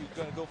whether you're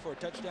going to go for a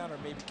touchdown or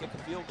maybe kick a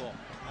field goal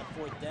on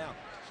 4th down.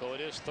 So it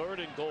is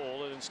 3rd and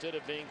goal, and instead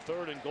of being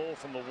 3rd and goal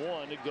from the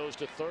 1, it goes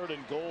to 3rd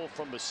and goal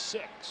from the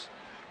 6.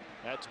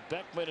 That's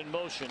Beckman in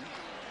motion,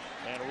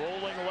 and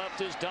rolling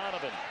left is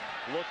Donovan.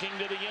 Looking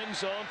to the end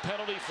zone,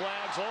 penalty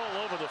flags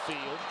all over the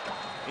field.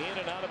 In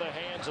and out of the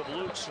hands of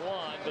Luke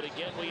Swan, but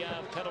again we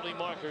have penalty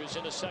markers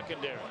in the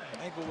secondary. I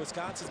think what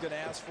Wisconsin's going to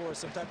ask for is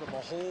some type of a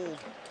hold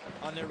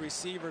on their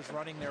receivers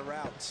running their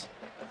routes.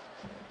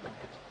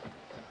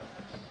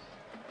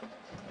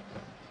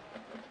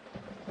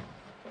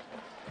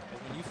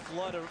 When you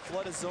flood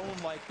a zone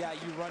like that,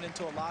 you run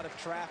into a lot of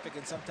traffic,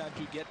 and sometimes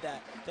you get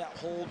that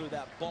hold or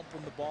that bump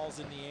when the ball's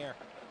in the air.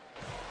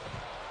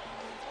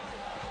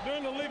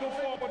 During the legal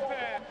forward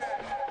pass,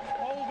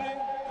 holding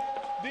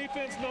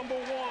defense number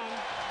 1.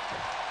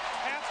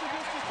 Half the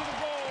distance to the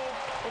goal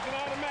with an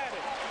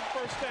automatic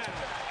first down.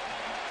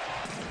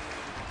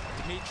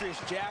 To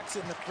Demetrius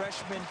Jackson, the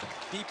freshman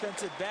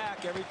defensive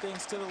back.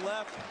 Everything's to the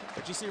left.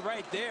 But you see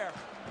right there,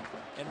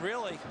 and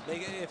really,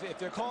 if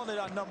they're calling it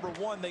on number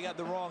 1, they got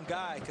the wrong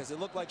guy, because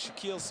it looked like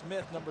Shaquille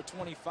Smith, number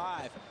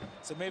 25.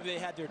 So maybe they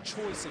had their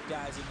choice of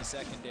guys in the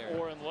secondary.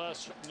 Or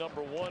unless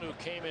number 1, who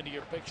came into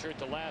your picture at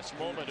the last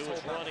moment, who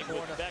was running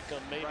with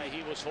Beckham, maybe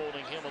he was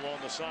holding him along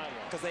the sideline.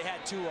 Because they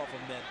had 2 of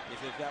them then, if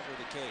that were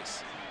the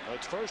case.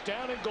 It's first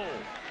down and goal.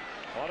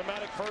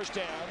 Automatic first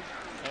down.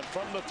 And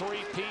from the 3,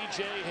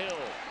 P.J. Hill.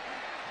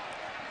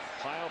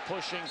 Ohio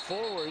pushing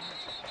forward.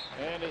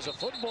 And is a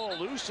football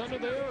loose under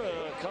there?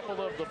 A couple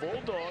of the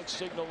Bulldogs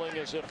signaling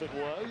as if it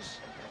was.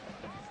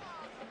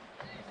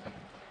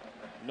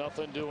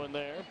 Nothing doing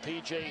there.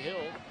 P.J.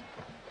 Hill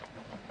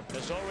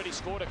has already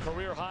scored a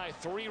career-high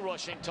 3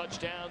 rushing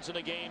touchdowns in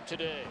a game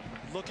today.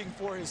 Looking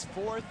for his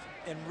 4th,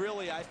 and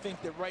really I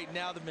think that right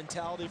now the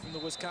mentality from the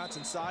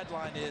Wisconsin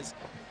sideline is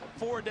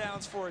 4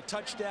 downs for a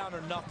touchdown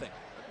or nothing.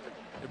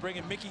 They're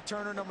bringing Mickey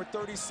Turner, number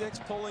 36,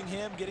 pulling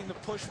him, getting the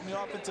push from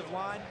the offensive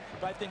line.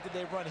 But I think that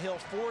they run Hill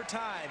 4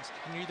 times,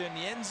 and you're either in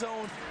the end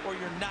zone or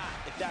you're not,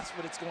 if that's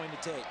what it's going to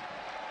take.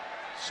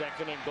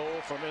 Second and goal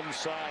from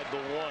inside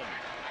the 1.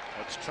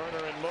 That's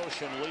Turner in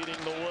motion,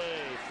 leading the way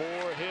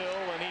for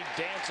Hill, and he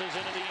dances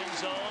into the end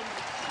zone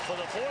for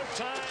the 4th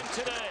time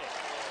today.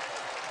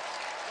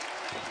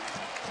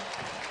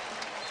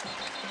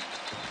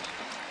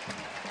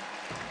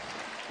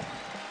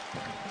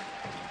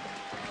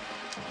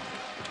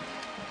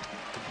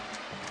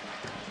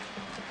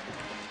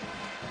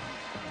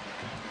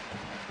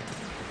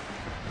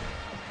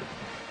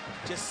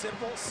 Just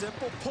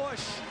simple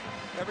push.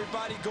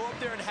 Everybody go up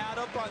there and hat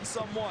up on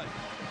someone.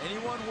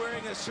 Anyone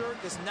wearing a shirt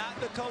that's not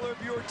the color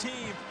of your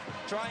team,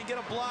 try and get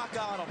a block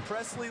on them.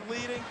 Presley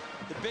leading.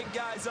 The big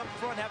guys up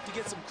front have to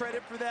get some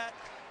credit for that.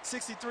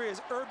 63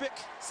 is Urbic,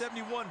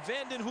 71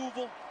 Vanden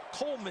Heuvel,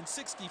 Coleman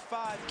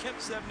 65,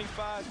 Kemp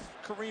 75,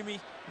 Karimi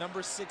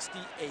number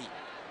 68.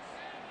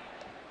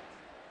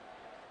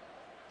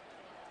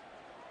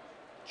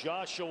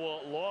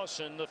 Joshua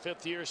Lawson, the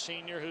 5th-year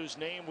senior, whose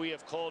name we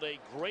have called a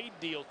great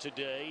deal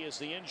today, is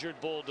the injured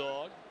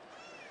Bulldog.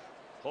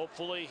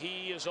 Hopefully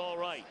he is all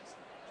right.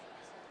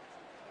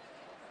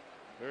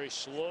 Very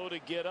slow to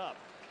get up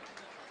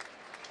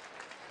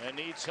and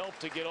needs help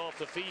to get off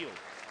the field.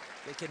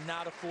 They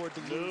cannot afford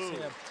to lose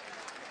him.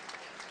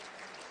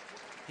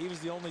 He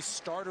was the only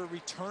starter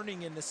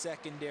returning in the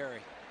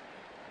secondary.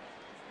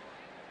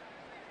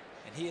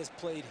 And he has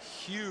played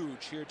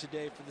huge here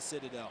today for the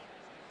Citadel.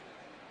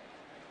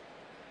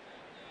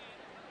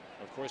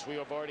 Of course, we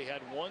have already had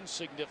 1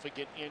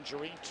 significant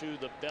injury to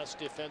the best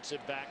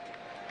defensive back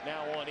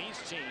now on each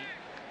team.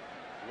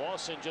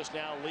 Lawson just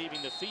now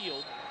leaving the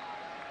field.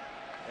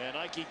 And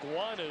Ike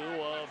Iguanu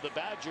of the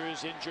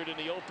Badgers injured in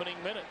the opening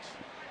minutes.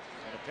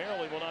 And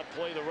apparently will not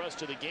play the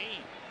rest of the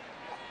game.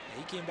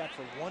 He came back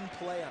for 1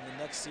 play on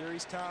the next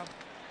series, Tom,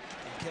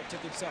 and took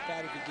himself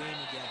out of the game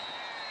again.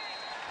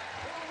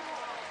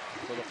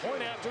 So the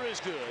point after is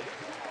good.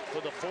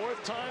 For the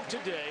 4th time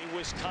today,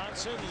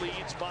 Wisconsin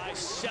leads by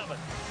 7.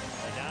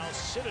 And now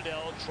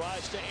Citadel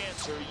tries to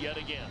answer yet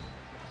again.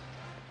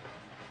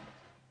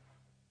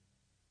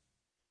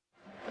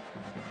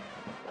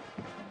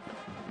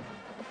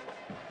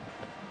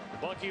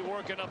 Bucky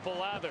working up a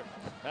lather,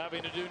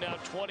 having to do now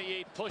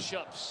 28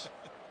 push-ups.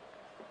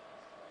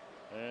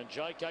 And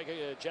Jack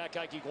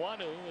Ike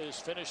Iguanu is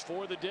finished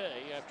for the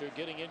day after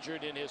getting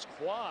injured in his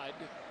quad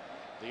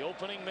the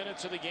opening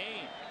minutes of the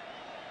game.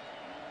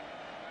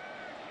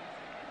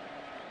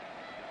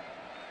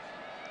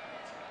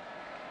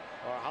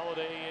 Our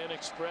Holiday Inn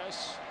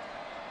Express,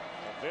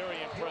 a very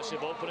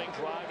impressive opening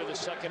drive to the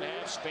second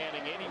half,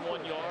 spanning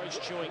 81 yards,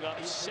 chewing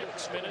up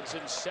 6 minutes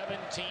and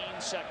 17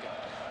 seconds.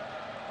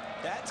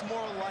 That's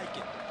more like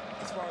it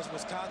as far as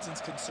Wisconsin's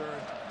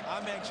concerned.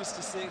 I'm anxious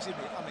to see,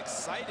 I'm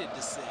excited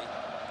to see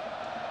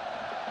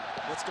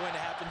what's going to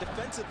happen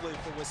defensively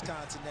for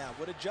Wisconsin now,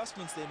 what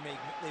adjustments they may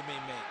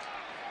make.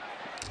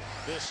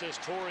 This is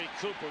Torrey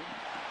Cooper.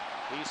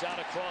 He's out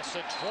across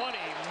the 20.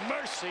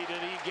 Mercy,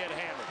 did he get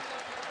hammered.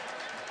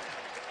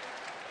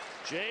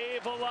 Jay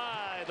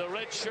Valai, the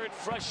redshirt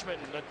freshman,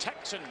 the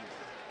Texan,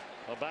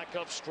 a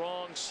backup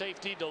strong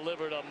safety,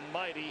 delivered a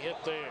mighty hit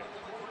there.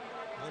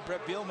 And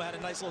Brett Bielema had a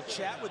nice little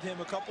chat with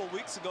him a couple of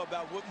weeks ago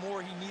about what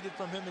more he needed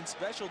from him in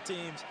special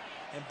teams,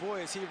 and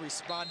boy, has he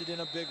responded in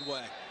a big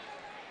way.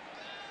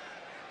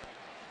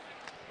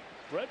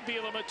 Brett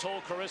Bielema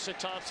told Carissa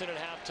Thompson at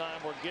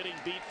halftime, we're getting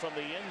beat from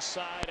the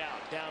inside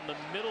out, down the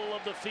middle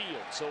of the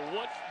field. So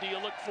what do you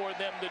look for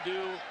them to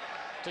do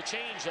to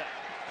change that?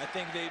 I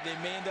think they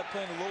may end up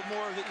playing a little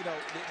more,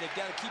 they've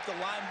got to keep the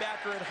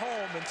linebacker at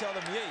home and tell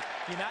them, hey,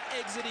 you're not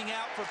exiting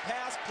out for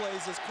pass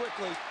plays as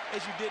quickly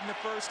as you did in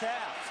the first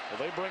half. Well,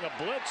 they bring a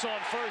blitz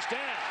on first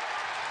down.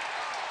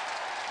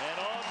 And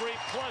Aubrey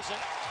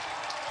Pleasant,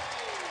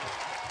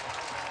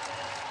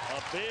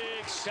 a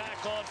big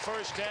sack on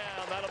first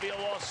down. That'll be a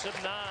loss of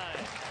 9.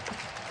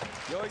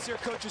 You always hear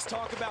coaches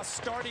talk about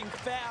starting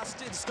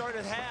fast and start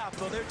at half.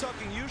 Well, they're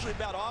talking usually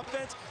about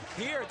offense.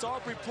 Here, it's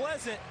Aubrey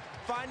Pleasant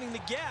finding the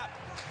gap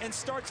and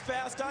starts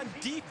fast on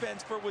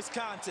defense for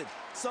Wisconsin,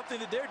 something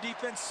that their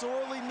defense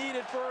sorely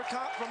needed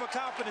from a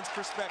confidence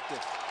perspective.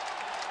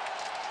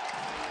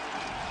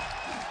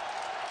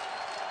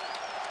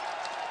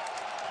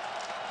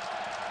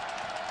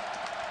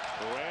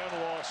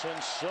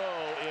 Lawson so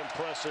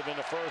impressive in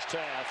the first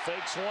half.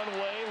 Fakes one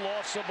way,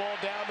 lofts the ball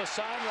down the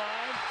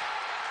sideline.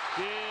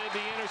 Did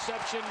the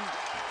interception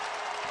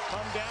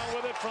come down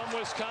with it from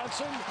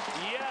Wisconsin?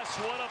 Yes,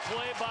 what a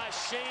play by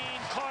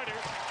Shane Carter.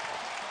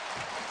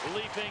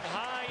 Leaping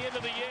high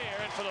into the air,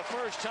 and for the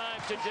first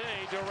time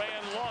today,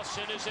 Duran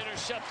Lawson is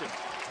intercepted.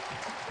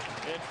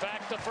 In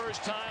fact, the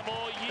first time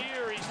all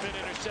year he's been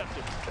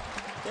intercepted.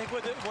 I think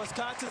what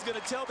Wisconsin's going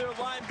to tell their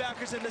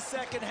linebackers in the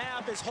second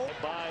half is hold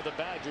by the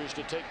Badgers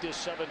to take this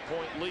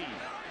 7-point lead.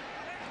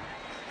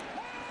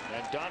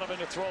 And Donovan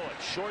to throw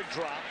it. Short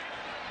drop.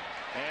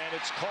 And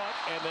it's caught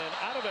and then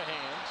out of the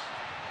hands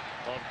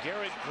of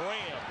Garrett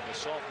Graham, the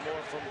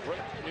sophomore from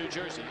Brighton, New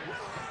Jersey.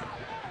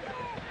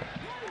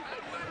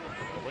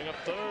 Bring up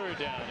third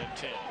down and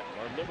 10.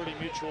 Our Liberty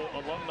Mutual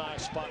alumni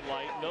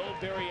spotlight. No,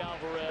 Barry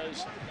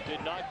Alvarez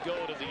did not go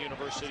to the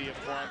University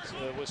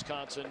of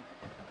Wisconsin,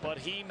 but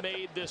he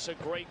made this a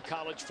great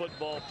college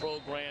football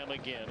program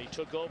again. He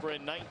took over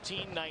in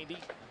 1990,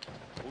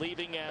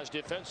 leaving as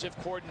defensive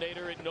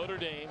coordinator at Notre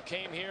Dame.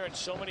 Came here and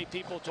so many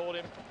people told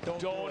him,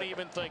 don't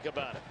even think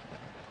about it.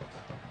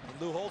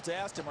 And Lou Holtz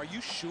asked him, are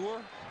you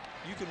sure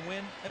you can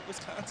win at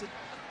Wisconsin?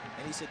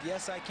 And he said,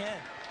 yes, I can.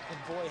 And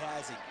boy,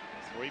 has he.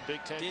 3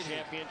 Big Ten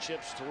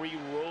championships, 3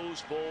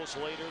 Rose Bowls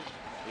later,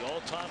 the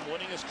all-time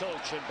winningest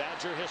coach in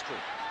Badger history.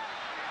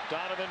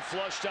 Donovan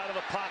flushed out of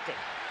the pocket,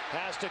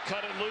 has to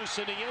cut it loose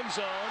in the end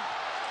zone,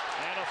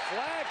 and a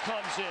flag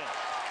comes in.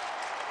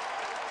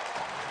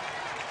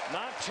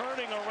 Not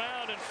turning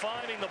around and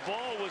finding the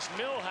ball was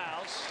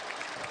Millhouse.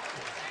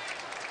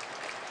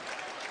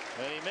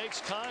 And he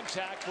makes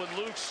contact with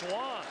Luke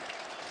Swan.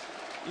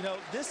 You know,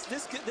 this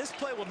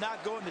play will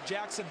not go in the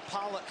Jackson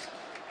Pollock,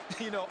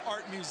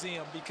 art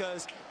museum,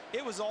 because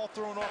it was all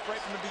thrown off right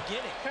from the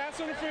beginning. Pass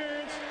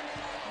interference,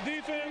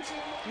 defense,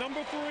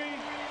 number 3.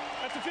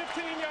 That's a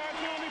 15-yard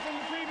penalty from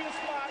the previous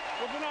spot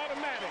with an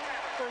automatic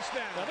first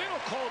down. Now, they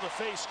don't call the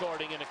face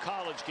guarding in a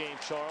college game,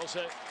 Charles.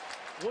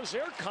 Was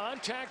there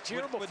contact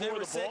here before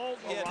the ball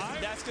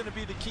arrived? That's going to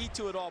be the key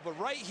to it all. But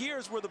right here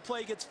is where the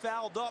play gets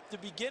fouled up to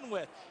begin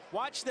with.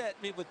 Watch that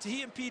with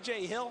he and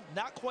P.J. Hill,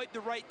 not quite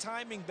the right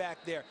timing back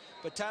there.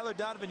 But Tyler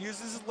Donovan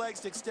uses his legs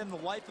to extend the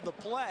life of the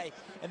play.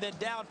 And then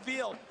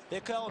downfield,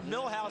 they call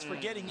Millhouse for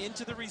getting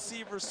into the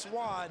receiver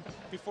Swan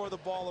before the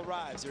ball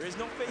arrives. There is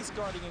no face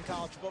guarding in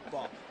college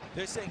football.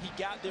 They're saying he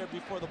got there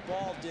before the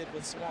ball did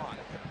with Swan.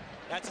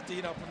 That's,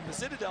 from the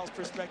Citadel's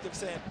perspective,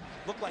 saying,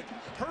 looked like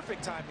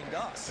perfect timing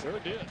to us. Sure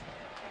did.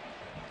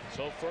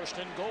 So first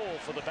and goal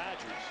for the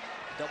Badgers.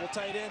 Double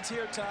tight ends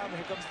here, Tom.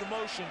 Here comes the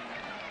motion.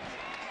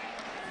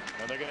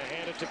 And they're going to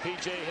hand it to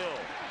P.J. Hill.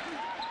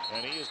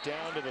 And he is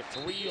down to the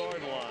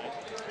 3-yard line.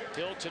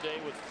 Hill today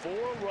with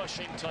 4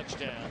 rushing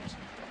touchdowns.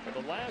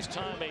 The last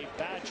time a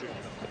Badger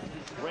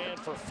ran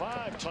for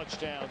 5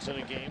 touchdowns in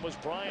a game was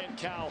Brian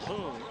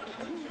Calhoun,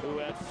 who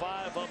had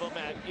 5 of them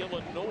at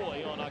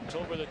Illinois on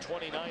October the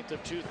 29th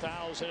of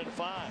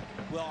 2005.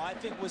 Well, I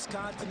think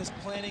Wisconsin is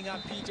planning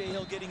on P.J.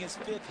 Hill getting his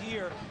 5th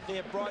here. They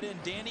have brought in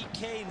Danny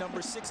Kaye,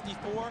 number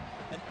 64,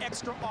 an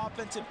extra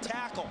offensive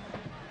tackle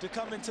to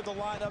come into the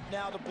lineup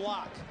now to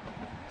block.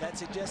 That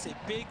suggests a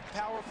big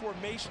power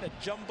formation, a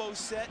jumbo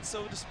set,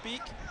 so to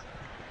speak,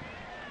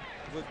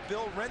 with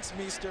Bill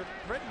Rentmeester,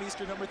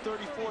 number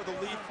 34, the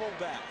lead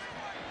fullback.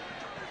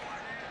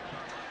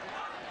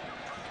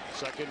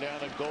 Second down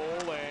and goal,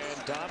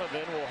 and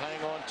Donovan will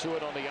hang on to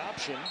it on the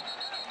option.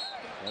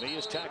 And he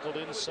is tackled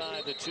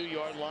inside the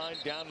 2-yard line,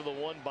 down to the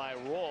 1 by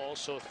Rawls.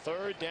 So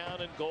third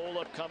down and goal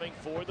upcoming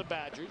for the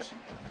Badgers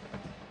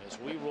as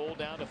we roll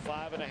down to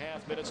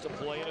 5.5 minutes to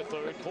play in the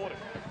third quarter.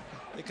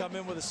 They come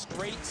in with a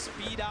straight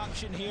speed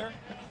option here.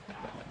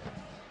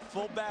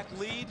 Fullback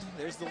lead.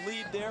 There's the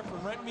lead there from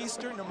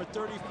Rentmeester, number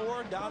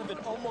 34. Donovan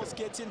almost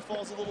gets in,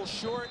 falls a little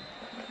short.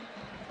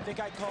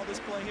 Think I'd call this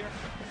play here?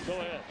 Go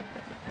ahead.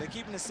 They're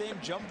keeping the same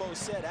jumbo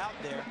set out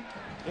there.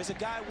 There's a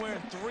guy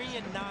wearing 3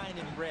 and 9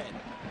 in red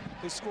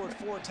who scored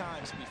 4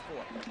 times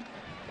before.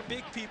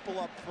 Big people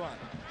up front.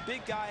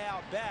 Big guy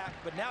out back,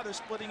 but now they're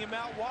splitting him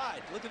out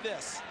wide. Look at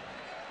this.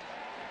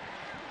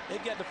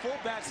 They've got the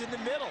fullbacks in the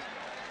middle.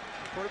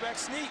 Quarterback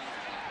sneak.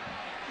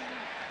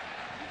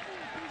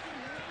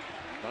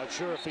 Not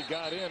sure if he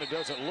got in. It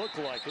doesn't look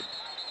like it.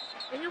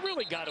 And you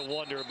really got to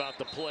wonder about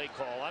the play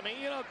call. I mean,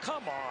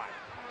 come on.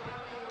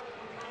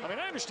 I mean,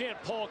 I understand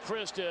Paul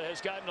Chryst has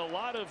gotten a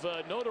lot of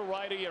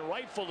notoriety, and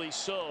rightfully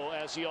so,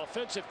 as the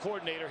offensive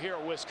coordinator here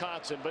at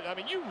Wisconsin. But, I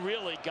mean, you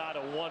really got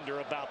to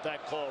wonder about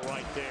that call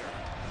right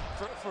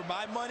there. For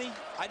my money,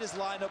 I just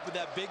line up with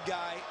that big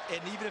guy, and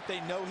even if they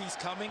know he's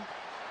coming,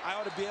 I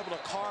ought to be able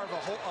to carve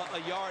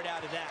a yard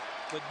out of that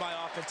with my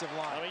offensive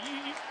line. I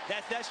mean,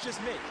 that's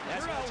just me.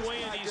 You're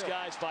outweighing these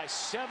guys by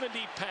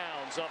 70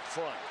 pounds up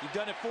front. You've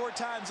done it 4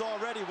 times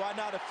already. Why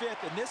not a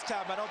 5th? And this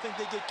time, I don't think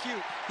they get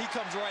cute. He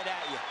comes right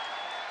at you.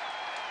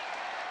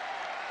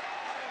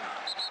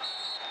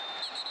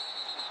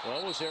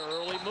 Well, was there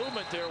early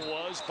movement? There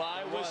was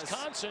by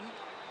Wisconsin.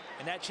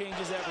 And that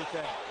changes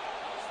everything.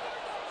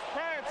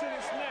 Prior to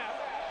the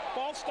snap,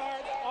 false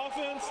start,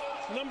 offense,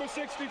 number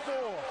 64.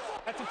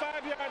 That's a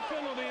 5-yard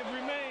penalty. It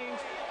remains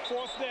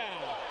 4th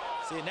down.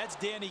 See, and that's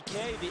Danny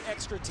Kaye, the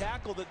extra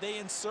tackle that they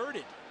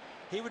inserted.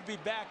 He would be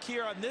back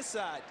here on this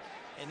side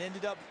and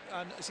ended up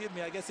on, excuse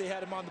me, I guess they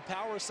had him on the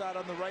power side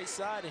on the right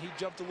side, and he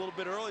jumped a little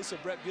bit early, so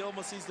Brett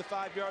Bielema sees the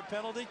 5-yard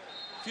penalty.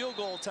 Field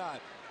goal time.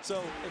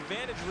 So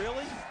advantage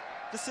really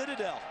the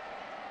Citadel.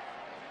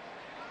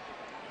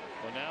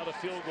 Well, now the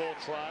field goal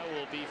try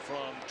will be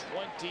from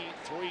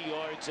 23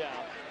 yards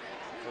out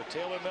for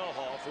Taylor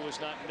Melhoff, who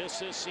has not missed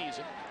this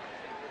season.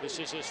 This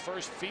is his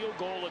first field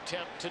goal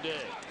attempt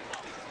today.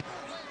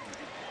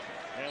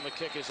 And the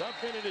kick is up,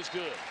 and it is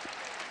good.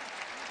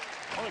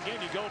 Well,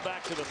 again, you go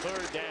back to the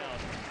 3rd down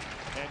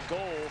and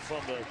goal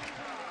from the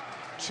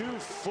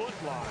 2-foot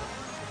line.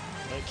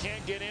 They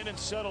can't get in and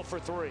settle for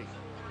 3.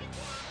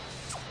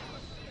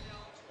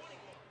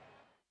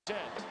 10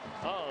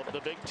 of the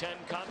Big Ten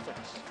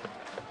Conference.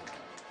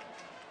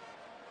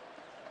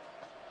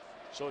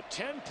 So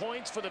 10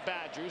 points for the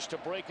Badgers to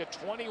break a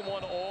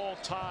 21-all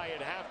tie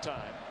at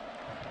halftime.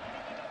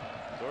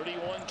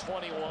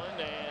 31-21,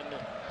 and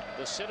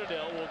the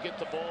Citadel will get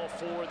the ball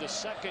for the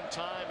 2nd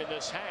time in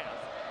this half.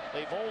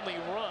 They've only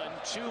run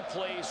 2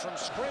 plays from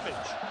scrimmage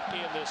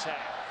in this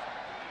half.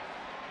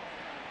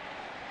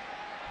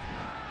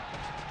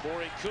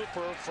 Corey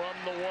Cooper from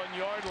the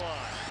 1-yard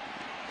line.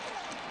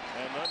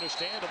 And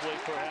understandably,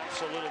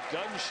 perhaps a little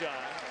gun shy,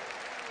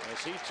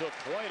 as he took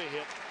quite a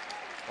hit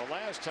the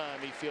last time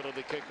he fielded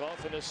the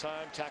kickoff, and this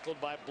time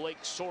tackled by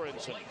Blake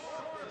Sorensen.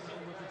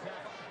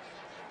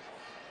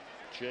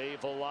 Jay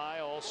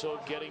Valai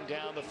also getting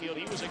down the field.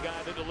 He was a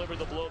guy that delivered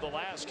the blow the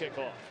last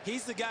kickoff.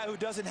 He's the guy who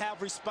doesn't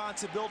have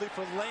responsibility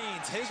for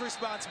lanes. His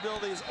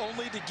responsibility is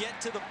only to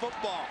get to the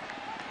football.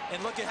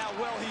 And look at how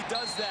well he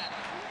does that,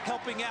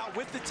 helping out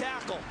with the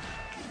tackle.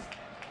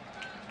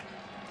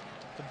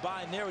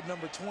 Combined there with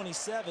number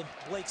 27,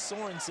 Blake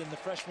Sorensen, the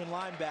freshman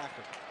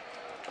linebacker.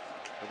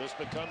 Well, this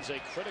becomes a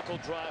critical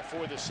drive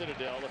for the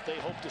Citadel if they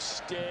hope to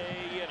stay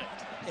in it.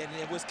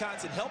 And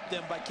Wisconsin helped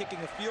them by kicking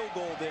a field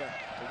goal there.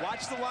 But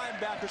watch the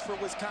linebackers for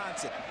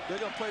Wisconsin. They're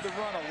going to play the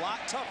run a lot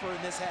tougher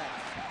in this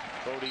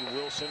half. Cody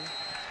Wilson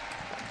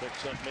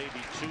picks up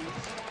maybe 2.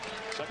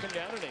 2nd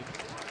down and 8.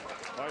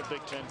 All right,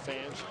 Big Ten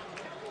fans.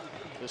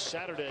 This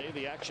Saturday,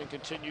 the action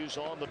continues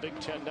on the Big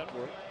Ten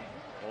Network.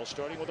 All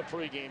starting with a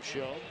pregame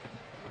show.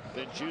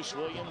 Then Juice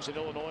Williams in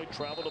Illinois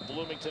travel to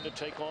Bloomington to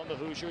take on the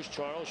Hoosiers.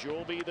 Charles,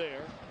 you'll be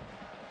there.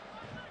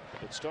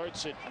 It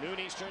starts at noon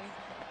Eastern,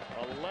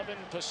 11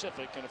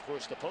 Pacific, and of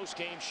course the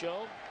post-game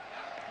show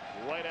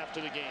right after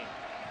the game.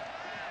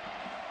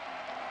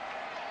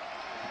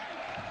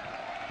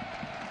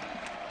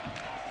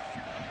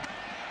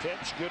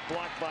 Pitch, good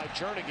block by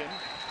Jernigan,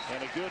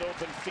 and a good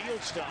open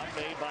field stop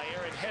made by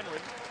Aaron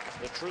Henry,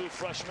 the true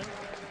freshman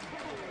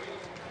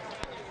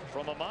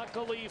from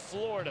Immokalee,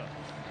 Florida.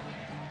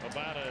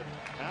 About an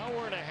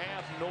hour and a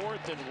half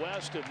north and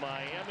west of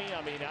Miami.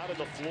 I mean, out of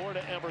the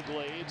Florida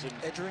Everglades. And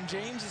Edgerrin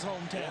James'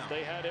 hometown. Yeah,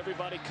 they had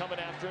everybody coming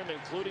after him,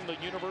 including the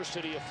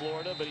University of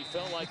Florida, but he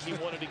felt like he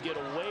wanted to get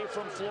away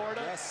from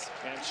Florida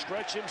and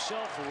stretch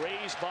himself,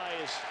 raised by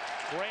his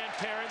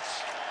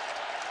grandparents.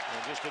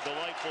 And just a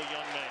delightful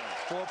young man.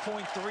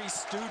 4.3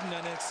 student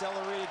on an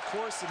accelerated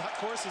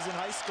courses in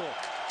high school.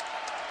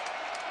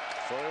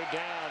 3rd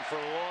down for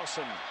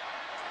Lawson.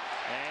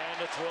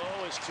 And the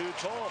throw is too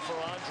tall for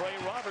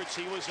Andre Roberts.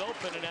 He was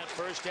open in that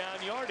 1st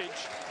down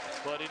yardage,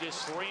 but it is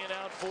 3 and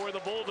out for the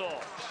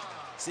Bulldogs.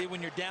 See,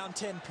 when you're down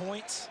 10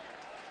 points,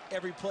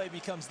 every play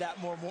becomes that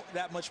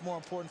much more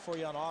important for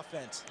you on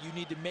offense. You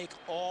need to make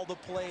all the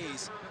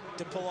plays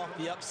to pull off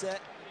the upset.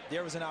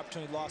 There was an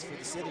opportunity lost for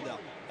the Citadel.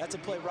 That's a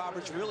play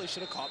Roberts really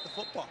should have caught the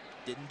football.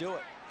 Didn't do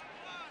it.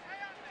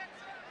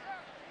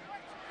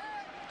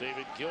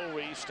 David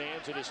Gilreath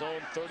stands at his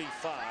own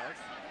 35.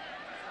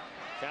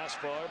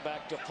 Kaspar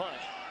back to punt.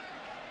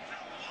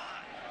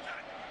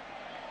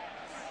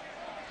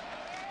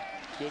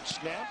 Good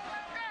snap.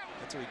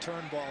 That's a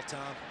return ball,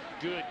 Tom.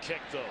 Good kick,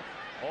 though.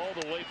 All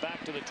the way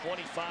back to the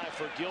 25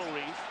 for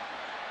Gilreath.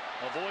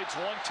 Avoids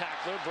one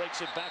tackler,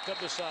 breaks it back up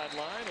the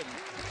sideline, and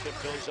kick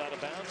goes out of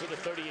bounds to the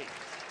 38.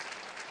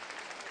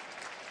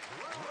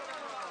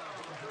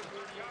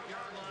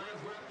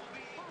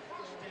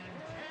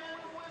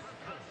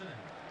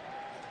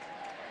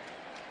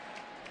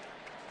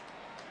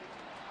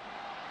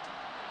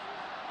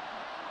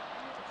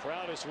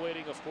 Crowd is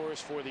waiting, of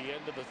course, for the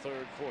end of the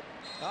 3rd quarter.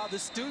 The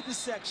student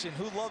section,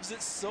 who loves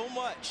it so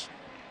much.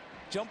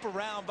 Jump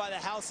around by the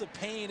House of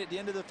Pain at the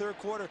end of the 3rd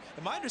quarter.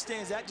 And my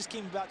understanding is that just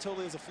came about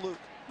totally as a fluke.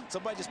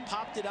 Somebody just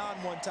popped it on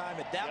one time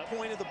at that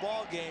point of the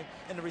ball game,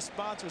 and the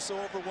response was so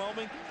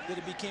overwhelming that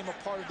it became a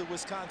part of the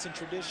Wisconsin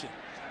tradition.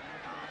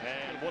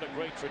 And what a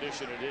great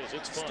tradition it is.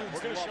 It's fun. We're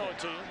going to show it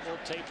to you. We'll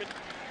tape it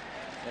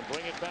and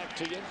bring it back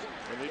to you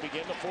when we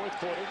begin the 4th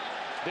quarter.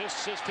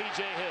 This is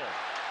P.J. Hill.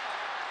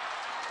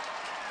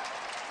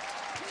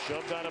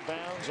 Shoved out of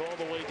bounds all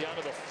the way down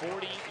to the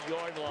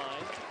 40-yard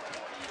line.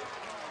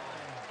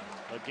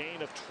 A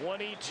gain of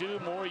 22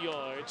 more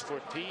yards for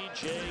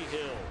P.J.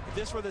 Hill. If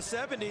this were the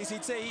 70s,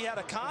 he'd say he had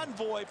a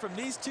convoy from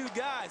these two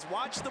guys.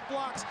 Watch the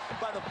blocks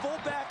by the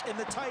fullback and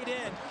the tight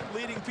end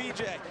leading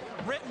P.J.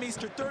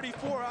 Rentmeester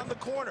 34 on the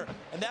corner,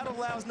 and that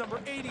allows number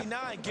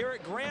 89,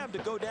 Garrett Graham, to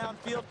go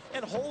downfield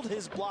and hold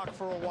his block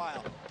for a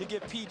while to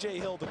give P.J.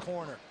 Hill the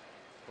corner.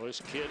 Well, this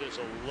kid is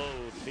a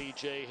load,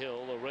 P.J.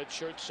 Hill, a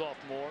redshirt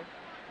sophomore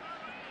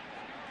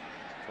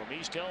from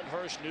East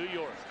Elmhurst, New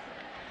York.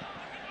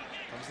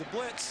 Comes the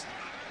blitz.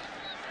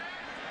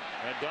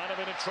 And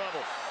Donovan in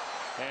trouble.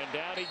 And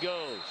down he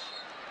goes.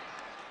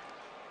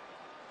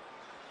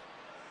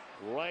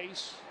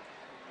 Rice,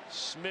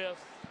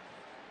 Smith,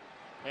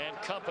 and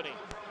company.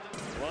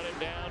 Running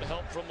down,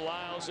 help from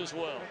Lyles as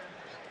well.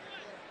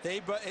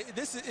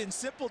 This is, in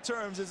simple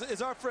terms,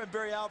 as our friend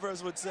Barry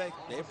Alvarez would say,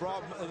 they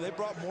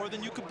brought more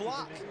than you could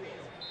block.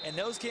 And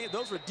those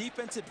were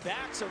defensive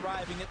backs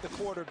arriving at the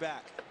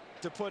quarterback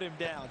to put him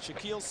down.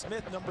 Shaquille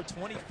Smith, number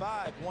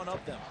 25, one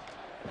of them.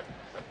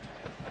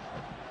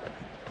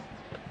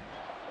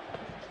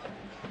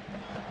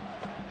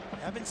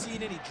 Haven't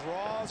seen any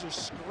draws or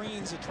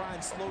screens to try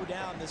and slow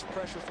down this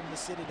pressure from the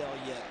Citadel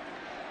yet.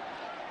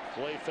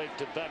 Play fake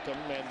to Beckham,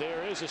 and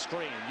there is a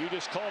screen. You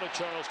just called it,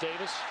 Charles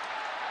Davis.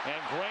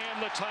 And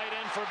Graham, the tight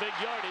end, for big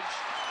yardage.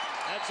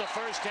 That's a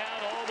first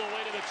down all the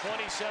way to the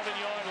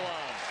 27-yard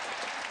line.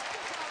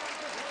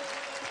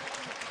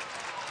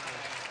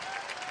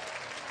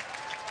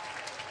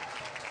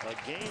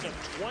 A gain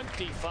of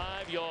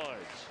 25 yards.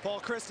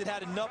 Paul Christ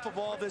had enough of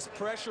all this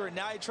pressure, and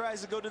now he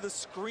tries to go to the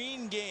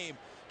screen game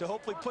to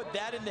hopefully put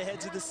that in the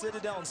heads of the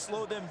Citadel and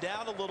slow them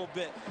down a little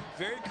bit.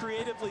 Very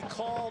creatively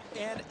called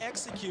and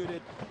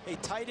executed a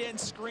tight end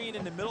screen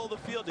in the middle of the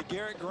field to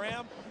Garrett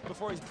Graham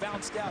before he's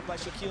bounced out by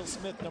Shaquille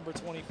Smith, number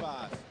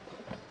 25.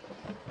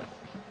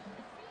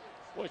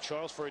 Boy,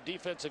 Charles, for a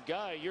defensive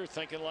guy, you're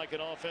thinking like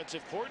an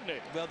offensive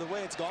coordinator. Well, the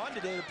way it's gone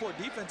today, the poor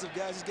defensive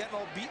guys is getting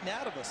all beaten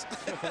out of us.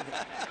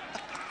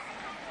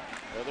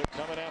 Well, they're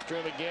coming after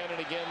him again and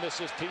again.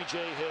 This is P.J.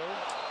 Hill.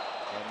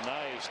 A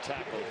nice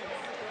tackle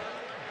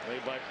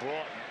made by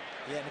Broughton.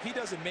 Yeah, and if he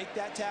doesn't make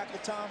that tackle,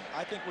 Tom,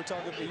 I think we're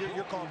talking about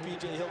you're calling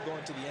P.J. Hill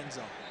going to the end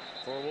zone.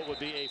 For what would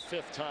be a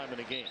 5th time in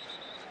a game.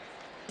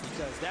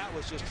 Because that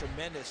was just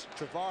tremendous.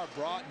 Trevar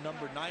Broughton,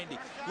 number 90.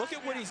 Look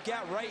at what he's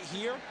got right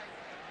here.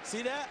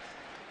 See that?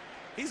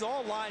 He's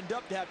all lined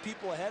up to have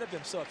people ahead of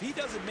him. So if he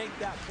doesn't make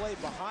that play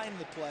behind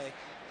the play,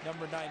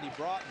 number 90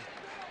 Broughton,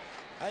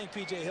 I think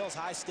P.J. Hill's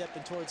high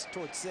stepping towards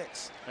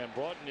 6. And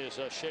Broughton is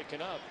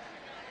shaken up.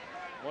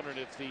 Wondering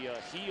if the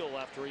heel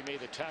after he made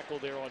the tackle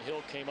there on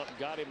Hill came up and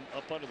got him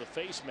up under the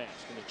face mask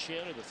in the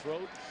chin or the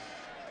throat.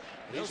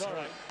 He's all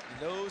right.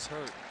 Nose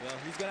hurt. Well,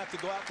 he's going to have to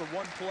go out for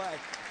one play.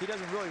 He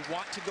doesn't really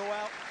want to go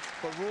out,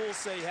 but rules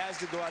say he has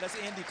to go out. That's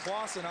Andy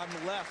Clausen on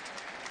the left.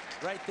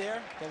 Right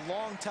there, the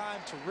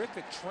long-time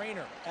terrific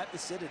trainer at the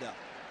Citadel.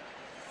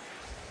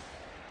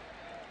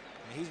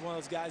 And he's one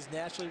of those guys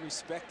naturally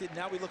respected.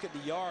 Now we look at the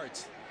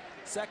yards.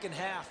 Second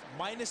half,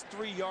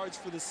 -3 yards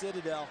for the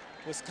Citadel.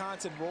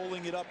 Wisconsin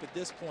rolling it up at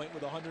this point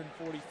with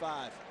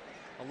 145.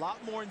 A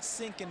lot more in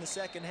sync in the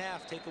second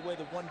half. Take away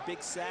the one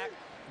big sack,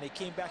 and they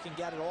came back and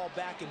got it all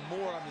back and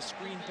more on the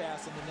screen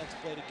pass in the next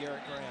play to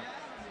Garrett Graham.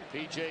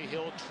 P.J.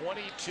 Hill,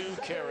 22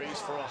 carries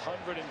for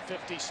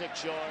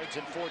 156 yards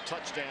and 4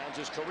 touchdowns.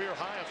 His career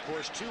high, of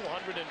course,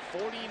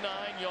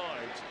 249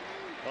 yards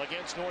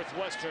against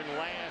Northwestern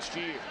last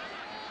year.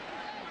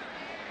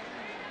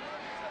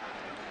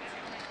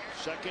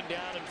 Second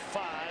down and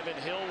 5, and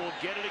Hill will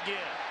get it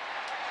again.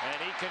 And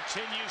he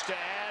continues to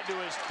add to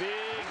his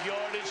big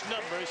yardage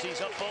numbers.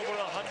 He's up over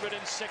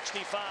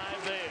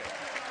 165 there.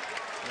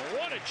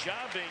 Well, what a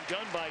job being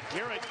done by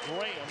Garrett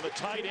Graham, the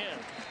tight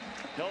end.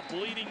 Help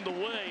leading the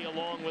way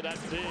along with that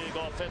big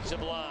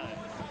offensive line.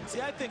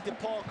 See, I think that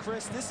Paul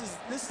Christ, this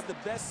is the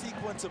best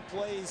sequence of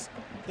plays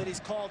that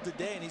he's called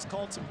today, and he's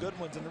called some good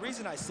ones. And the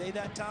reason I say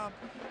that, Tom,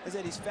 is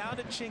that he's found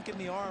a chink in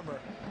the armor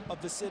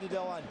of the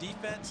Citadel on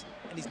defense,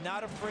 and he's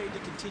not afraid to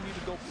continue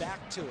to go back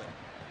to it.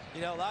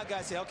 You know, a lot of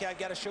guys say, okay, I've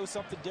got to show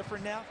something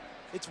different now.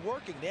 It's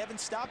working. They haven't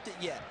stopped it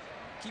yet.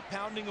 Keep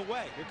pounding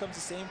away. Here comes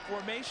the same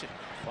formation.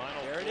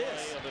 Final there it play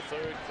is. of the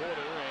third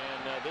quarter,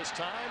 and this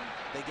time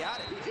they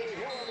got it. They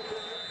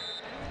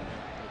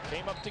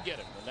came up to get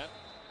it, and that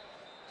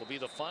will be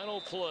the final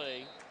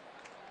play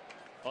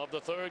of the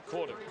third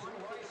quarter.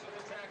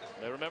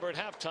 Now remember, at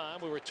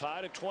halftime we were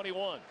tied at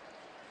 21,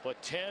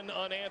 but 10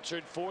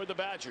 unanswered for the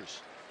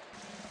Badgers.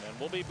 And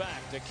we'll be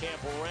back to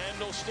Camp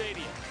Randall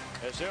Stadium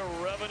as they're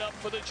revving up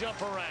for the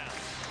jump around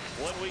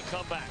when we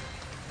come back.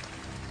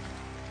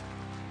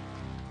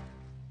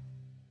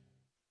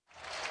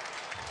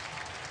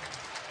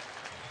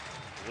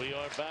 We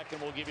are back,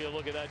 and we'll give you a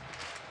look at that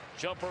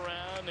jump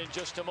around in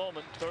just a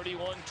moment.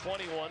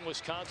 31-21,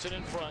 Wisconsin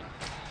in front.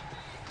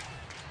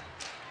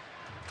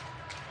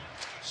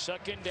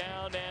 Second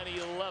down and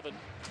 11.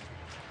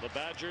 The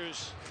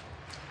Badgers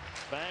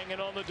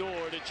banging on the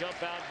door to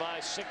jump out by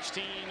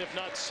 16, if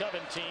not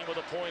 17, with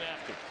a point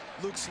after.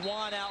 Luke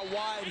Swan out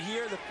wide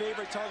here, the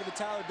favorite target of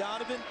Tyler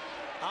Donovan.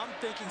 I'm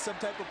thinking some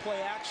type of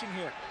play action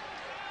here.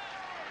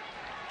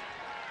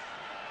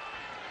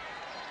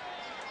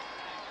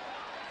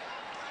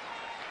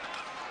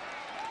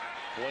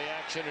 Play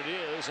action it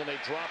is, and they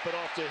drop it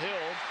off to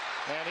Hill,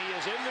 and he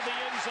is into the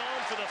end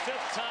zone for the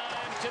 5th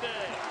time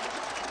today.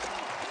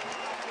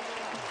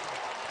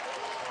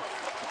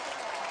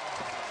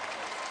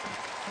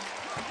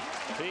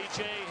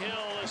 P.J.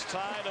 Hill has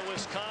tied a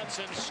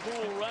Wisconsin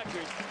school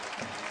record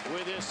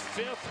with his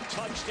 5th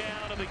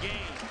touchdown of the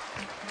game.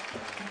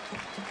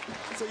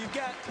 So you've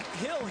got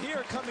Hill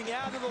here coming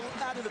out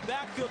of the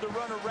backfield to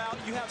run a route.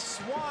 You have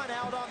Swan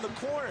out on the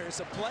corner. It's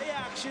a play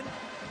action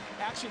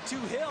to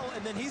Hill,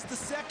 and then he's the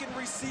second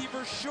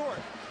receiver short.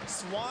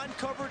 Swan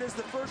covered as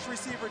the first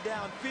receiver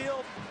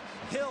downfield.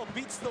 Hill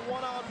beats the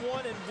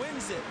one-on-one and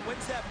wins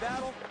that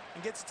battle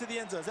and gets it to the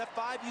end zone. Is that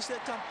 5 you said,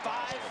 Tom?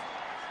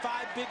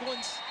 5 big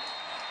ones?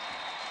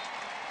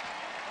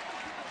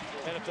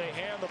 And if they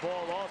hand the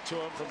ball off to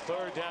him from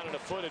 3rd down and a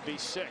foot, it'd be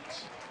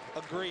 6.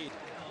 Agreed.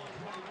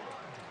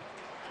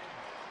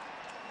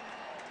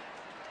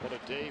 What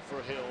a day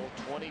for Hill.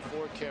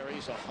 24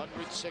 carries,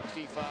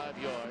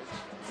 165 yards,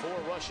 4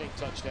 rushing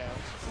touchdowns.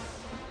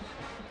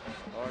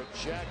 Our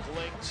Jack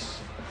Link's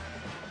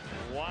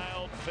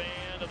wild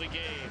fan of the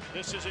game.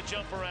 This is a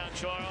jump around,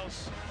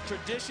 Charles.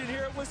 Tradition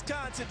here at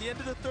Wisconsin. At the end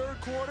of the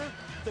 3rd quarter,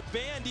 the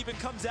band even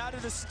comes out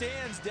of the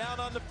stands down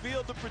on the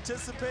field to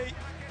participate,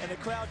 and the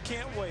crowd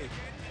can't wait.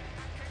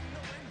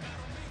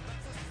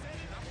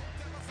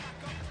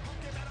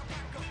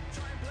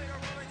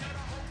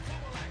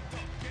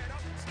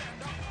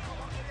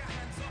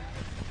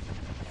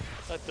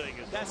 That thing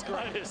is, that's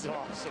great. That is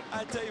awesome.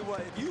 I tell you what,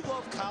 if you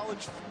love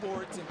college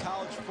sports and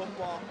college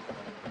football,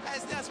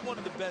 that's one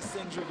of the best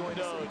things you're going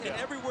to see. And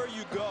everywhere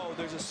you go,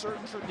 there's a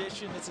certain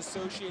tradition that's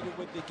associated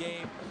with the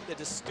game that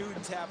the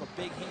students have a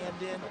big hand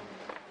in.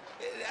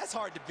 That's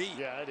hard to beat.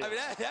 Yeah, it is. I mean,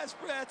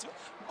 that's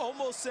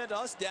almost sent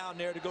us down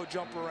there to go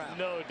jump around.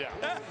 No doubt.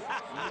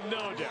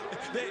 No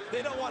doubt.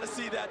 They don't want to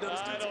see that. The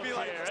students would be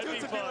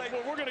like,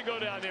 well, we're going to go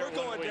down there. We're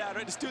going down,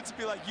 right? The students would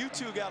be like, you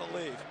two got to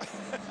leave.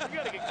 We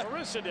got to get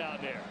Carissa down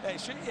there. Hey,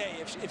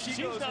 if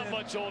she goes She's not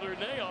much older than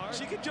they are.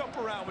 She can jump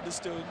around with the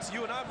students.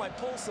 You and I might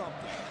pull something.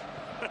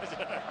 You're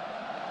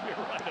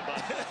right about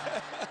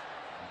that.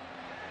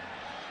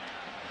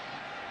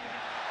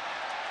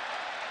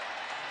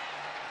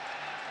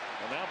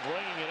 And now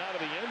bringing it out of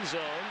the end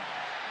zone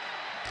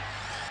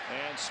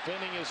and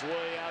spinning his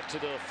way out to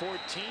the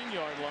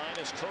 14-yard line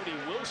is Cody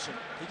Wilson.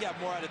 He got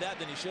more out of that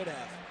than he should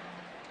have.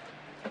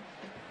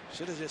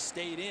 Should have just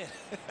stayed in.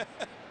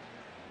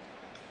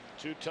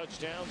 2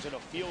 touchdowns and a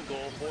field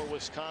goal for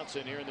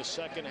Wisconsin here in the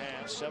 2nd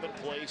half. 7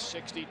 plays,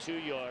 62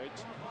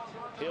 yards.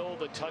 Hill,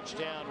 the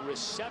touchdown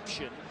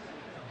reception.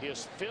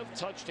 His 5th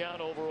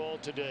touchdown overall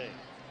today.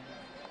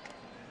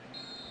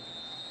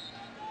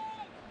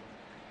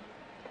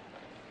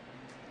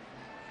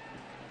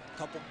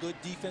 Couple good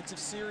defensive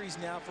series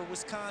now for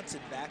Wisconsin,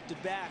 back to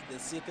back.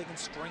 Let's see if they can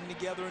string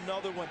together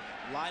another one.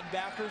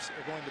 Linebackers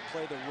are going to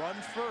play the run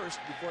first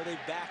before they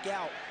back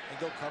out and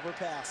go cover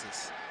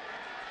passes.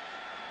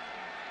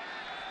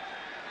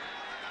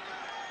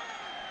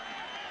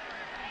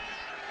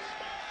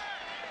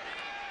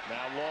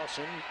 Now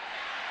Lawson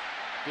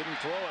didn't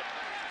throw it.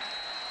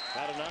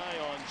 Had an eye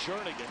on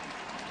Jernigan.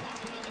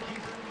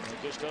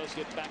 He just does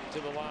get back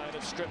to the line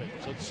of scrimmage.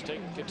 Let's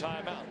take a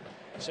timeout.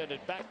 Send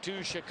it back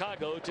to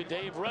Chicago to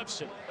Dave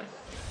Revson.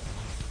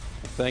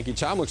 Thank you,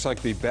 Tom. Looks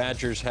like the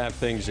Badgers have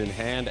things in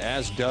hand,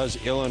 as does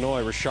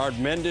Illinois. Rashard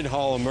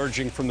Mendenhall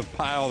emerging from the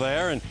pile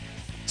there and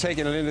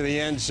taking it into the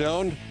end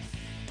zone.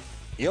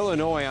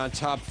 Illinois on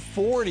top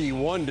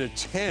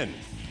 41-10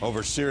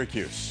 over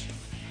Syracuse.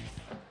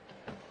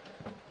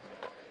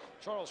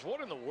 Charles, what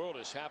in the world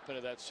has happened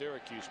to that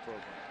Syracuse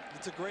program?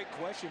 It's a great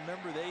question.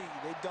 Remember, they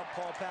dumped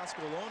Paul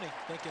Pasqualoni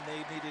thinking they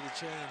needed a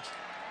change.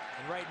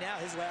 And right now,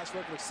 his last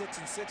record of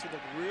 6-6 would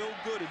look real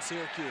good in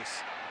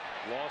Syracuse.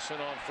 Lawson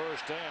on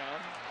 1st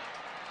down.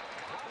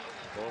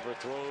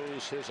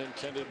 Overthrows his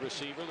intended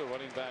receiver, the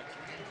running back,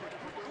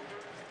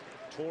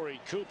 Torrey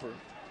Cooper.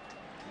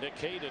 Nick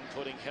Hayden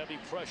putting heavy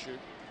pressure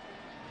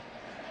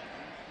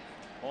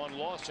on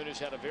Lawson, who's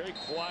had a very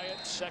quiet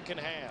 2nd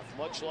half,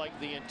 much like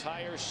the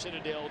entire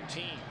Citadel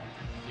team.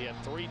 He had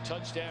 3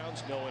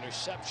 touchdowns, no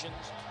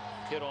interceptions,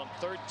 hit on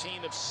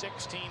 13 of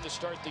 16 to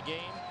start the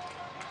game.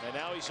 And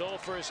now he's 0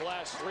 for his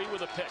last 3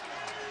 with a pick.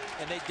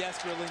 And they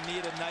desperately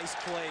need a nice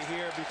play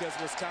here because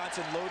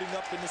Wisconsin, loading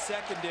up in the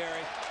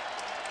secondary,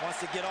 wants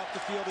to get off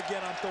the field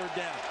again on 3rd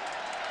down.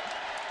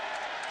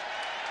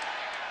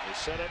 They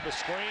set up a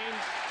screen,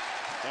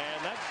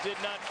 and that did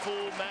not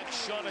fool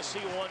Max Shaughnessy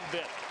one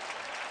bit.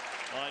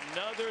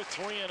 Another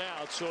 3 and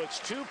out, so it's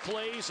 2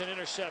 plays and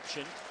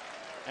interception,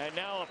 and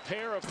now a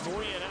pair of 3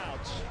 and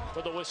outs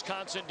for the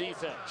Wisconsin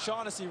defense.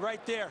 Shaughnessy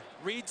right there,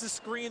 reads the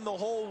screen the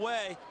whole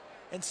way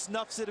and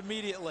snuffs it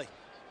immediately.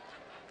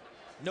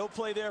 No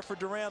play there for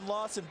Duran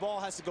Lawson. Ball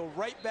has to go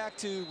right back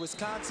to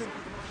Wisconsin.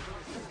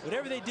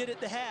 Whatever they did at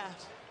the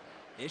half,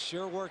 it's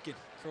sure working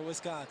for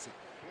Wisconsin.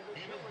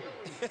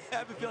 I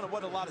have a feeling it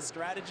wasn't a lot of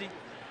strategy.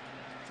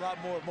 It's a lot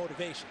more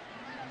motivation.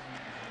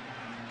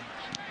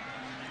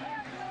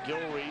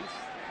 Gilreath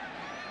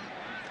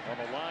on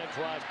a line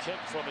drive kick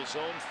from his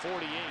own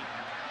 48.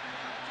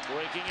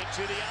 Breaking it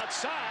to the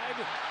outside.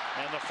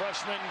 And the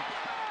freshman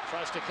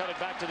tries to cut it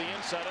back to the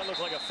inside. That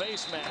looked like a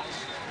face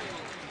mask.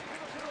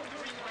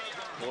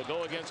 Will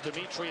go against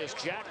Demetrius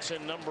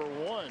Jackson, number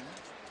 1.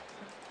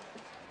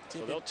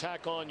 So they'll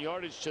tack on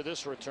yardage to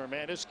this return.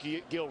 Man, this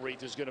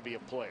Gilreath is going to be a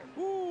player.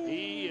 Ooh.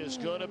 He is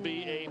going to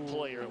be a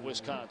player at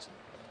Wisconsin.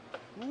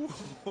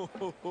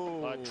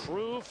 A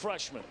true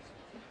freshman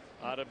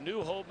out of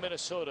New Hope,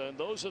 Minnesota. And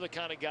those are the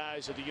kind of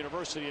guys that the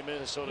University of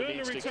Minnesota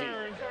needs to keep.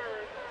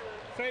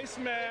 Face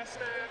mask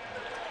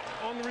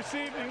on the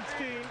receiving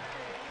team.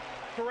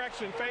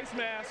 Correction, face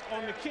mask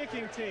on the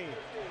kicking team.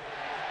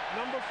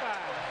 Number 5.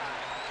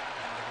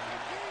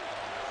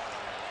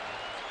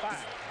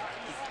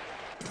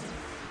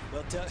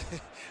 Well,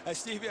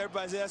 Steve,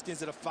 everybody's asking,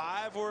 is it a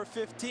 5 or a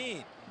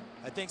 15?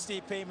 I think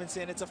Steve Payman's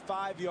saying it's a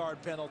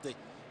 5-yard penalty.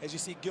 As you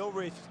see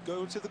Gilreath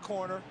go to the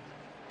corner.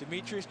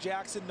 Demetrius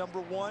Jackson,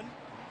 number 1,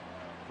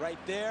 right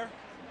there.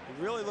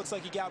 It really looks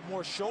like he got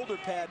more shoulder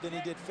pad than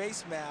he did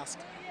face mask.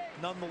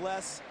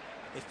 Nonetheless,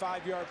 a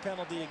 5-yard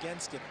penalty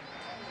against him.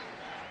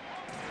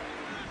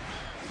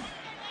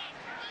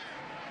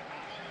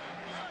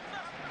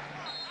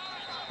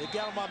 They've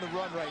got him on the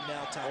run right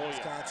now, Tom.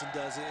 Wisconsin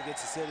does it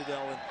against the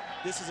Citadel. And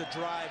this is a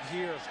drive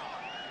here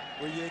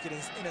where you can,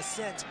 in a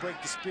sense,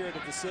 break the spirit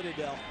of the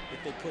Citadel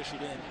if they push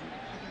it in.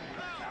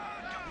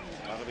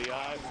 Out of the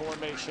I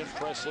formation,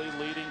 Presley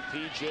leading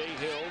P.J.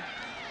 Hill.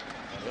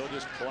 And he'll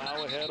just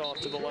plow ahead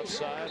off to the left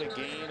side. A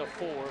gain of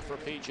 4 for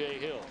P.J.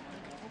 Hill.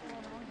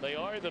 They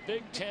are the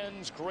Big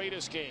Ten's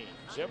greatest games.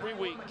 Every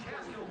week,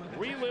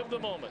 relive the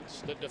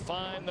moments that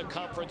define the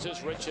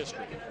conference's rich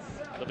history.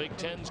 The Big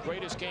Ten's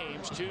greatest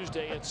games,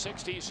 Tuesday at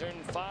 6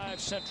 Eastern, 5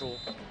 Central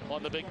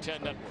on the Big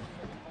Ten Network.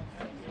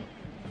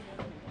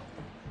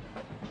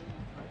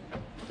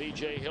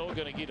 P.J. Hill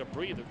going to get a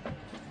breather.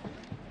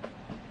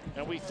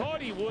 And we thought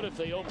he would if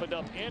they opened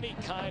up any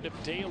kind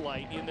of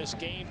daylight in this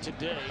game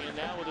today. And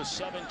now with a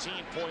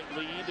 17-point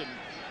lead and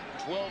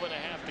 12 and a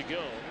half to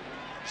go.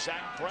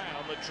 Zach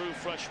Brown, the true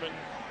freshman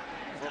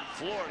from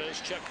Florida, is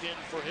checked in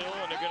for Hill,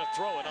 and they're going to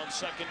throw it on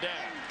 2nd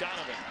down.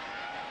 Donovan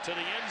to the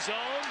end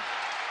zone.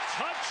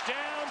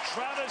 Touchdown,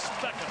 Travis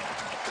Beckham.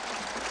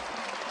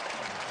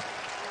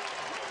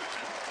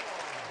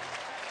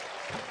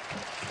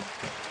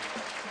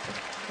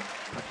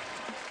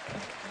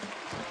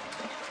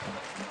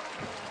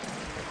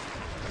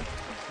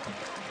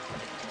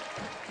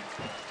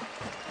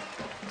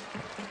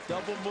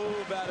 Double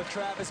move out of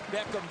Travis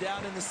Beckham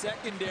down in the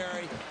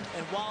secondary.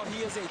 And while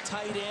he is a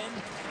tight end,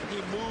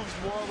 he moves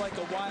more like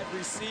a wide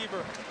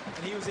receiver.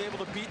 And he was able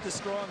to beat the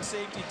strong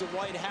safety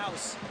Dwight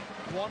House.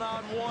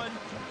 One-on-one,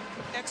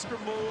 extra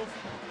move.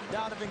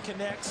 Donovan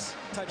connects,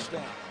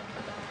 touchdown.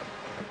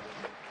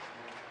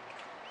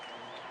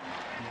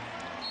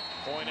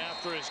 Point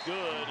after is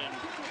good. And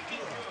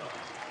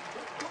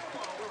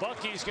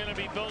Bucky's going to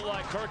be built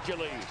like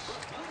Hercules.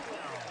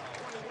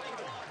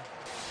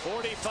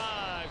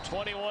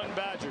 45-21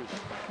 Badgers.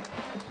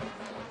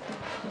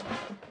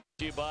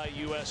 By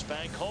U.S.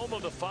 Bank, home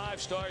of the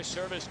 5-star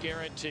service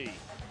guarantee.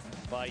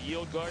 By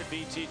Yield Guard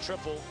BT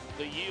Triple,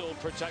 the yield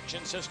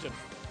protection system.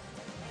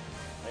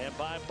 And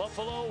by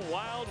Buffalo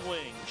Wild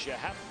Wings, you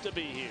have to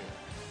be here.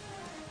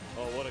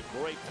 Oh, what a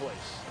great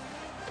place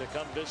to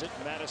come visit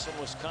Madison,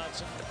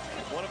 Wisconsin.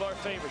 One of our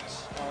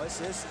favorites. Oh,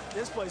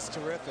 this place is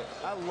terrific.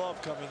 I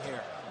love coming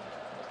here.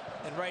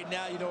 And right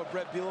now, you know what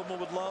Brett Bielema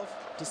would love?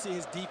 To see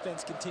his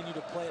defense continue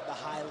to play at the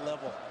high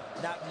level.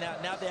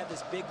 Now they have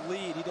this big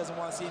lead. He doesn't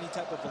want to see any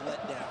type of a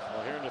letdown.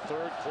 Well, here in the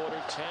 3rd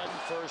quarter, 10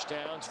 first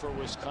downs for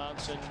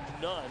Wisconsin,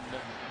 none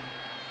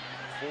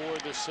for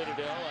the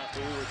Citadel after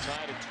we were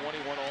tied at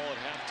 21 all at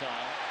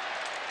halftime.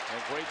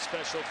 And great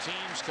special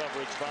teams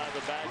coverage by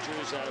the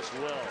Badgers as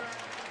well.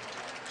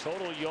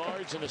 Total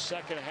yards in the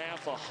second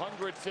half,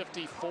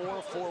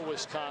 154 for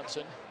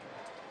Wisconsin.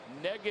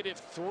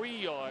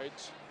 -3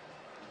 yards.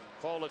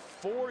 Call it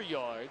 4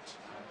 yards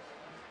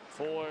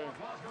for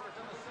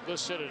the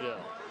Citadel.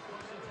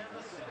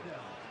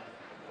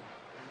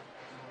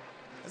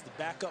 As the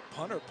backup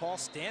punter, Paul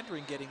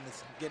Standring getting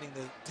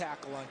the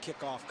tackle on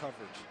kickoff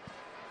coverage.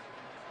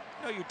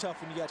 You know you're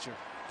tough when you got your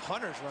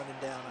punters running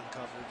down on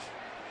coverage.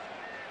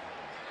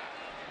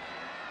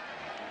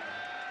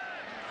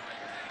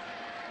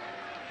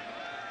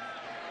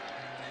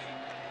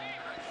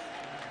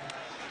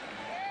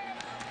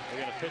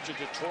 They're going to pitch it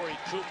to Torrey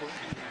Cooper.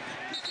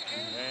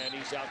 And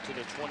he's out to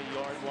the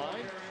 20-yard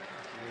line.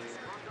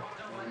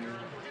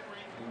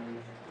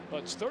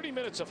 But it's 30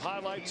 minutes of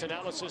highlights,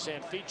 analysis,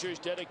 and features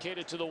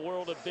dedicated to the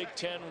world of Big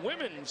Ten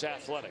women's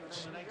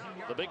athletics.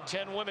 The Big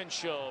Ten Women's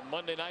Show,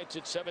 Monday nights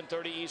at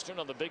 7:30 Eastern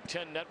on the Big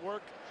Ten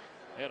Network.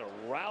 And a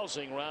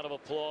rousing round of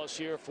applause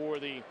here for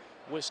the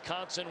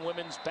Wisconsin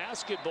women's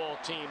basketball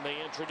team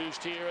they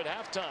introduced here at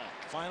halftime.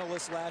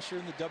 Finalists last year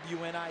in the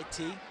WNIT.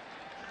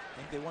 I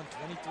think they won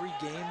 23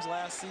 games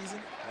last season.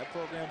 That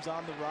program's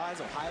on the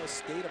rise. Ohio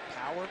State, a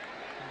power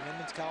in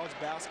women's college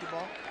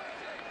basketball.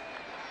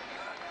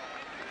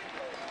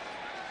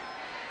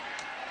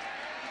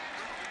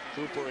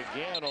 Cooper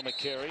again on the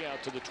carry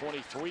out to the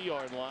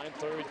 23-yard line.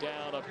 Third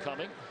down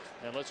upcoming.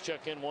 And let's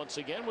check in once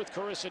again with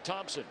Carissa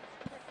Thompson.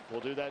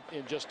 We'll do that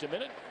in just a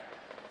minute.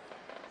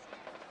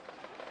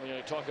 We're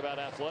going to talk about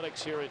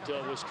athletics here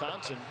at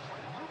Wisconsin.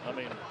 I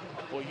mean,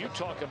 well, you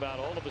talk about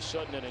all of a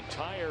sudden an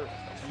entire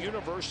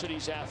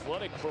university's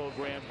athletic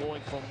program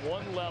going from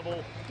one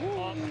level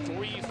up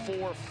 3,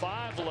 4,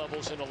 5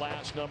 levels in the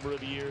last number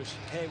of years.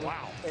 Hey,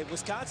 wow. Hey,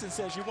 Wisconsin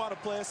says you want to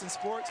play us in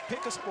sports,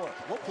 pick a sport.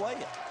 We'll play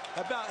it.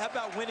 How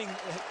about winning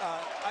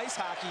ice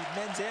hockey,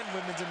 men's and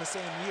women's in the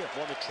same year?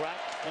 Won the track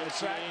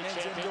men's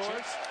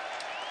indoors.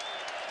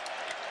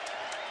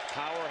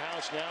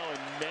 Powerhouse now in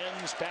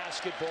men's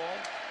basketball.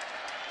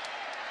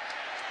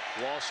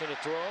 Lawson a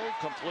throw,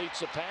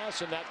 completes a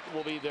pass, and that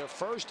will be their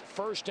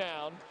first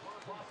down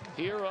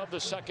here of the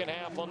second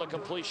half on the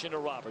completion to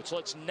Roberts.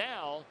 Let's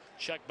now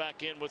check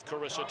back in with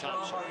Carissa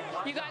Thompson.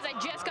 You guys, I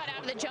just got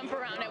out of the jump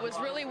around. It was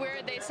really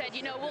weird. They said,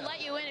 you know, we'll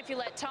let you in if you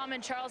let Tom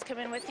and Charles come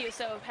in with you.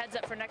 So heads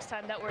up for next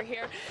time that we're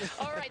here.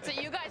 All right, so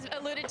you guys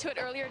alluded to it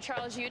earlier,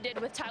 Charles, you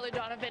did with Tyler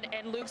Donovan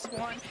and Luke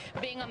Swan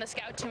being on the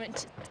scout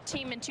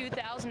team in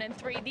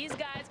 2003. These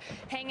guys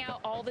hang out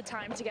all the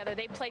time together.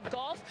 They play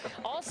golf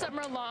all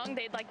summer long.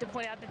 They'd like to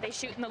point out that they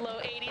shoot in the low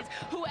 80s.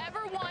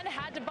 Whoever won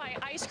had to buy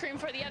ice cream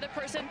for the other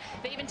person.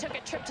 They even took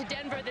a trip to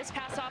Denver this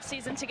past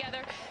offseason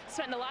together.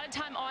 Spent a lot of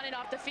time on and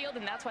off the field,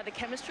 and that's why the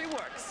chemistry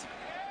works.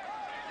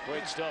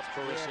 Great stuff,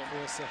 Carissa.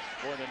 Yeah, Carissa.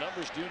 Boy, the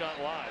numbers do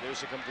not lie.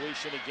 There's a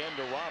completion again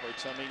to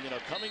Roberts. I mean, you know,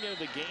 coming into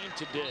the game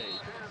today,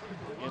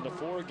 in the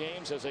 4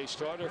 games as a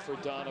starter for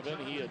Donovan,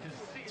 he had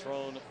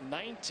thrown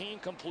 19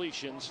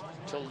 completions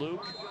to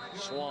Luke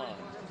Swan.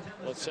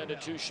 Let's send it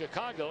to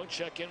Chicago and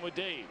check in with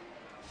Dave.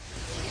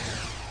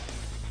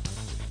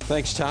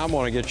 Thanks, Tom.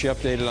 Want to get you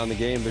updated on the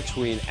game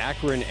between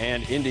Akron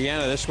and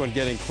Indiana. This one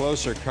getting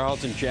closer.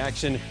 Carlton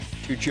Jackson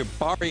to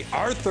Jabari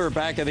Arthur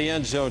back in the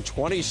end zone.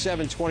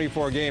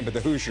 27-24 game, but the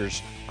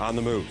Hoosiers on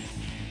the move.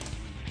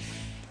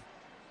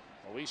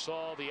 Well, we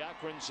saw the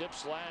Akron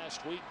Zips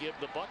last week give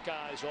the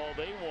Buckeyes all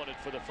they wanted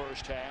for the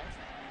first half.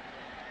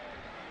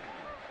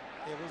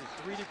 Yeah,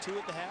 was it 3-2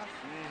 at the half?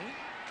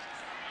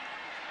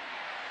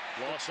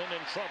 Lawson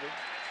in trouble,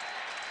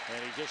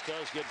 and he just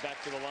does get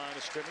back to the line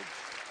of scrimmage.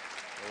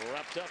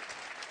 Wrapped up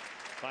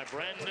by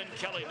Brandon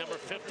Kelly, number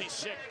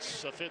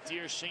 56, a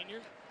fifth-year senior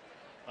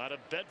out of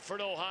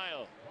Bedford,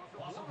 Ohio.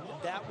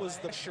 That was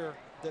the pressure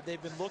that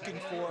they've been looking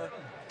for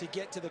to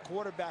get to the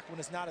quarterback when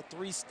it's not a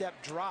 3-step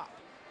drop.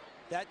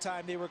 That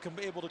time they were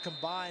able to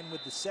combine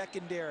with the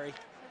secondary,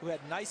 who had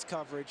nice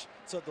coverage,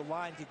 so that the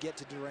line could get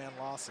to Duran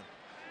Lawson.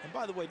 And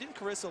by the way, didn't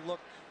Carissa look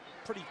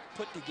pretty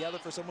put together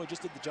for someone who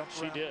just did the jump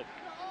around? She did.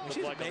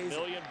 Looked like amazing. $1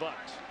 million.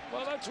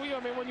 Well, that's I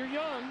mean, when you're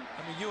young.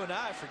 I mean, you and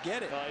I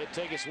forget it. It'd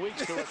take us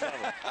weeks to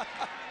recover.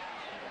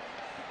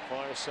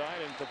 Far side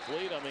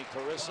incomplete. I mean,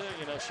 Carissa,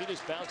 you know, she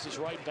just bounces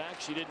right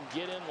back. She didn't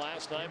get in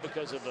last night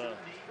because of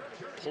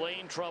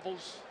plane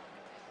troubles.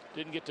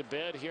 Didn't get to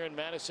bed here in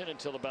Madison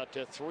until about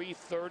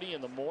 3:30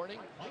 in the morning.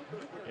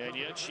 And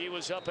yet she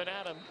was up and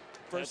at 'em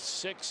at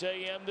 6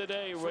 a.m.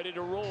 today, ready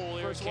to roll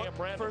here at Camp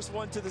Randall. First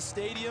one to the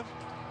stadium.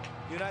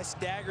 You and I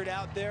staggered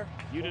out there.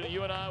 You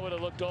and I would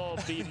have looked all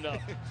beaten up.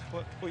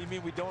 What you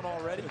mean we don't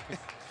already?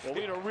 Well,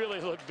 we'd have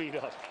really looked beat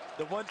up.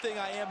 The one thing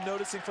I am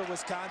noticing for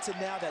Wisconsin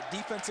now, that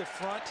defensive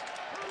front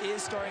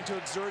is starting to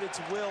exert its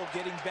will,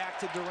 getting back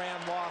to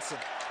Duran Lawson.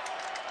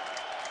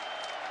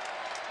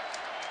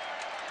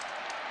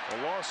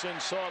 Well, Lawson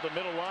saw the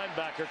middle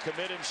linebacker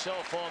commit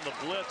himself on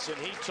the blitz, and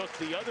he took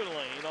the other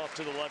lane off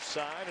to the left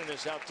side and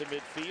is out to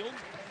midfield.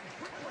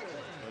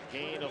 A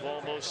gain of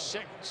almost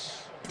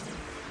 6.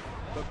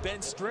 But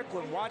Ben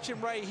Strickland, watch him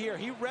right here.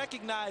 He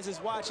recognizes,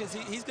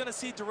 he's going to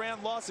see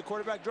Duran Lawson,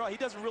 quarterback draw. He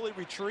doesn't really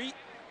retreat,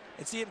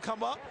 and see him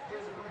come up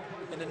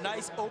in a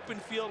nice open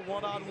field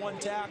one-on-one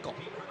tackle.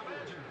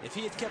 If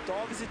he had kept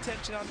all of his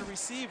attention on the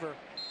receiver,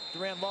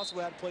 Duran Lawson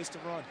would have had a place to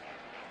run.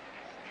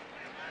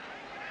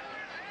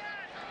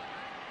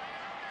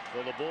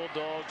 Well, the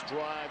Bulldogs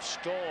drive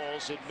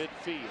stalls in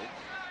midfield.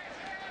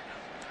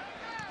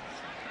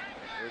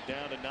 We're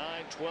down to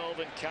 9:12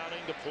 and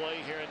counting to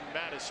play here in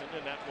Madison,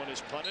 and that one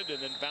is punted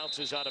and then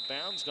bounces out of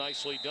bounds.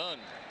 Nicely done.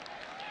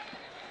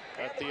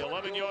 At the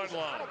 11-yard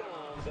line.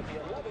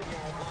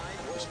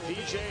 As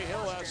P.J.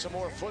 Hill has some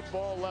more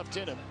football left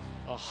in him.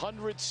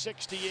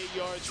 168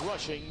 yards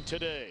rushing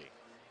today.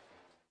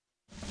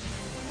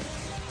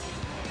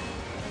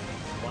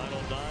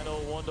 Final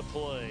 9:01 to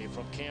play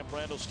from Camp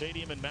Randall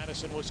Stadium in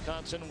Madison,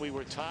 Wisconsin. We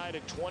were tied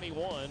at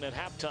 21 at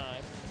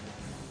halftime.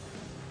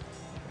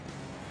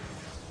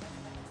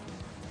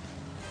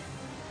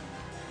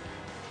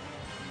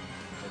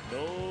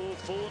 No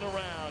fooling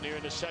around here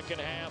in the second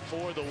half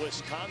for the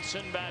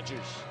Wisconsin Badgers.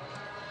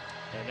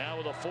 And now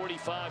with a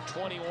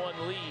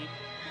 45-21 lead,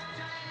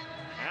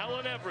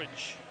 Allen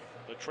Everidge,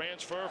 the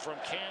transfer from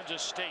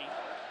Kansas State,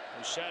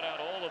 who sat out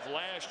all of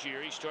last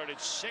year. He started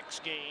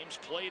 6 games,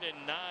 played in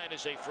 9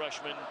 as a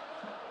freshman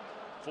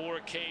for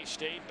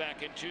K-State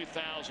back in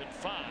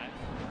 2005,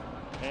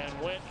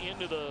 and went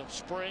into the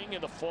spring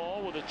and the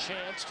fall with a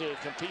chance to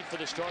compete for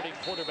the starting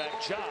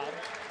quarterback job.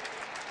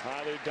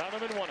 Tyler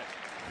Donovan won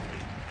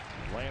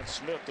it. Lance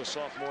Smith, the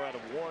sophomore out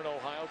of Warren,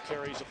 Ohio,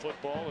 carries the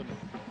football, and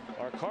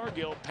our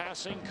Cargill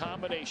passing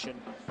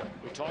combination.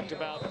 We talked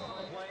about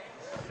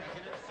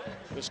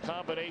this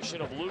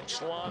combination of Luke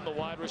Swan, the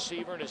wide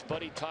receiver, and his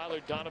buddy Tyler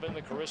Donovan.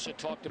 The Carissa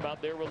talked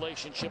about their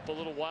relationship a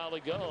little while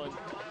ago, and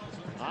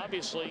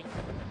obviously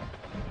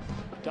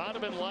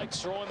Donovan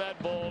likes throwing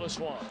that ball to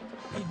Swan.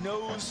 He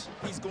knows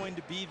he's going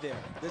to be there.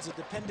 There's a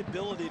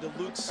dependability to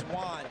Luke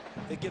Swan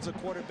that gives a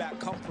quarterback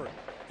comfort.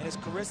 And as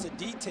Carissa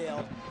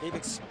detailed, they've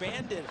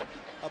expanded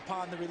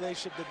upon the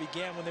relationship that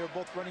began when they were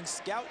both running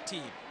scout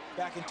team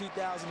back in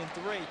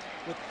 2003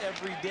 with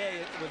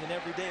an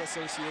everyday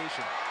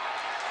association.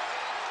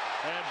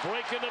 And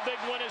breaking the big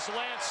one is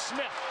Lance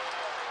Smith.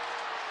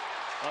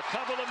 A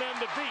couple of men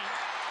to beat.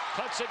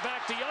 Cuts it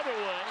back the other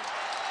way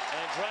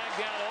and dragged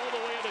down all the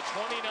way to the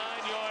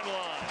 29-yard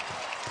line.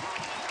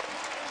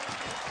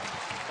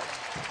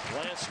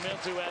 Lance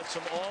Smith, who had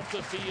some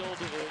off-the-field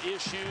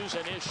issues,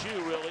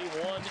 really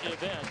one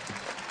event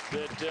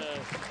that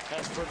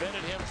has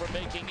prevented him from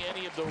making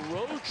any of the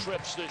road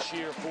trips this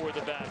year for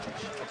the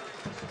Badgers.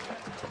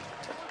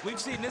 We've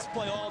seen this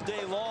play all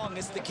day long.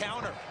 It's the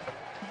counter.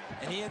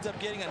 And he ends up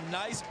getting a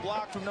nice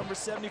block from number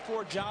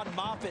 74, John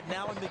Moffitt,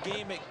 now in the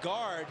game at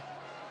guard,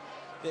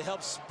 that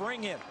helps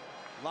spring him.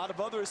 A lot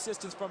of other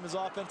assistance from his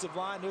offensive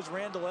line. There's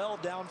Randall L.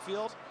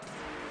 downfield.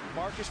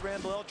 Marcus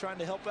Randall L. trying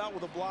to help out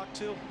with a block,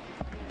 too.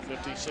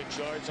 56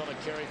 yards on a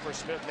carry for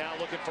Smith. Now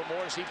looking for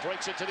more as he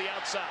breaks it to the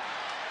outside,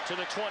 to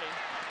the 20,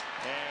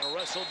 and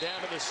wrestled down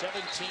to the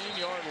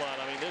 17-yard line.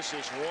 I mean, this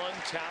is one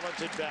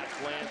talented back,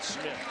 Lance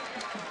Smith.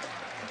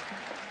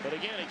 But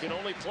again, he can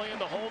only play in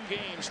the home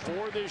games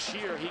for this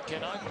year. He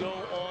cannot go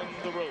on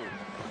the road.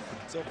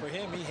 So for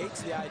him, he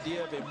hates the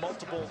idea of a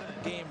multiple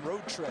game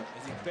road trip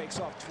as he fakes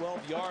off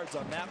 12 yards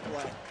on that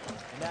play.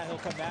 And now he'll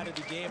come out of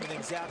the game, and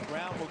then Zach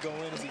Brown will go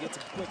in as he gets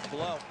a quick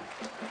blow.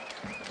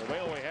 Well, they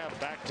only have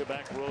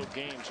back-to-back road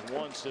games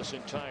once this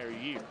entire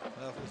year.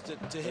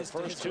 The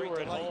first two are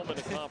at home in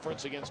the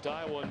conference against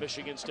Iowa and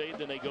Michigan State.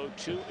 Then they go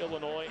to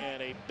Illinois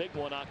and a big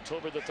one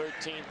October the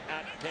 13th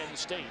at Penn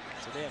State.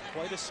 So they have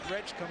quite a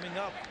stretch coming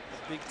up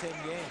with Big Ten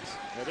games.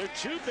 Now, their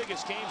 2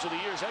 biggest games of the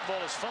year. That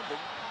ball is fumbled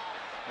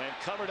and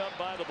covered up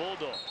by the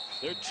Bulldogs.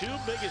 Their 2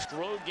 biggest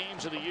road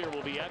games of the year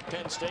will be at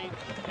Penn State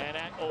and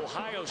at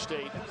Ohio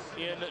State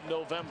in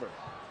November.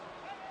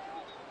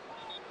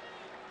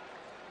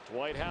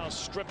 Dwight House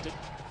stripped it.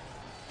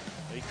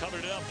 He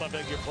covered it up, I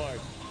beg your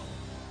pardon.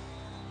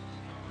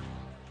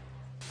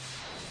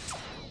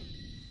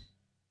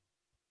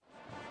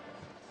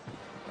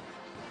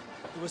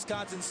 The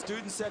Wisconsin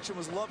student section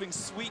was loving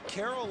Sweet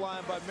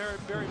Caroline by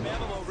Barry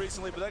Manilow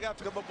recently, but I got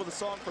to come up with a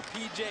song for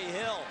P.J.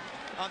 Hill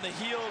on the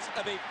heels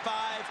of a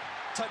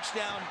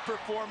 5-touchdown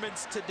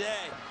performance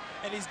today.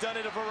 And he's done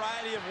it a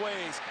variety of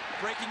ways,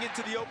 breaking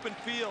into the open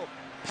field,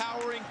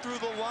 powering through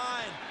the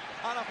line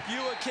on a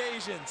few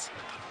occasions,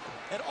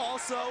 and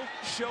also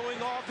showing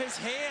off his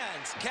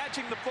hands,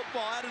 catching the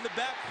football out of the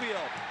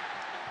backfield.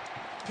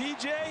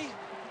 PJ,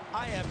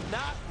 I am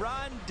not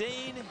Ron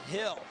Dane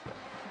Hill.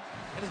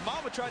 And his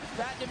mama tried to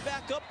fatten him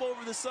back up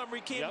over the summer.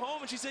 He came home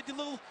and she said, "You're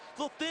a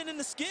little thin in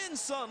the skin,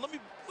 son. Let me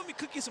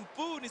cook you some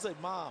food." And he's like,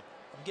 "Mom,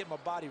 I'm getting my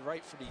body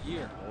right for the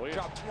year."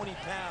 Dropped 20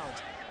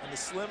 pounds, and the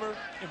slimmer,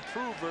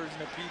 improved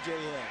version of PJ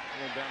Hill.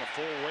 Going down a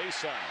full way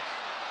size.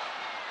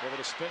 Over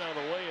to spin out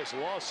of the way is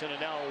Lawson, and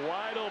now a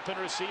wide open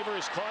receiver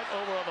is caught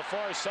over on the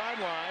far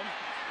sideline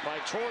by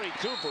Torrey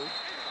Cooper.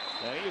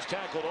 And he was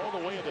tackled all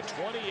the way at the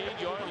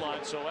 28-yard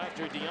line. So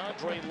after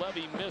DeAndre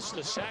Levy missed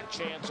the sack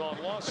chance on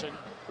Lawson,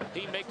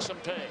 he makes him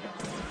pay.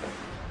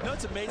 You know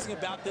what's amazing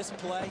about this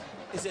play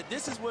is that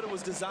this is what it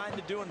was designed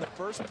to do in the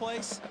first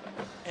place.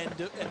 And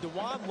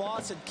DeJuan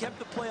Lawson kept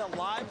the play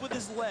alive with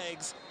his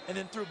legs and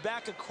then threw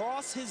back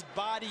across his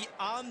body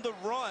on the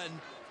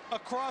run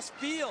across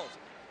field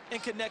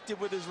and connected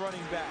with his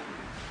running back.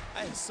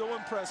 I am so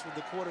impressed with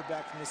the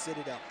quarterback from the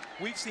Citadel.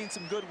 We've seen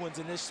some good ones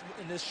in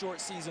this short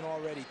season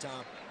already,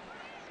 Tom.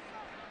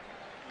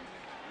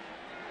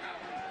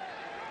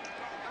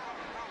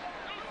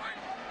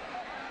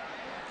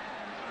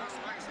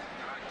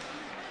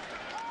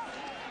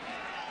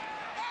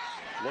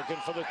 Looking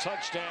for the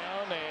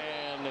touchdown,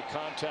 and the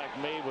contact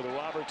made with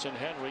Roberts and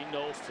Henry.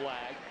 No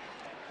flag.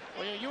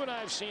 Well, you and I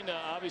have seen,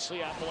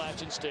 obviously,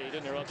 Appalachian State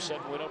and their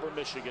upset win over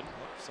Michigan.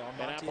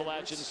 And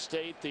Appalachian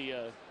State,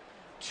 the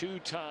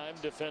 2-time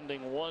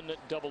defending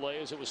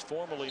 1AA, as it was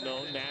formerly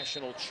known,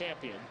 national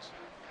champions.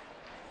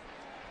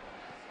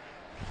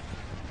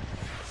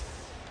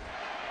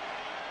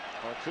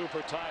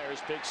 Cooper Tires,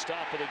 big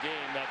stop of the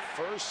game. That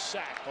first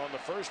sack on the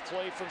first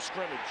play from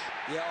scrimmage.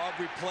 Yeah,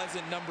 Aubrey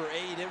Pleasant, number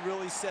 8. It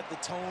really set the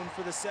tone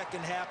for the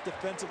second half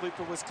defensively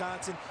for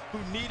Wisconsin, who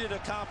needed a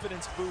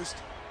confidence boost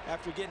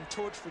after getting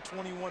torched for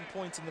 21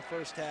 points in the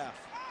first half.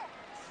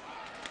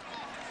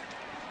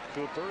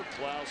 Cooper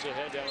plows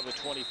ahead down to the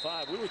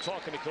 25. We were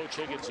talking to Coach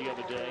Higgins the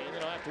other day,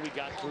 and after we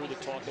got through the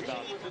talk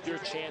about your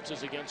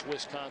chances against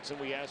Wisconsin,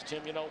 we asked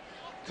him,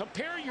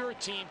 compare your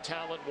team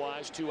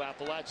talent-wise to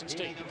Appalachian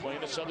State. You play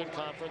in the Southern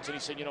Conference, and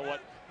he said, you know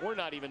what, we're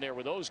not even there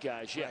with those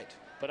guys yet. Right.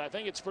 But I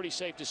think it's pretty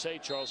safe to say,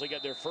 Charles, they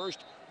got their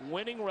first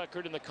winning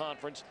record in the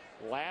conference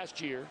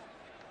last year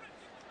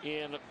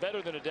in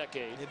better than a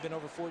decade. They've been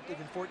over 14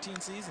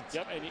 seasons.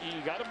 Yep, and you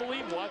got to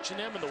believe watching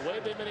them and the way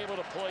they've been able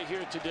to play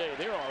here today,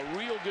 there are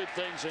real good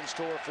things in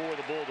store for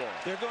the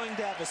Bulldogs. They're going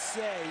to have a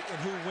say in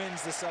who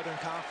wins the Southern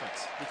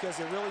Conference because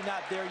they're really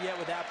not there yet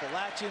with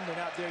Appalachian. They're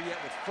not there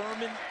yet with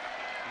Furman,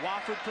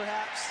 Wofford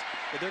perhaps,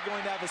 but they're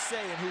going to have a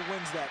say in who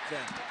wins that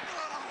thing.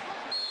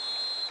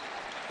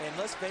 And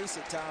let's face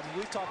it, Tom,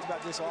 we've talked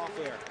about this off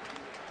air.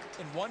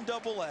 In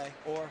 1AA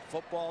or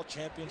football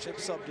championship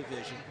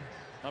subdivision,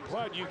 I'm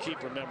glad you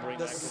keep remembering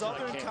the that. The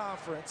Southern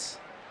Conference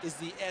is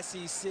the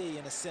SEC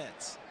in a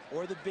sense,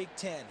 or the Big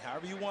Ten,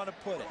 however you want to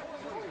put it,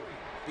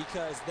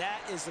 because that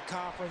is the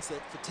conference that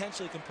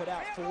potentially can put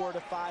out 4 to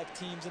 5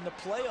 teams in the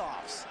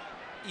playoffs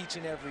each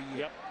and every year.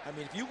 Yep. I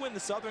mean, if you win the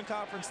Southern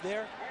Conference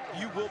there,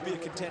 you will be a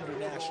contender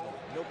nationally,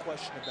 no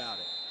question about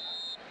it.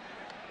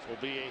 This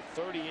will be a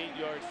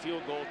 38-yard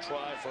field goal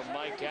try for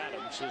Mike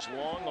Adams. His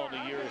long on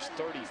the year is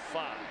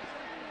 35.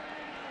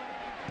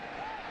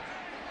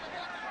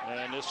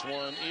 And this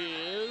one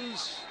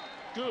is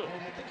good.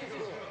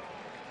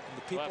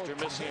 After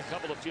missing a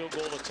couple of field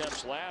goal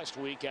attempts last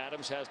week,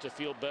 Adams has to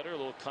feel better. A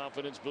little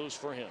confidence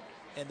boost for him.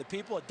 And the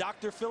people at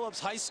Dr. Phillips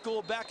High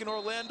School back in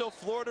Orlando,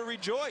 Florida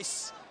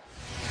rejoice.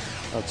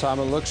 Well, Tom,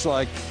 it looks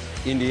like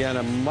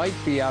Indiana might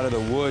be out of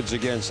the woods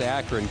against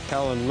Akron.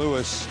 Kellen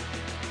Lewis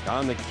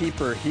on the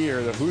keeper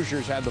here. The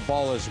Hoosiers had the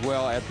ball as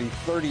well at the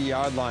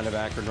 30-yard line of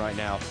Akron right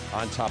now,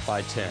 on top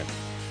by 10.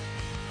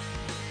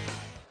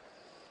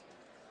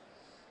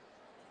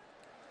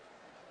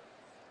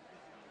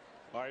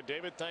 All right,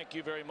 David, thank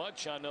you very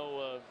much. I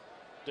know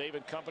Dave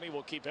and company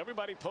will keep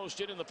everybody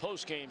posted in the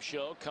post-game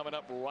show coming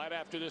up right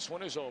after this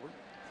one is over.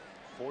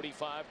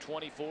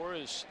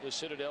 45-24 as the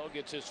Citadel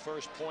gets his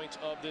first points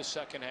of this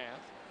second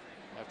half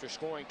after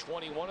scoring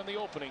 21 in the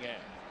opening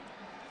half.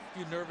 A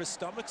few nervous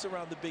stomachs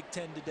around the Big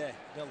Ten today.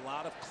 A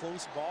lot of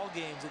close ball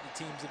games that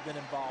the teams have been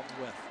involved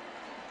with.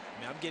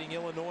 I mean, I'm getting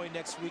Illinois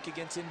next week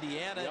against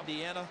Indiana. Yep.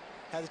 Indiana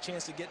has a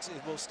chance to get to,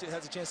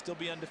 has a chance to still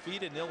be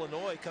undefeated. And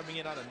Illinois coming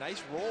in on a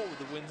nice roll with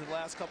the wins in the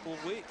last couple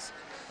of weeks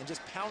and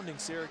just pounding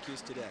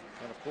Syracuse today.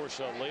 And of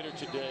course, later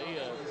today,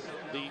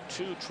 the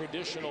two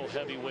traditional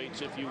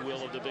heavyweights, if you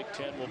will, of the Big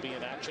Ten will be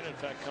in action. In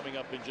fact, coming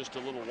up in just a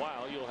little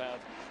while, you'll have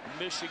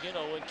Michigan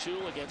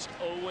 0-2 against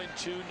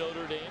 0-2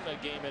 Notre Dame, a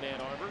game in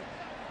Ann Arbor.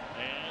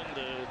 And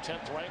the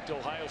 10th ranked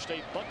Ohio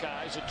State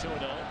Buckeyes at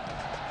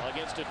 2-0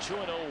 against a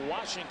 2-0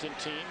 Washington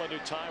team under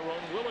Tyrone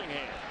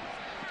Willingham.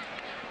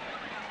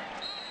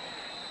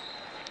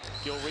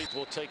 Gilreath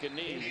will take a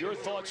knee. Your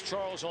thoughts,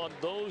 Charles, on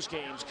those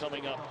games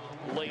coming up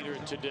later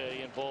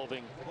today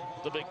involving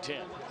the Big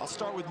Ten? I'll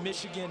start with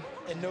Michigan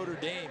and Notre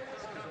Dame.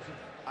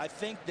 I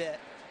think that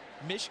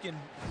Michigan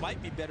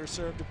might be better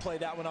served to play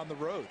that one on the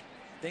road.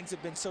 Things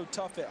have been so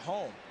tough at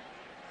home.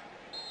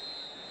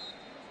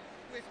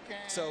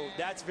 So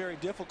that's very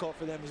difficult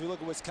for them as we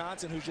look at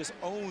Wisconsin, who just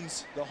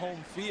owns the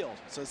home field.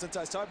 So since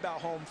I talked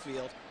about home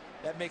field,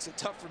 that makes it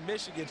tough for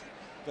Michigan,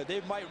 but they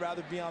might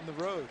rather be on the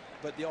road.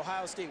 But the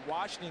Ohio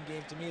State-Washington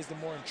game to me is the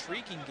more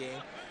intriguing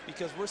game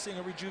because we're seeing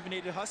a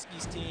rejuvenated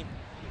Huskies team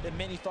that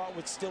many thought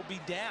would still be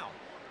down.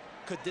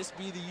 Could this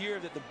be the year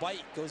that the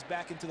bite goes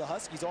back into the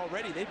Huskies?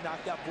 Already they've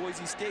knocked out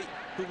Boise State,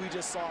 who we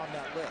just saw on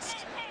that list.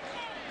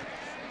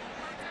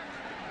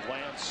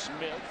 Lance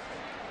Smith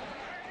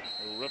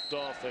ripped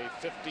off a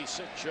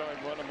 56-yard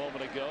run a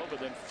moment ago, but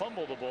then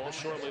fumbled the ball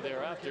shortly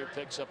thereafter.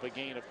 Picks up a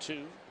gain of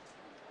 2.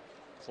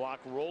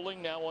 Clock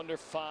rolling now under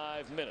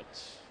 5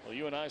 minutes. Well,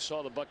 you and I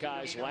saw the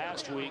Buckeyes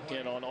last week,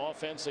 and on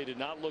offense they did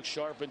not look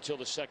sharp until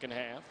the second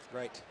half.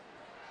 Right.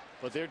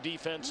 But their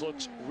defense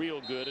looks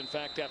real good. In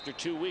fact, after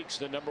 2 weeks,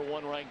 the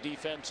 #1 ranked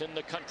defense in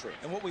the country.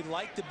 And what we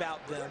liked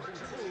about them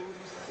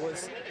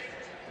was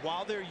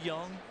while they're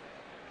young,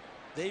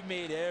 they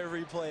made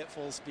every play at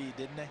full speed,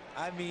 didn't they?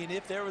 I mean,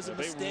 if there was a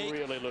mistake,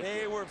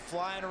 they were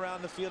flying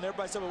around the field. And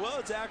everybody said, well,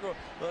 it's Akron.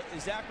 Well,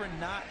 is Akron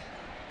not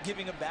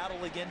giving a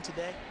battle again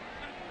today?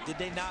 Did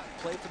they not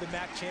play for the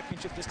MAC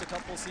championship just a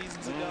couple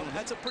seasons ago?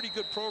 That's a pretty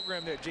good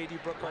program there J.D.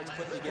 Brookhart's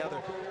put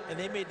together. And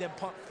they made them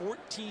punt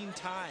 14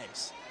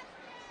 times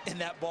in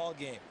that ball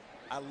game.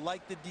 I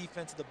like the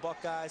defense of the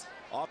Buckeyes.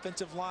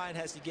 Offensive line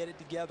has to get it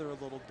together a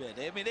little bit.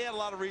 I mean, they had a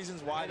lot of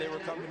reasons why they were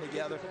coming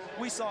together.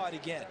 We saw it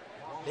again.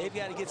 They've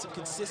got to get some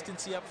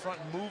consistency up front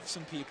and move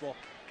some people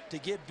to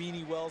give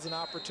Beanie Wells an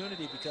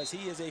opportunity because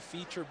he is a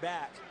feature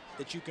back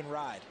that you can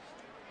ride.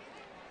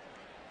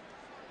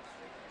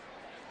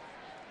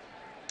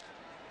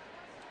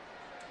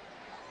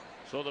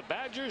 So the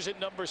Badgers at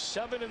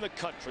 #7 in the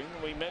country.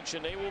 We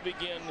mentioned they will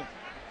begin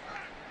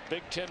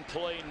Big Ten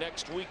play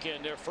next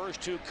weekend. Their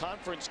first 2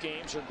 conference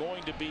games are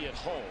going to be at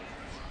home.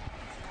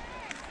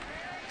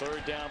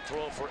 Third down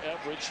throw for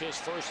Everidge, his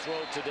first throw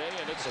today,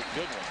 and it's a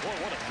good one.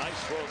 Boy, what a nice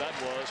throw that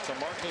was to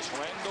Marcus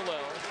Randall,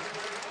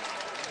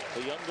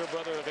 the younger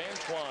brother of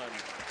Antoine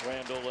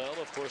Randall,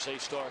 of course, a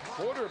star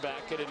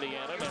quarterback at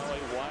Indiana, now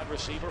a wide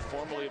receiver,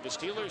 formerly of the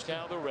Steelers,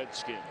 now the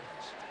Redskins.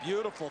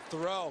 Beautiful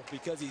throw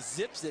because he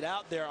zips it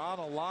out there on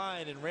a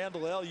line, and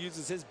Randall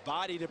uses his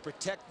body to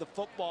protect the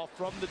football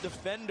from the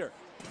defender.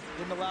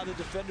 Didn't allow the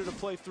defender to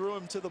play through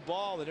him to the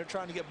ball, and they're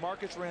trying to get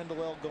Marcus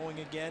Randall going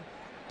again,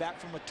 back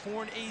from a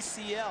torn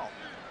ACL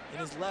in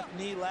his left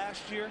knee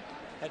last year.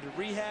 Had to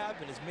rehab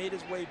and has made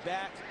his way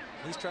back.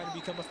 He's trying to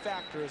become a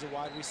factor as a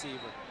wide receiver.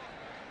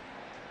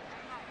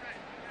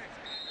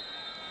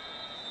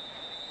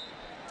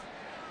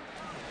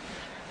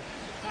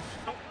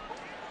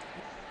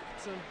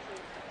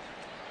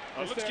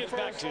 Let's get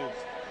back to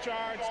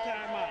charge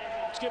timeout.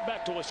 Let's get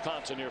back to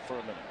Wisconsin here for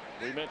a minute.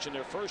 We mentioned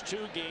their first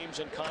 2 games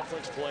in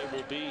conference play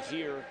will be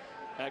here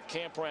at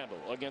Camp Randall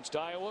against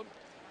Iowa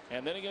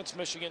and then against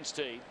Michigan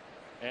State,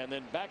 and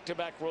then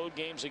back-to-back road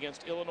games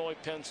against Illinois,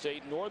 Penn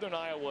State, Northern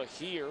Iowa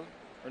here,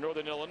 or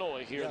Northern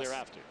Illinois here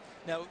thereafter.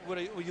 Now, what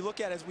you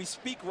look at as we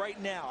speak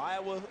right now,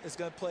 Iowa is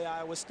going to play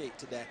Iowa State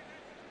today.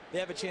 They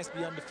have a chance to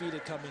be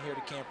undefeated coming here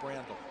to Camp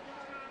Randall.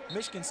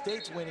 Michigan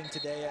State's winning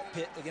today at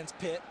Pitt against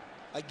Pitt.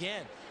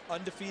 Again,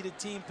 undefeated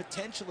team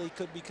potentially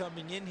could be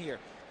coming in here.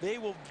 They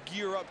will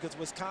gear up because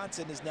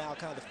Wisconsin is now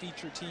kind of the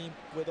feature team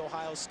with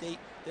Ohio State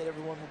that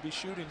everyone will be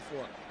shooting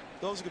for.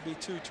 Those are going to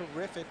be 2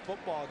 terrific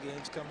football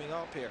games coming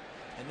up here.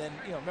 And then,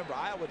 you know, remember,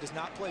 Iowa does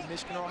not play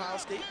Michigan or Ohio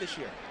State this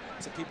year.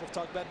 So people have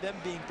talked about them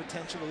being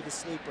potentially the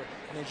sleeper.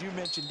 And as you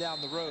mentioned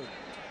down the road,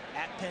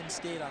 at Penn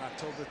State on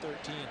October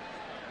 13th,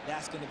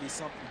 that's going to be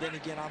something. Then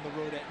again on the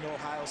road at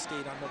Ohio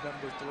State on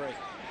November 3.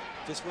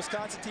 If this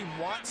Wisconsin team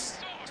wants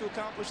to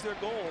accomplish their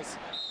goals,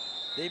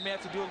 they may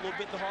have to do a little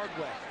bit the hard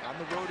way on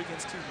the road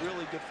against 2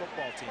 really good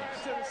football teams.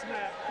 To the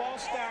snap,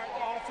 false start,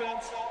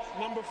 offense,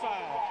 number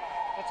 5.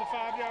 That's a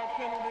 5-yard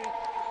penalty,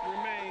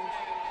 remains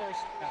first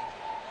down.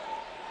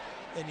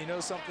 And you know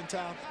something,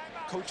 Tom?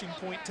 Coaching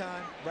point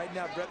time. Right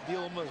now, Brett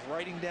Bielema is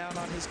writing down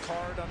on his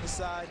card on the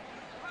side.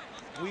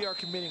 We are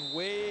committing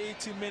way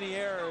too many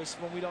errors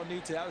when we don't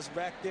need to. That was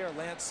back there,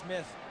 Lance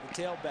Smith,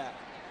 the tailback.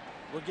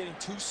 We're getting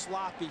too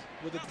sloppy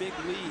with a big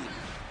lead.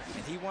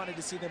 And he wanted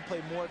to see them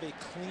play more of a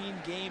clean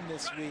game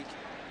this week.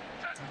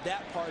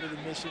 That part of the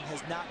mission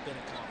has not been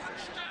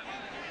accomplished.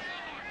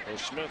 Well,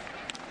 Smith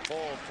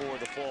called for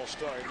the false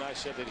start, and I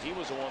said that he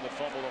was the one that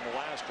fumbled on the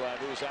last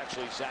drive. It was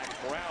actually Zach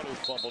Brown who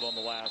fumbled on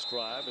the last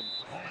drive. And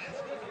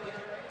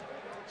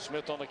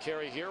Smith on the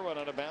carry here, run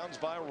out of bounds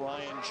by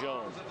Ryan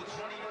Jones.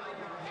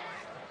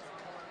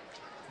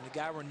 And the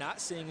guy we're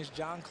not seeing is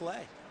John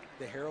Clay,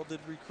 the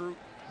heralded recruit.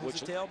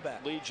 Which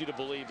tailback. Leads you to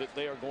believe that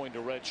they are going to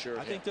redshirt him.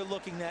 I think they're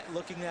looking that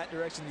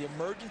direction. The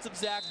emergence of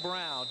Zach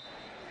Brown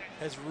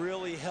has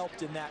really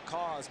helped in that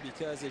cause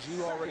because, as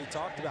you already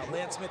talked about,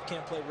 Lance Smith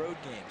can't play road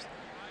games.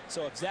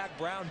 So if Zach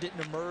Brown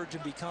didn't emerge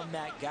and become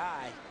that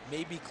guy,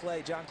 maybe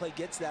John Clay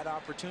gets that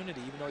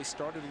opportunity, even though he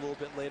started a little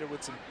bit later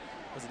with some,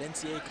 was it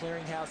NCAA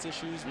clearinghouse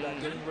issues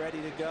about getting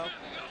ready to go.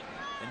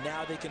 And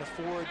now they can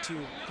afford to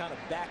kind of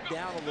back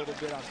down a little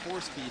bit on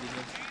force feeding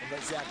and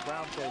let Zach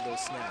Brown play those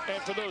snaps.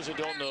 And for those who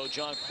don't know,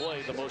 John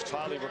Clay, the most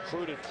highly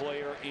recruited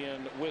player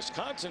in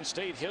Wisconsin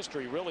State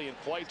history, really in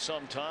quite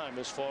some time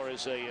as far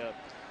as a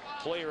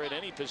player at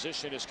any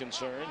position is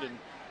concerned.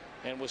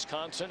 And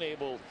Wisconsin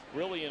able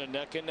really in a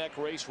neck-and-neck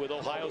race with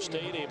Ohio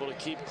State, able to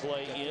keep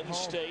Clay in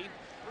state.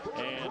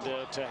 And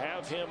to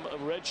have him a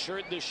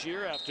redshirt this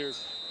year after,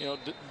 you know,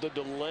 the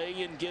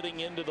delay in getting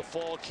into the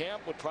fall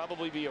camp would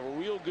probably be a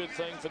real good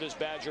thing for this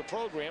Badger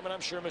program, and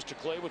I'm sure Mr.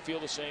 Clay would feel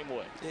the same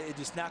way.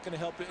 It's not going to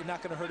help. It's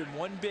not going to hurt him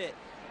one bit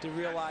to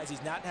realize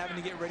he's not having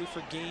to get ready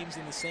for games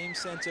in the same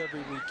sense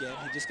every weekend.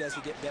 He just has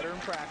to get better in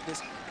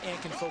practice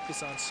and can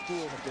focus on school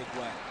in a big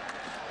way.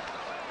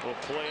 Well,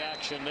 play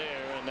action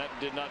there, and that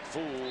did not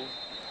fool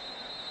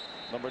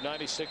number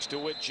 96,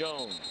 DeWitt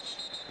Jones.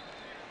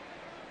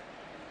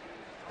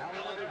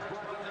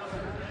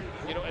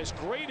 You know, as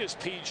great as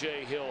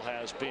P.J. Hill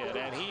has been,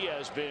 and he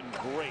has been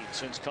great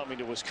since coming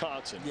to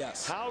Wisconsin.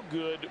 Yes. How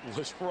good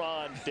was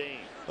Ron Dane?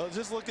 Well,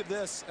 just look at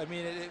this. I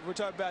mean, we're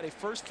talking about a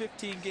first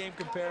 15-game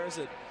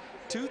comparison.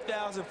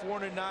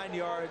 2,409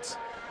 yards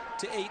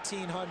to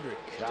 1,800.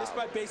 Just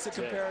by basic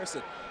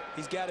comparison.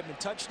 He's got him in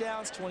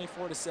touchdowns,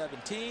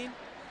 24-17.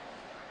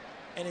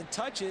 And in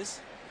touches,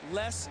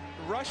 less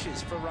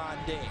rushes for Ron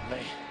Dane.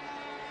 Man.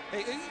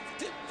 Hey,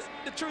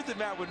 the truth of the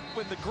matter,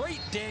 when the great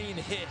Dane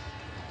hit,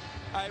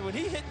 when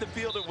he hit the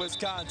field at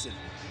Wisconsin,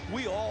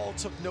 we all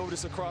took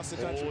notice across the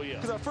country.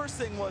 Because our first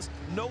thing was,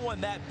 no one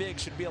that big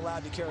should be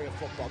allowed to carry a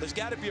football. There's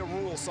got to be a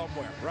rule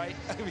somewhere, right?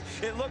 I mean,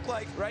 it looked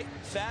like, right,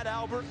 Fat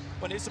Albert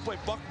when he used to play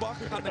Buck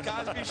on the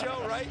Cosby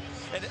Show, right?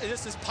 And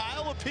just this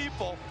pile of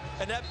people,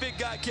 and that big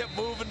guy kept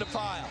moving the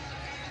pile.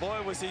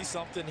 Boy, was he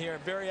something here.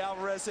 And Barry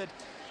Alvarez said,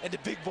 and the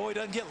big boy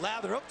doesn't get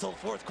lathered up till the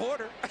fourth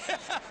quarter.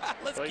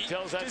 He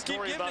tells that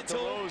story about the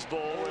Rose Bowl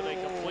where they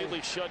completely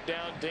completely shut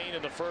down Dane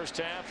in the first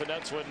half, and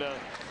that's when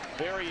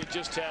Barry had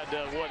just had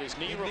his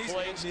knee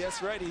replaced.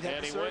 Yes, right.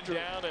 And he went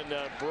down and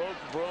broke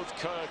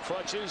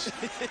crutches,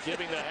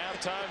 giving the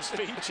halftime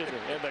speech,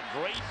 and the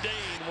Great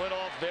Dane went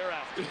off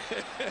thereafter.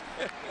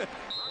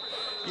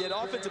 Yeah,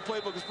 the offensive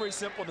playbook was pretty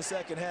simple in the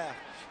second half.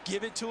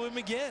 Give it to him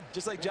again,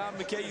 just like John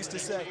McKay used to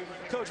say.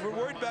 Coach, we're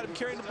worried about him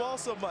carrying the ball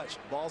so much.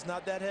 Ball's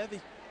not that heavy.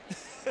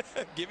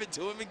 Give it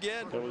to him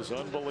again. It was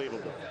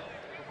unbelievable.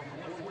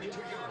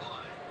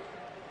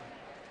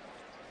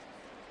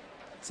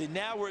 See,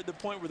 now we're at the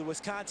point where the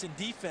Wisconsin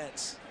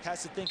defense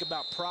has to think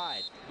about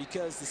pride,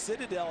 because the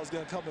Citadel is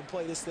going to come and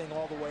play this thing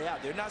all the way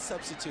out. They're not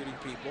substituting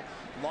people.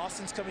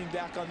 Lawson's coming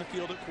back on the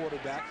field at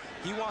quarterback.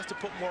 He wants to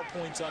put more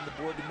points on the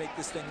board to make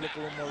this thing look a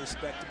little more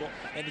respectable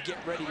and to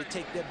get ready to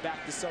take them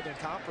back to Southern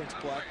Conference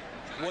play.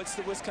 What's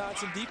the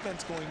Wisconsin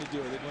defense going to do?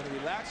 Are they going to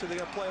relax, or are they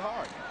going to play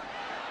hard?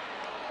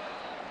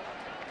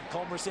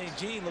 Comer St.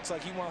 Jean looks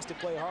like he wants to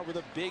play hard with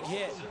a big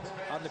hit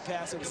on the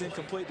pass that was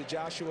incomplete to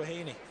Joshua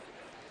Haney.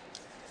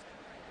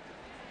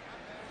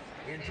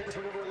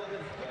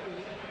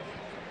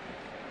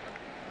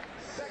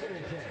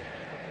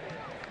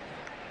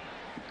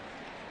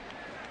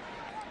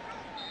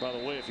 By the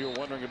way, if you're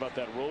wondering about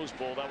that Rose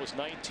Bowl, that was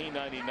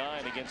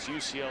 1999 against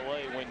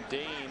UCLA when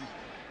Dane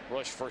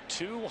rushed for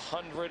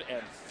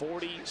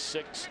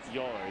 246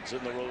 yards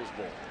in the Rose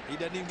Bowl. He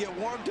doesn't even get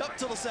warmed up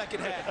till the second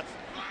half.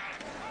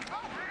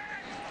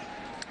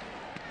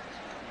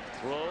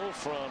 Throw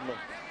from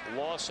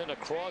Lawson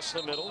across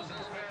the middle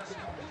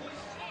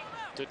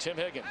to Tim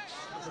Higgins.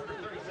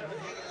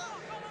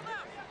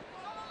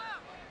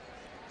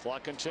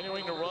 Clock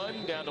continuing to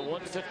run down to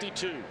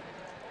 152.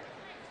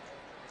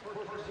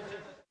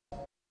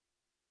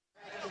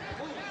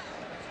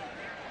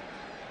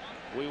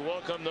 We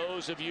welcome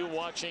those of you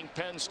watching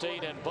Penn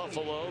State and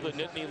Buffalo. The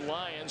Nittany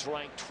Lions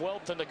ranked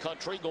 12th in the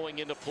country going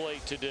into play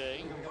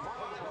today,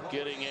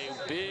 getting a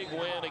big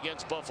win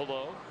against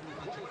Buffalo.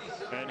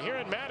 And here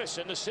in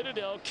Madison, the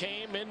Citadel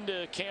came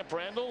into Camp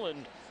Randall,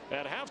 and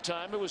at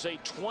halftime it was a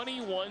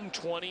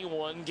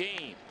 21-21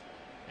 game.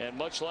 And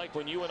much like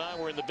when you and I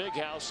were in the Big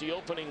House the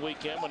opening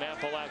weekend when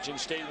Appalachian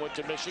State went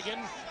to Michigan,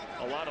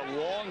 a lot of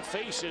long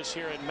faces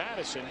here in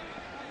Madison.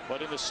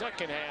 But in the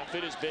second half,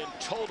 it has been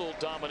total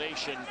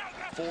domination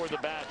for the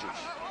Badgers.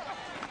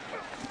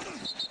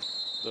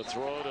 The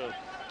throw to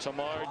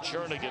Tamar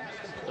Jernigan.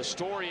 The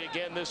story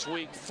again this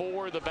week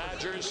for the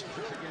Badgers,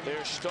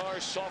 their star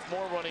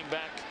sophomore running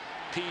back,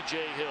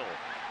 P.J. Hill.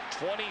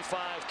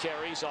 25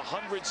 carries,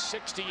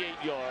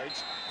 168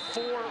 yards,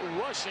 4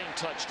 rushing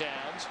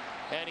touchdowns,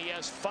 and he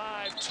has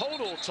 5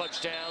 total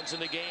touchdowns in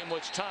the game,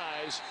 which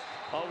ties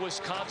a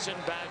Wisconsin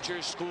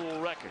Badgers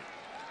school record.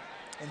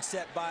 And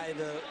set by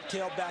the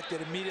tailback that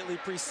immediately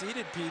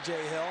preceded P.J.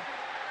 Hill.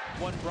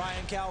 One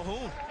Brian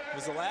Calhoun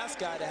was the last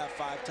guy to have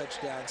 5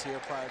 touchdowns here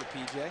prior to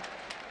P.J.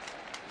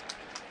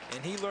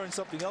 And he learned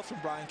something else from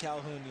Brian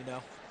Calhoun, you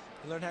know.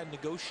 He learned how to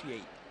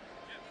negotiate.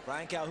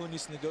 Brian Calhoun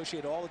used to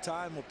negotiate all the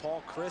time with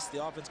Paul Chryst,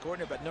 the offense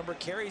coordinator, about number of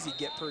carries he'd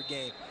get per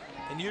game.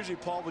 And usually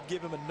Paul would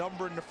give him a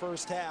number in the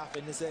first half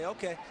and to say,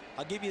 okay,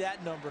 I'll give you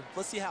that number.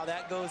 Let's see how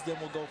that goes, then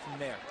we'll go from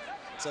there.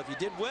 So if you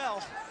did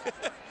well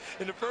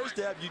in the first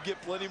half, you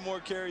get plenty more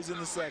carries in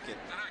the second.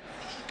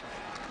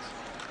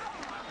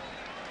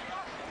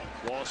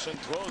 Lawson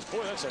throws.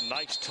 Boy, that's a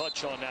nice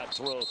touch on that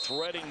throw,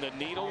 threading the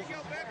needle,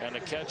 and a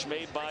catch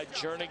made by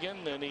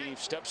Jernigan. Then he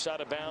steps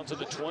out of bounds at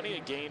the 20, a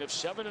gain of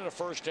 7 and a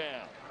first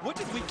down. What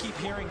did we keep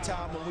hearing,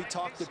 Tom, when we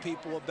talk to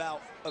people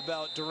about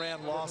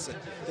Duran Lawson?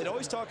 They'd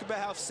always talk about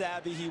how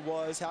savvy he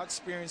was, how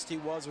experienced he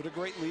was, what a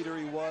great leader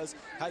he was,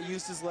 how he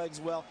used his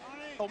legs well.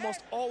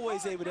 Almost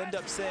always they would end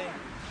up saying,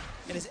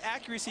 and his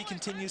accuracy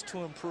continues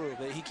to improve.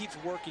 He keeps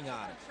working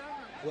on it.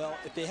 Well,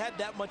 if they had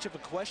that much of a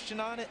question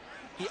on it,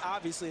 he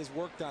obviously has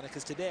worked on it,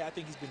 because today I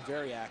think he's been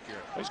very accurate.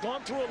 He's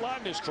gone through a lot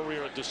in his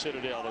career at the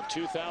Citadel. In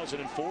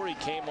 2004, he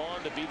came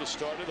on to be the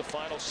starter the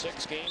final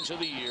 6 games of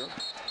the year.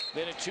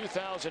 Then in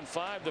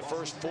 2005, the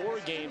first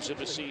 4 games of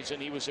the season,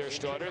 he was their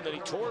starter. Then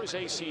he tore his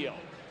ACL.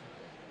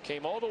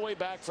 Came all the way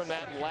back from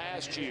that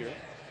last year.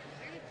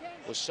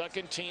 Was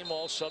second team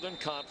All-Southern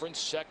Conference,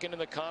 second in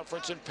the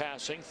conference in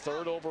passing,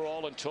 3rd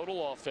overall in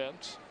total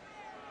offense.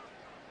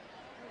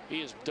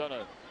 He has done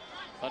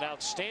an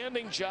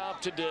outstanding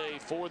job today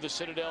for the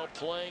Citadel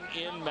playing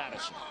in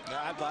Madison.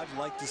 I've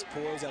liked his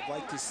poise. I've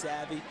liked his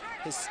savvy.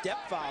 His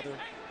stepfather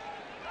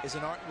was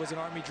an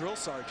Army drill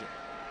sergeant,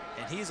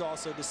 and he's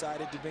also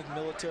decided to make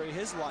military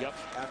his life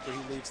after he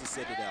leaves the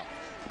Citadel.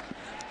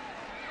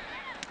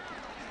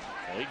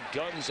 Well, he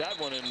guns that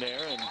one in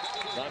there, and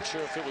not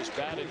sure if it was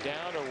batted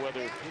down or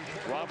whether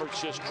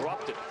Roberts just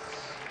dropped it.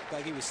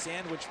 Like he was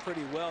sandwiched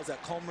pretty well. Is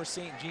that Comer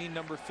St. Jean,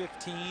 number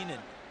 15,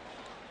 and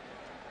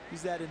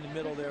who's that in the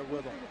middle there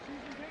with him?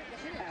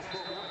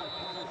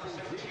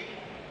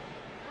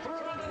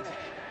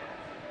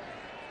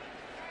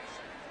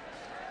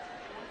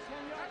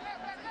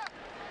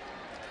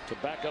 To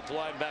backup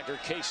linebacker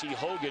Casey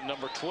Hogan,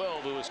 number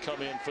 12, who has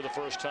come in for the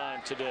first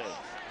time today.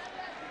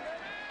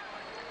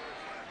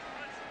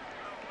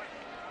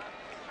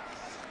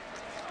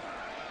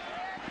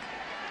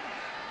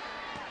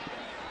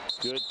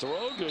 Good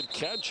throw, good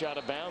catch, out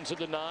of bounds at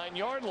the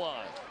 9-yard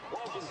line.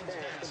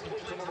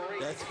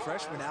 That's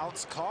freshman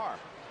Alex Carr,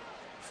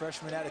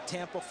 freshman out of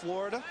Tampa,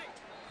 Florida,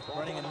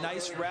 running a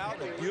nice route,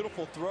 a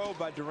beautiful throw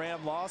by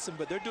Duran Lawson.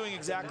 But they're doing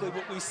exactly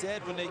what we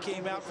said when they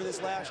came out for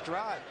this last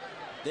drive.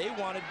 They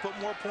wanted to put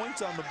more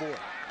points on the board.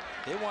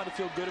 They wanted to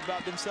feel good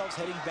about themselves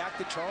heading back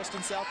to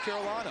Charleston, South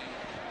Carolina.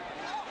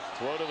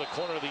 Throw to the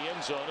corner of the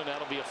end zone, and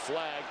that'll be a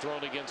flag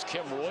thrown against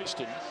Kim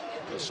Royston,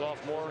 the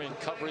sophomore in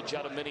coverage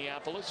out of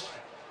Minneapolis.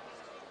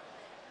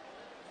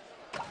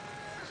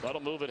 So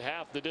that'll move it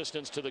half the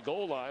distance to the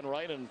goal line,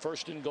 right, and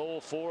first and goal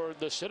for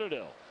the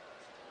Citadel.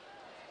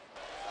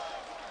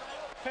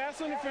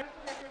 Pass interference,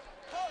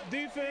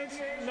 defense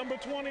number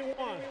 21.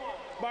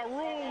 By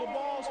rule, the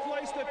ball's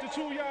placed at the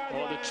 2-yard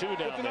line the 2 down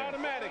with an there.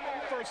 automatic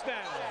first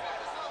down.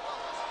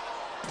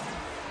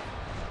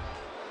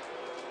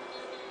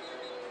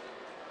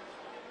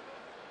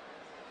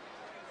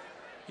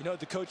 You know what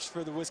the coach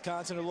for the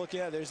Wisconsin are looking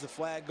at? There's the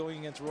flag going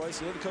against Royce.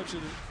 You know what the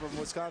coaches from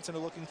Wisconsin are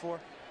looking for?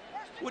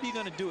 What are you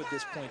going to do at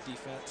this point,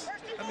 defense?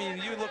 I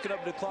mean, you're looking up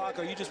at the clock.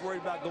 Are you just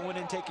worried about going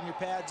in, taking your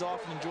pads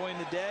off, and enjoying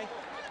the day?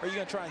 Or are you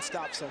going to try and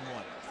stop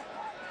someone?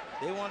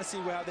 They want to see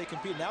how they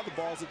compete. Now the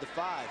ball's at the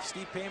 5.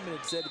 Steve Payman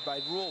had said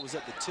by rule it was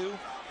at the 2. The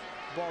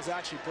ball's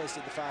actually placed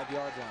at the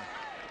 5-yard line.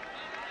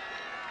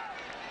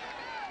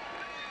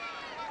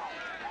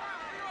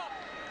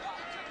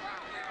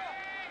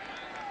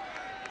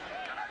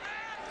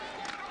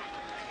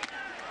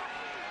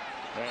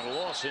 And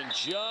Lawson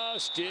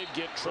just did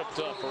get tripped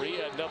up, or he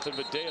had nothing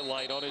but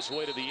daylight on his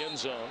way to the end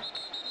zone.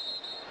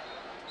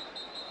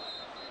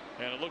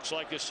 And it looks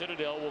like the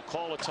Citadel will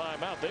call a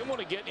timeout. They want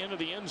to get into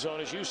the end zone,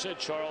 as you said,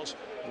 Charles,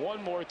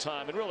 one more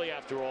time. And really,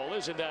 after all,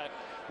 isn't that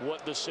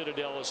what the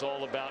Citadel is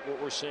all about,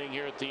 what we're seeing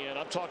here at the end?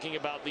 I'm talking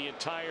about the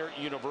entire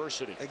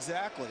university.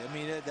 Exactly. I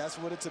mean, that's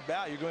what it's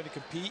about. You're going to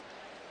compete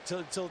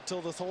till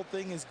this whole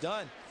thing is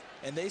done.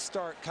 And they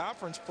start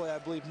conference play, I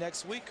believe,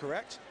 next week,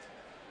 correct?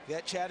 You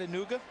got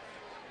Chattanooga.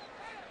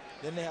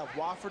 Then they have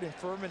Wofford and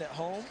Furman at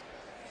home.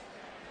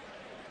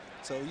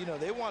 So, you know,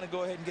 they want to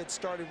go ahead and get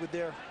started with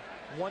their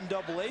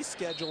 1AA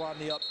schedule on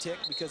the uptick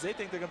because they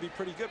think they're going to be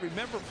pretty good.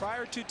 Remember,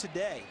 prior to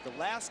today, the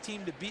last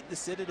team to beat the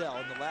Citadel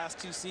in the last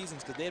 2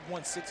 seasons, because they had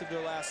won 6 of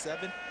their last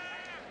 7,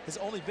 has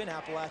only been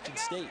Appalachian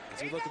State.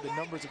 As we look at the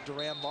numbers of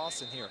Duran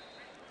Lawson here,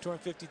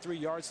 253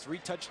 yards, 3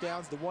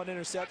 touchdowns. The 1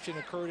 interception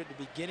occurred at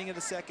the beginning of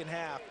the second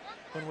half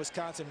when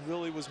Wisconsin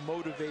really was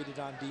motivated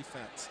on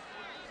defense.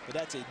 But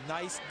that's a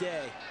nice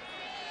day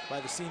by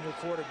the senior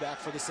quarterback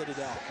for the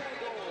Citadel.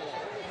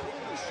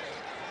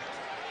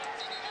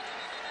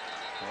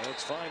 Well,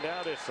 let's find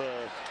out if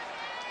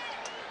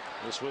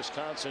this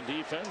Wisconsin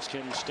defense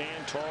can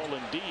stand tall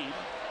indeed.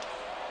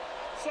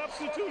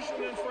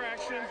 Substitution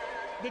infraction.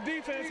 The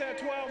defense had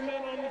 12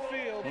 men on the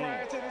field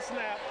prior to the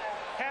snap.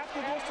 Half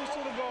the distance to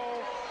the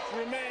goal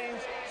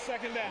remains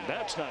second down.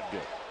 That's not good.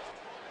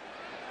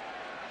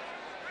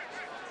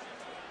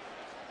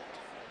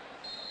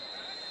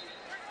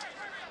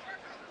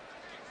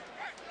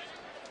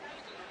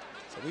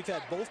 So we've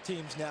had both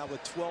teams now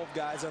with 12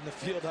 guys on the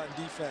field on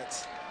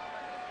defense.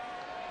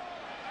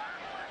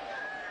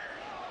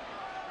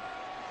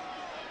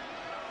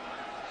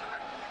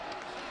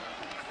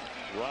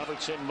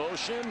 Roberts in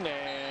motion,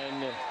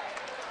 and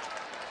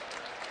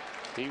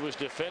he was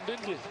defended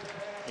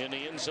in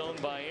the end zone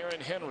by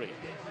Aaron Henry.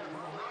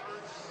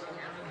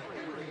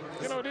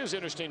 You know, it is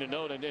interesting to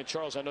note, and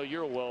Charles, I know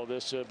you're well of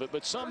this,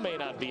 but some may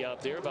not be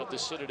out there about the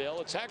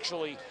Citadel. It's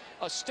actually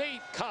a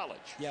state college.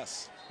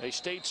 Yes. A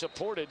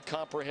state-supported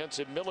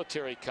comprehensive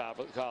military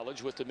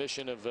college with the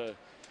mission of,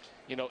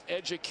 you know,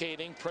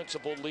 educating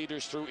principal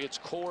leaders through its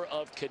corps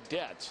of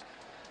cadets.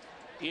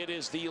 It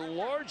is the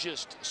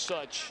largest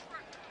such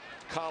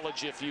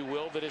college, if you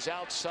will, that is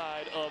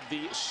outside of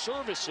the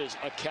services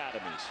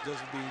academies. Those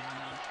would be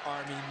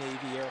Army,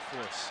 Navy, Air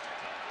Force.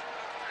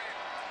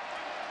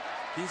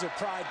 These are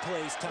pride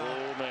plays, Tom.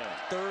 Oh, man.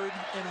 3rd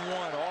and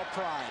 1, all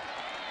pride.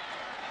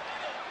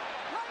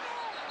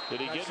 Did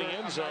he get in the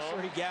end zone? I'm not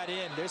sure he got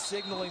in. They're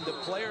signaling the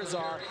players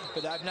are,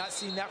 but I've not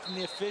seen that from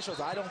the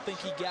officials. I don't think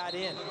he got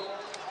in.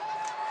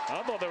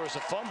 I thought there was a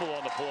fumble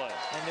on the play.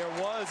 And there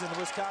was, and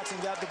Wisconsin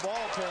got the ball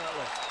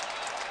apparently.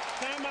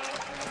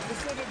 Timeout, the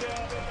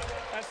Citadel.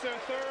 That's their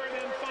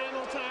 3rd and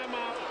final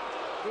timeout.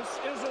 This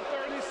is a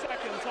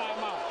 30-second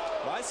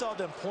timeout. Well, I saw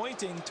them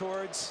pointing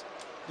towards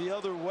the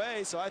other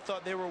way, so I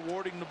thought they were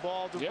awarding the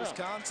ball to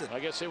Wisconsin. I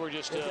guess they were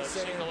just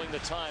signaling the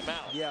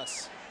timeout.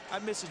 Yes, I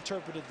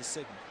misinterpreted the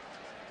signal.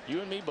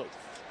 You and me both.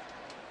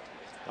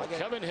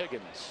 Kevin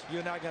Higgins. You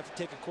and I are going to have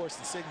to take a course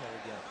in signal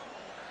again.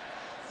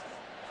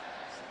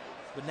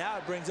 But now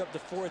it brings up the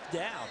 4th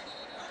down.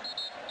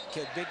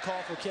 Okay, big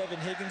call for Kevin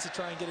Higgins to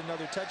try and get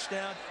another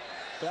touchdown.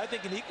 But I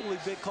think an equally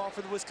big call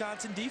for the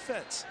Wisconsin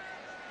defense,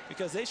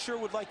 because they sure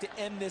would like to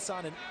end this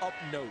on an up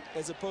note,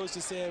 as opposed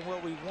to saying, well,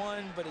 we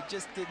won, but it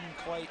just didn't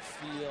quite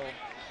feel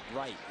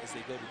right as they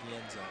go to the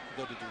end zone,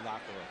 go to the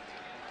locker room.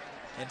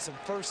 And some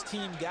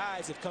first-team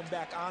guys have come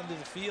back onto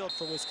the field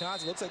for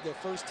Wisconsin. Looks like their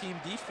first-team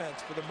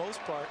defense, for the most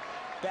part,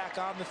 back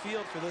on the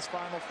field for this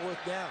final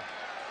 4th down.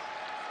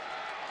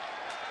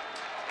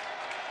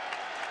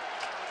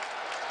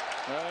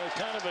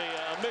 Kind of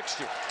a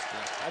mixture.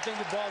 I think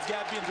the ball's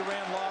got to be in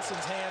Duran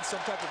Lawson's hands, some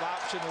type of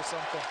option or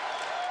something.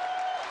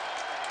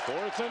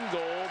 4th and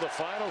goal, the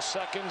final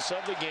seconds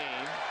of the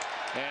game.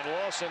 And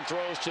Lawson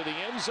throws to the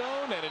end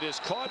zone, and it is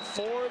caught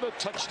for the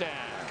touchdown.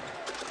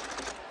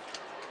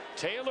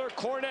 Taylor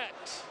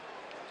Cornett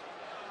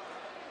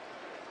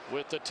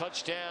with the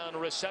touchdown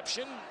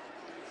reception.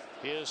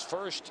 His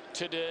first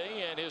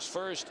today and his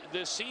first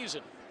this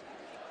season.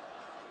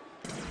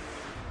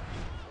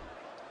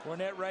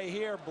 Cornett right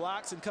here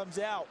blocks and comes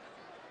out.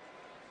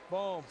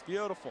 Boom,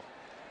 beautiful.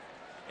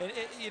 And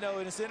you know,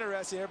 and it's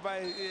interesting.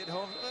 Everybody at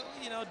home,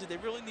 you know, did they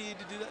really need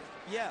to do that?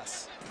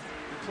 Yes.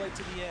 He played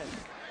to the end.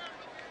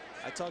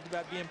 I talked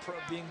about being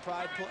a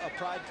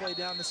pride play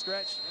down the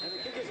stretch.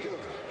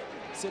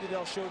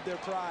 Citadel showed their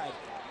pride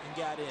and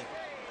got in.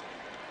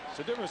 It's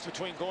the difference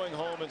between going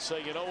home and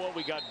saying, you know what,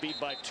 we got beat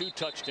by 2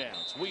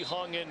 touchdowns. We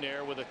hung in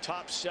there with a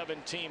top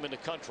 7 team in the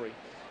country,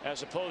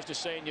 as opposed to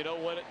saying, you know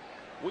what,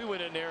 we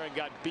went in there and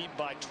got beat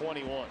by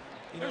 21.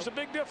 There's a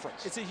big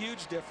difference. It's a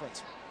huge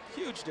difference.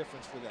 Huge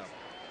difference for them.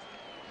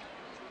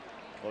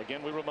 Well,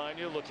 again, we remind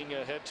you, looking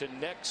ahead to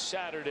next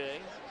Saturday,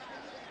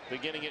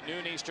 beginning at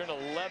noon Eastern,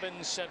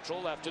 11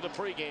 Central after the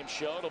pregame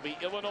show. It'll be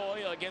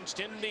Illinois against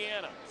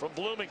Indiana from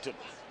Bloomington.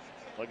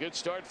 A good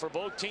start for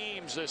both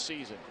teams this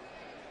season.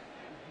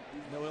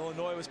 You know,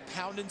 Illinois was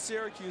pounding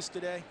Syracuse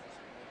today.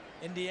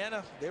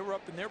 Indiana, they were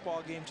up in their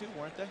ball game too,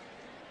 weren't they?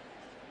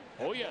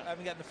 Oh yeah. I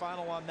haven't gotten the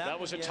final on that. That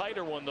was a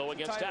tighter one though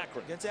against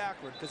Akron. Against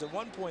Akron, because at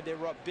one point they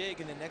were up big,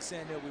 and the next thing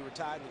I know,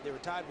 they were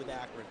tied with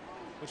Akron,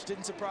 which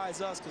didn't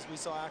surprise us because we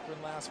saw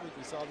Akron last week.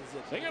 We saw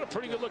this. They got a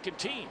pretty good-looking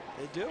team.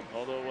 They do.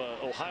 Although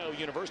Ohio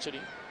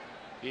University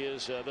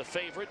is the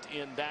favorite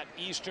in that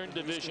Eastern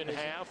Division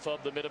half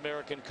of the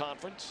Mid-American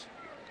Conference.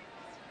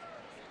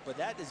 But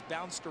that has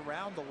bounced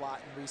around a lot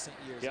in recent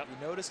years. Yep.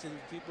 If you noticed that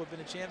people have been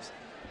a champs,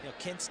 you know,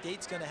 Kent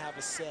State's going to have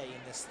a say in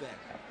this thing.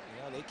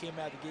 You know, they came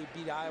out of the gate,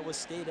 beat Iowa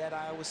State at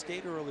Iowa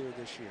State earlier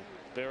this year.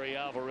 Barry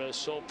Alvarez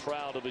so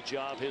proud of the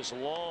job his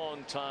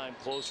longtime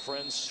close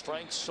friend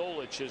Frank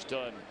Solich has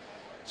done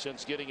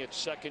since getting its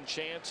second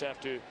chance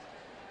after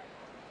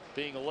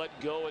being let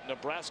go at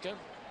Nebraska.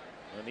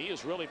 And he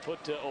has really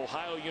put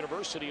Ohio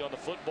University on the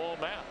football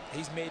map.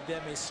 He's made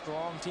them a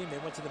strong team. They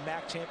went to the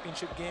MAC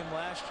championship game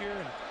last year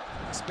and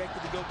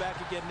expected to go back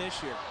again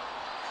this year.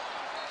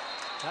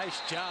 Nice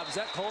job. Is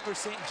that Culver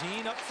St.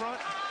 Jean up front?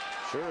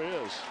 Sure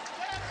is.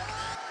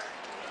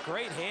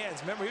 Great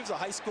hands. Remember, he was a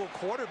high school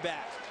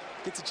quarterback.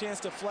 Gets a chance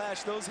to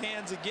flash those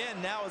hands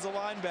again now as a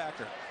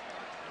linebacker.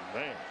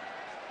 Man.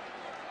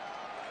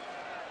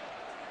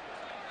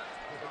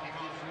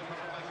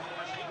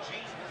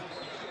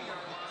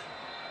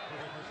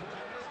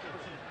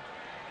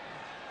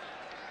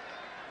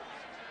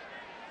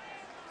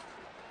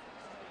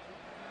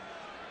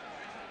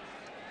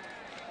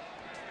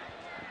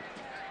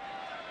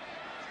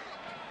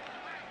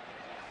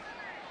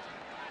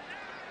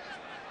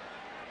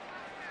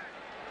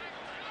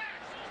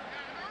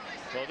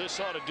 Well, this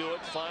ought to do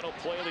it. Final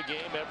play of the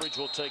game. Everidge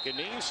will take a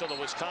knee. So the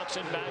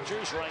Wisconsin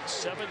Badgers, ranked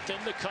 7th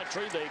in the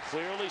country, they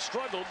clearly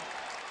struggled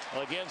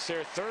against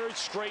their 3rd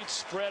straight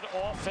spread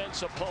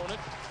offense opponent.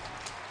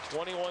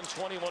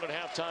 21-21 at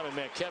halftime. And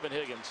man, Kevin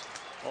Higgins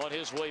on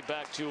his way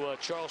back to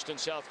Charleston,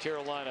 South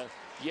Carolina.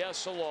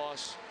 Yes, a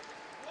loss.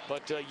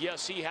 But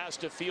yes, he has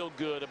to feel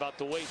good about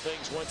the way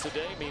things went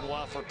today.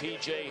 Meanwhile, for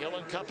P.J. Hill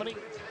and company,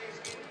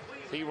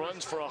 he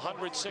runs for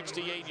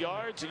 168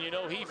 yards, and you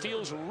know he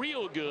feels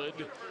real good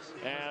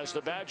as the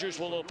Badgers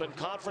will open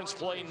conference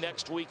play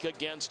next week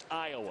against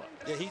Iowa.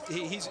 Yeah,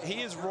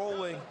 he is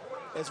rolling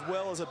as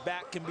well as a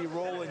back can be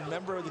rolling.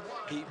 Remember,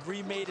 he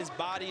remade his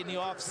body in the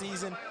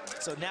offseason,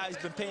 so now he's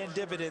been paying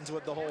dividends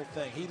with the whole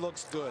thing. He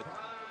looks good.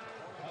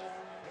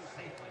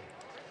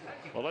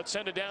 Well, let's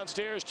send it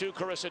downstairs to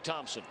Carissa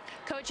Thompson.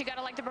 Coach, you got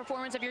to like the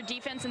performance of your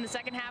defense in the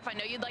second half. I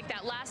know you'd like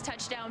that last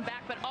touchdown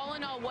back, but all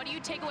in all, what do you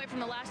take away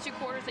from the last 2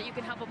 quarters that you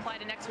can help apply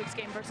to next week's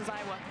game versus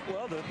Iowa?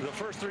 Well, the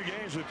first 3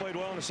 games we played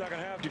well in the second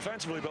half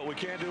defensively, but we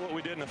can't do what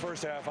we did in the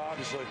first half,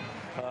 obviously.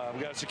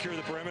 We got to secure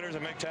the perimeters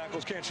and make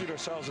tackles. Can't shoot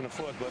ourselves in the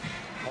foot, but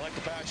I like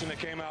the passion they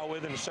came out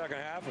with in the second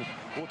half, and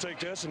we'll take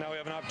this, and now we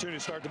have an opportunity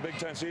to start the Big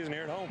Ten season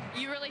here at home.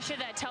 You really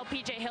should tell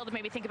P.J. Hill to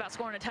maybe think about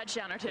scoring a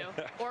touchdown or 2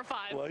 or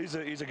 5. Well, he's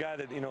a guy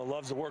that, you know,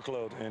 loves the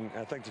workload, and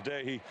I think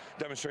today he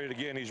demonstrated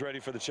again he's ready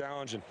for the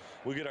challenge, and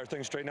we get our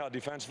things straightened out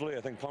defensively.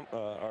 I think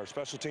our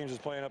special teams is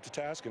playing up to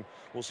task, and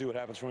we'll see what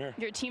happens from here.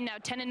 Your team now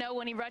 10-0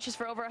 when he rushes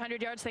for over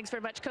 100 yards. Thanks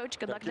very much, Coach.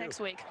 Good luck next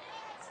week.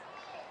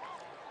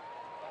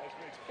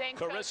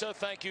 Thanks, Carissa, Coach.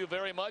 thank you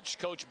very much.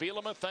 Coach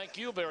Bielema, thank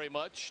you very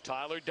much.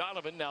 Tyler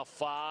Donovan now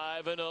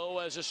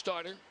 5-0 as a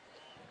starter.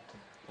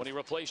 when he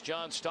replaced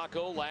John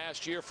Stocco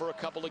last year for a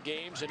couple of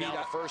games, and now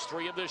the first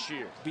 3 of this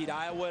year. Beat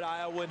Iowa at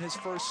Iowa in his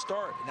first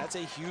start, and that's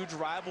a huge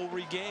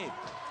rivalry game.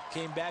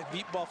 Came back,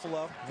 beat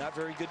Buffalo, not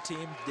very good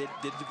team, did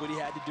what he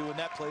had to do in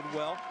that, played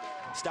well.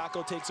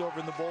 Stocco takes over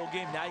in the bowl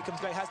game. Now he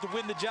comes back, has to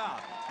win the job.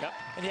 Yep.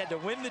 And he had to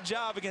win the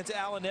job against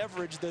Allen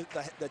Everidge,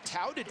 the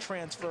touted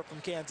transfer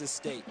from Kansas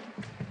State.